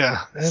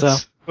 Yeah,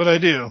 that's what I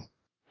do.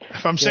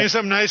 If I'm saying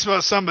something nice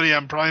about somebody,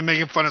 I'm probably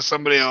making fun of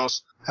somebody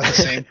else at the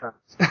same time.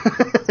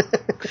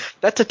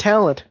 That's a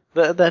talent.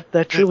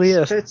 That truly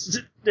is.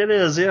 It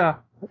is, yeah.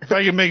 If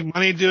I could make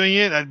money doing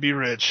it, I'd be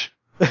rich.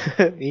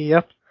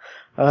 Yep.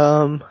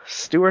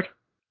 Stuart?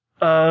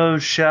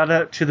 Shout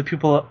out to the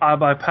people at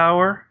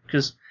iBuyPower,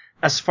 because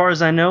as far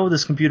as I know,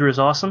 this computer is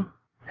awesome.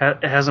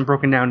 It hasn't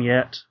broken down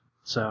yet,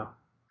 so.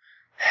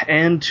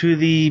 And to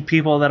the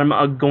people that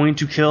I'm going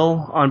to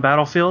kill on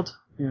Battlefield.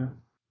 Yeah.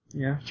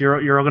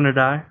 You're all gonna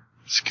die.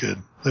 That's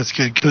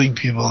good. Killing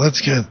people.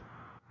 That's good.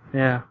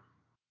 Yeah.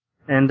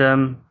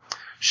 And,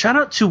 shout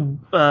out to,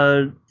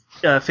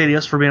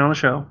 Faitios for being on the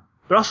show.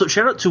 But also,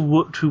 shout out to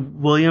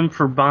William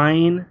for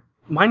buying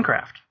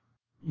Minecraft.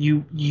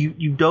 You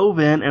dove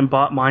in and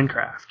bought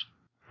Minecraft.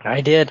 I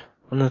did,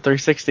 on the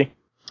 360.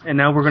 And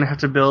now we're gonna have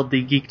to build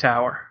the Geek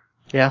Tower.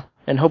 Yeah,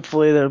 and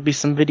hopefully there'll be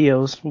some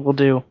videos we'll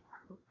do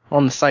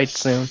on the site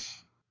soon.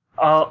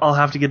 I'll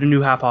have to get a new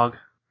Hapog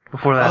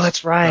before that. Oh,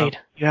 that's right.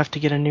 You have to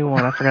get a new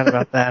one. I forgot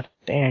about that.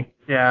 Dang.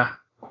 Yeah.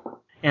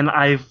 And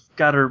I've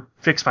got to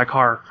fix my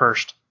car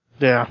first.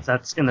 Yeah.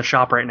 That's in the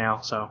shop right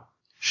now, so.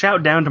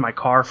 Shout down to my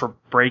car for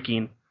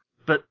braking.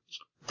 But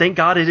thank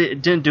God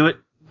it didn't do it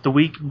the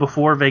week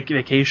before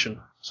vacation.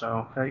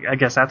 So I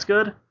guess that's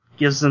good.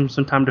 gives them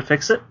some time to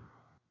fix it.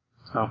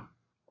 So.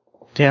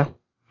 Yeah.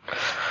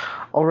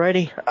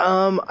 Alrighty.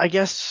 I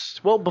guess,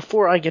 well,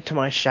 before I get to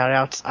my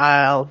shoutouts,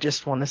 I'll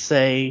just want to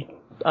say,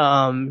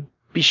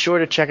 be sure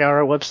to check out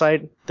our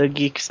website,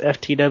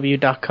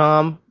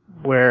 thegeeksftw.com,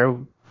 where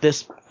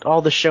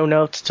all the show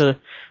notes to,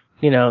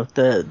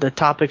 the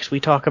topics we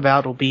talk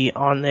about will be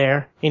on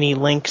there. Any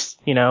links,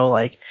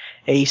 like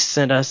Ace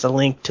sent us a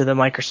link to the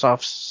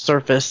Microsoft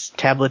Surface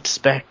tablet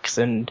specs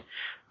and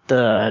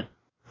the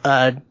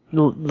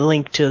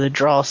link to the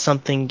Draw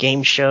Something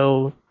game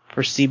show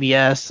for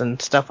CBS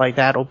and stuff like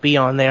that will be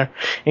on there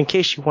in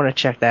case you want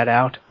to check that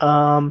out.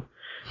 I'm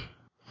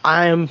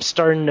going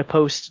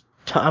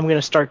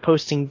to start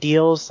posting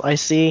deals I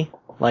see,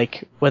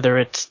 like whether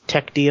it's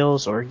tech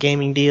deals or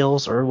gaming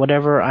deals or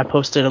whatever. I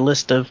posted a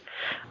list of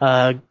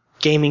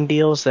gaming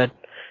deals that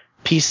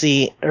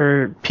PC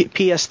or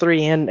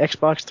PS3 and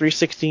Xbox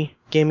 360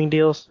 gaming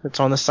deals. It's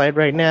on the site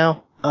right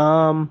now.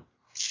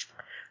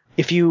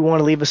 If you want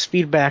to leave us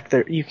feedback,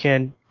 there you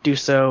can do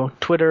so.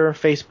 Twitter,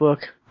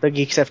 Facebook,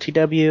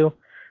 TheGeeksFTW.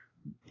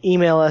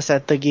 Email us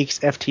at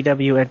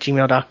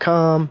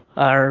thegeeksftw@gmail.com.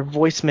 Our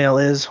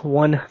voicemail is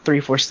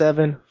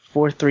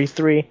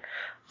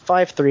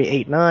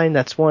 1-347-433-5389.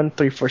 That's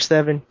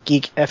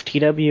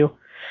 1-347-GEEK-FTW.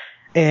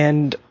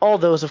 And all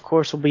those, of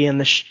course, will be in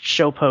the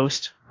show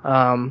post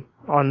on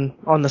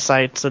the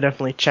site, so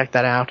definitely check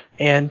that out.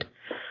 And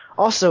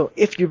also,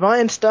 if you're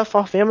buying stuff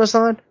off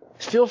Amazon,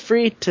 feel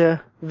free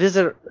to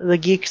visit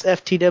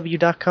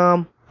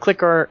thegeeksftw.com,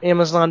 click our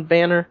Amazon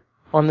banner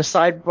on the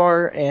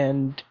sidebar,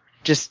 and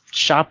just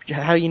shop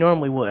how you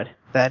normally would.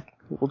 That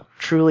will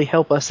truly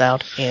help us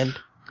out. And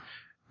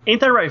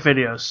ain't that right,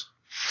 Faitios?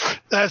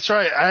 That's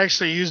right. I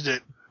actually used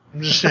it.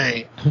 I'm just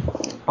saying.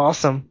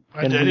 Awesome.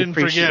 I didn't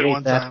forget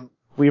one time.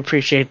 We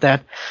appreciate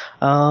that.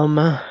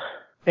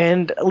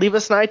 And leave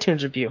us an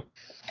iTunes review.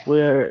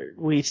 We're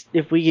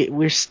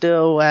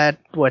still at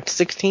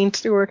 16,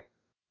 Stuart?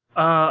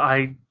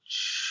 I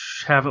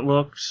haven't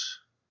looked.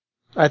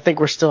 I think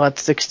we're still at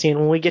 16.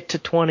 When we get to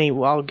 20,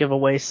 I'll give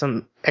away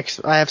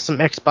I have some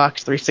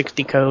Xbox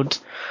 360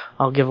 codes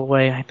I'll give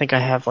away. I think I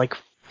have like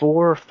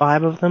 4 or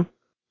 5 of them.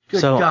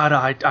 Good God,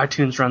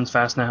 iTunes runs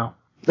fast now.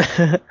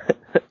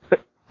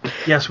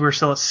 Yes, we're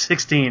still at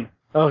 16.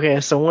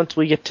 Okay, so once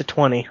we get to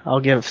 20,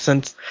 I'll give,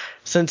 since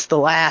the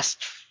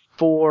last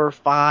 4 or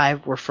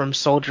 5 were from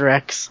Soldier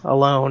X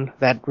alone,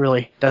 that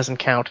really doesn't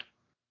count.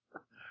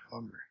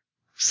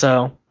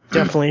 So,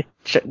 definitely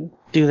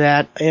do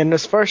that. And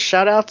as far as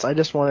shoutouts, I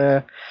just want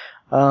to,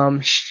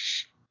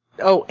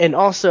 and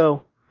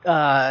also,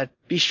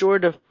 be sure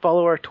to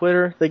follow our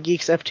Twitter, The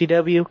Geeks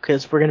FTW,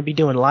 because we're going to be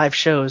doing live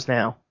shows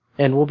now,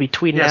 and we'll be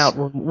tweeting out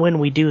when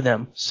we do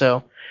them.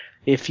 So,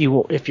 if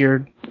you're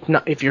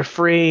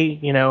free,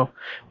 when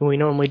we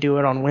normally do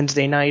it on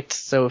Wednesday nights.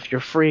 So if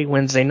you're free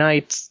Wednesday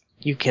nights,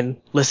 you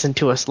can listen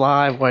to us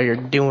live while you're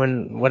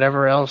doing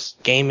whatever else,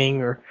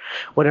 gaming or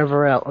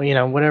whatever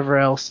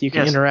else. You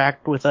can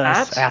interact with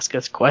us, ask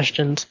us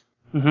questions.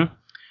 Mm-hmm.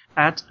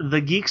 At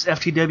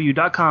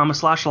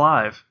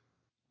thegeeksftw.com/live.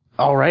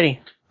 Alrighty.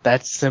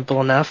 That's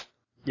simple enough.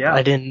 Yeah.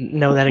 I didn't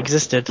know that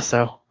existed,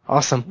 so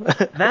awesome.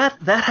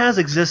 That has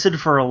existed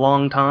for a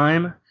long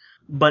time,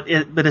 but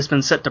it's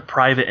been set to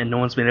private and no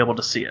one's been able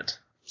to see it.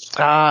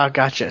 Ah,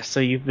 gotcha. So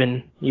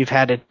you've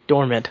had it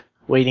dormant,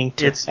 waiting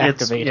to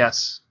activate.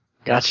 Yes.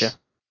 Gotcha. Yes.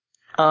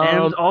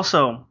 And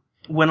also,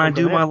 when I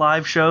do my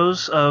live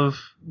shows of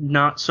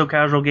Not So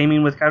Casual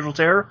Gaming with Casual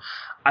Terror,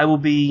 I will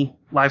be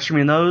live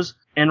streaming those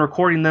and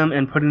recording them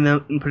and putting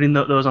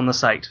those on the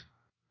site.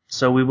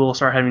 So we will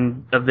start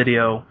having a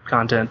video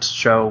content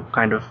show,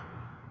 kind of.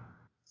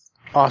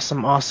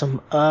 Awesome.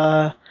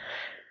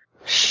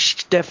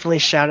 Definitely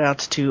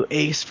shout-outs to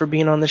Ace for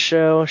being on the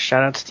show.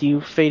 Shout-outs to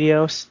you,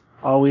 Faitios.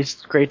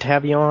 Always great to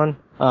have you on.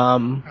 I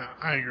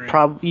agree.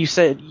 You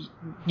said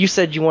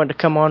you wanted to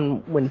come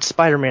on when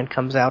Spider-Man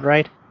comes out,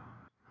 right?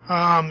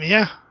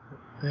 Yeah.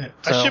 So,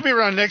 I should be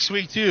around next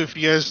week, too, if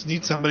you guys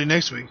need somebody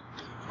next week.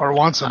 Or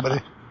want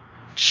somebody.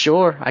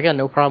 Sure. I got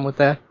no problem with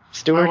that.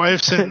 Stuart? My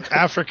wife's in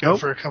Africa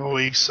for a couple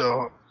weeks,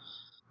 so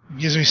it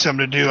gives me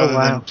something to do other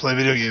than play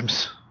video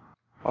games.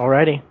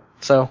 Alrighty.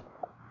 So,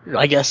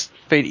 I guess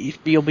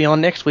you'll be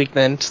on next week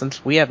then,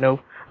 since we have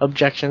no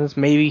objections.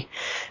 Maybe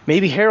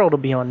Harold will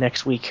be on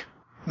next week.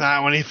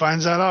 Nah, when he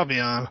finds out, I'll be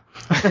on.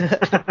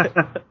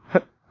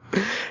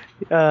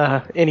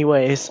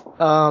 Anyways,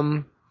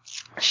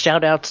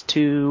 shout outs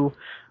to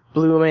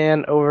Blue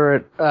Man over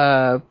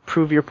at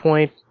Prove Your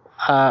Point,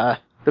 the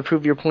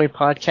Prove Your Point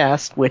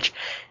podcast, which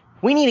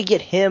we need to get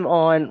him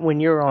on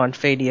when you're on,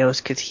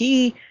 Faitios, because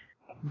he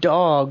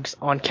dogs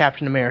on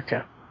Captain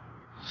America.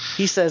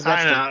 He says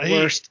that's the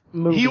worst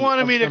movie. He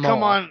wanted me to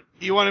come all. on.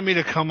 He wanted me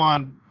to come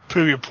on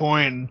Prove Your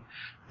Point. And,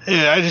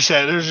 yeah, I just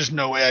said there's just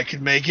no way I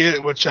could make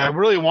it, which I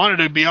really wanted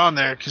to be on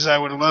there because I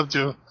would have loved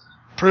to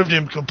prove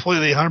him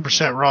completely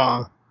 100%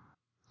 wrong.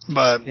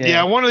 But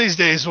yeah, one of these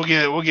days we'll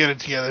get it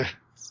together.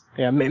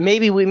 Yeah,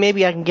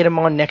 maybe I can get him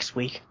on next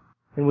week,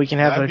 and we can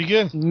have That'd be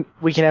good.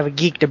 We can have a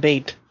geek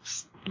debate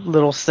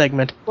little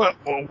segment.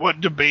 What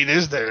debate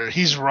is there?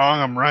 He's wrong,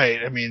 I'm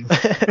right. I mean,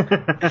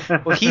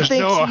 well, he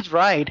thinks he's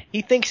right.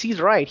 He thinks he's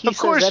right. He of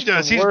course says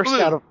that's the worst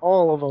out of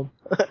all of them.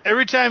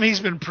 Every time he's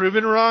been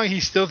proven wrong, he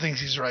still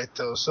thinks he's right,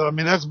 though. So I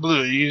mean, that's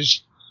blue. You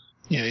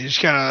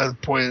just kind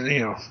of point,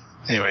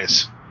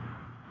 Anyways.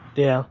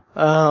 Yeah.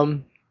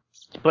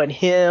 But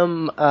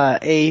him,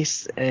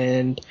 Ace,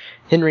 and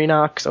Henry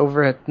Knox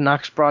over at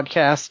Knox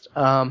Broadcast,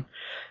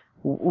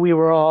 we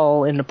were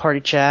all in the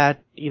party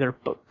chat, either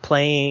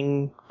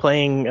playing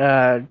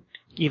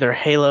either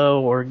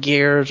Halo or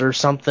Gears or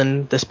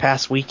something this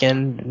past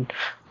weekend. And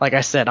like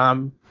I said,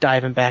 I'm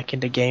diving back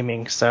into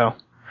gaming, so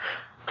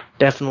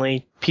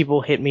definitely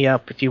people hit me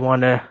up if you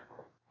want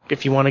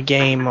to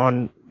game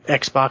on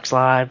Xbox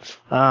Live.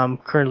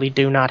 Currently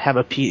do not have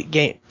a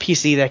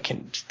PC that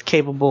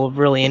capable of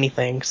really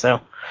anything,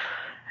 so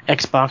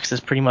Xbox is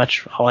pretty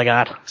much all I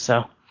got.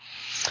 So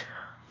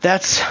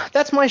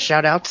that's my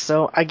shout out.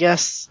 So I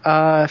guess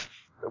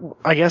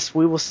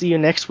we will see you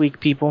next week,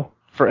 people,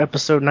 for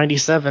episode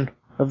 97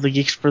 of the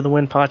Geeks for the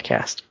Win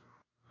podcast.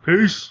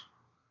 Peace.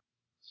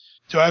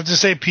 Do I have to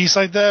say peace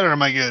like that, or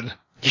am I good?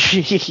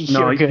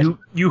 No, good.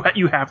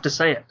 you have to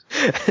say it.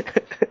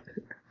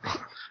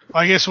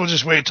 I guess we'll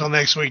just wait till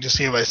next week to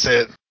see if I say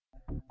it.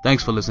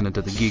 Thanks for listening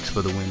to the Geeks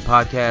for the Win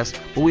podcast,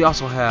 but we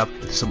also have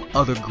some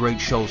other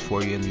great shows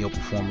for you in the Open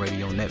Form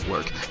Radio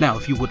Network. Now,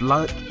 if you would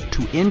like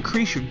to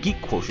increase your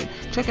geek quotient,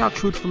 check out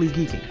Truthfully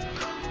Geeking.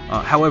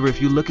 However, if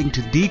you're looking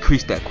to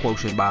decrease that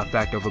quotient by a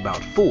factor of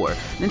about 4,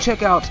 then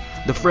check out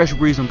the fresh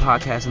breeze in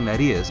podcasting that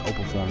is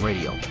Open Form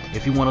Radio.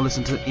 If you want to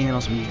listen in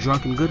on some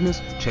drunken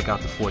goodness, check out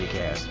the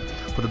 40cast.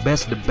 For the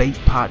best debate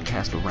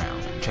podcast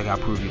around, check out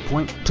Prove Your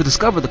Point. To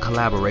discover the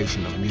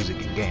collaboration of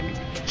music and gaming,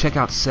 check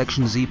out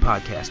Section Z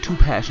Podcast, 2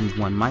 Passions,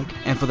 1 Mic.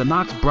 And for the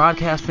Knox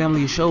Broadcast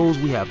family of shows,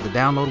 we have the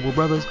Downloadable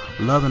Brothers,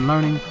 Love and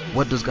Learning,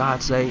 What Does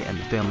God Say, and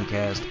the Family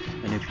Cast.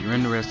 And if you're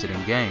interested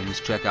in games,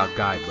 check out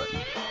Guide Button,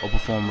 Open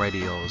Form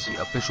Radio's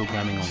official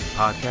gaming-only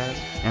podcast.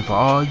 And for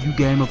all you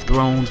Game of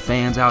Thrones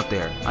fans out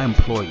there, I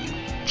implore you,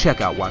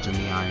 check out Watching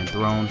the Iron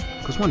Throne,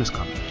 because winter's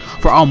coming.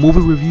 For all movie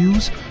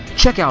reviews,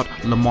 check out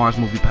Lamar's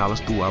Movie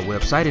Palace through our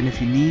website, and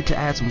if you need to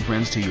add some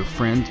friends to your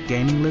friends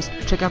gaming list,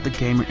 check out the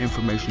Gamer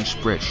Information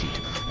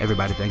Spreadsheet.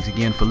 Everybody, thanks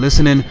again for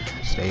listening.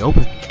 Stay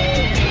open.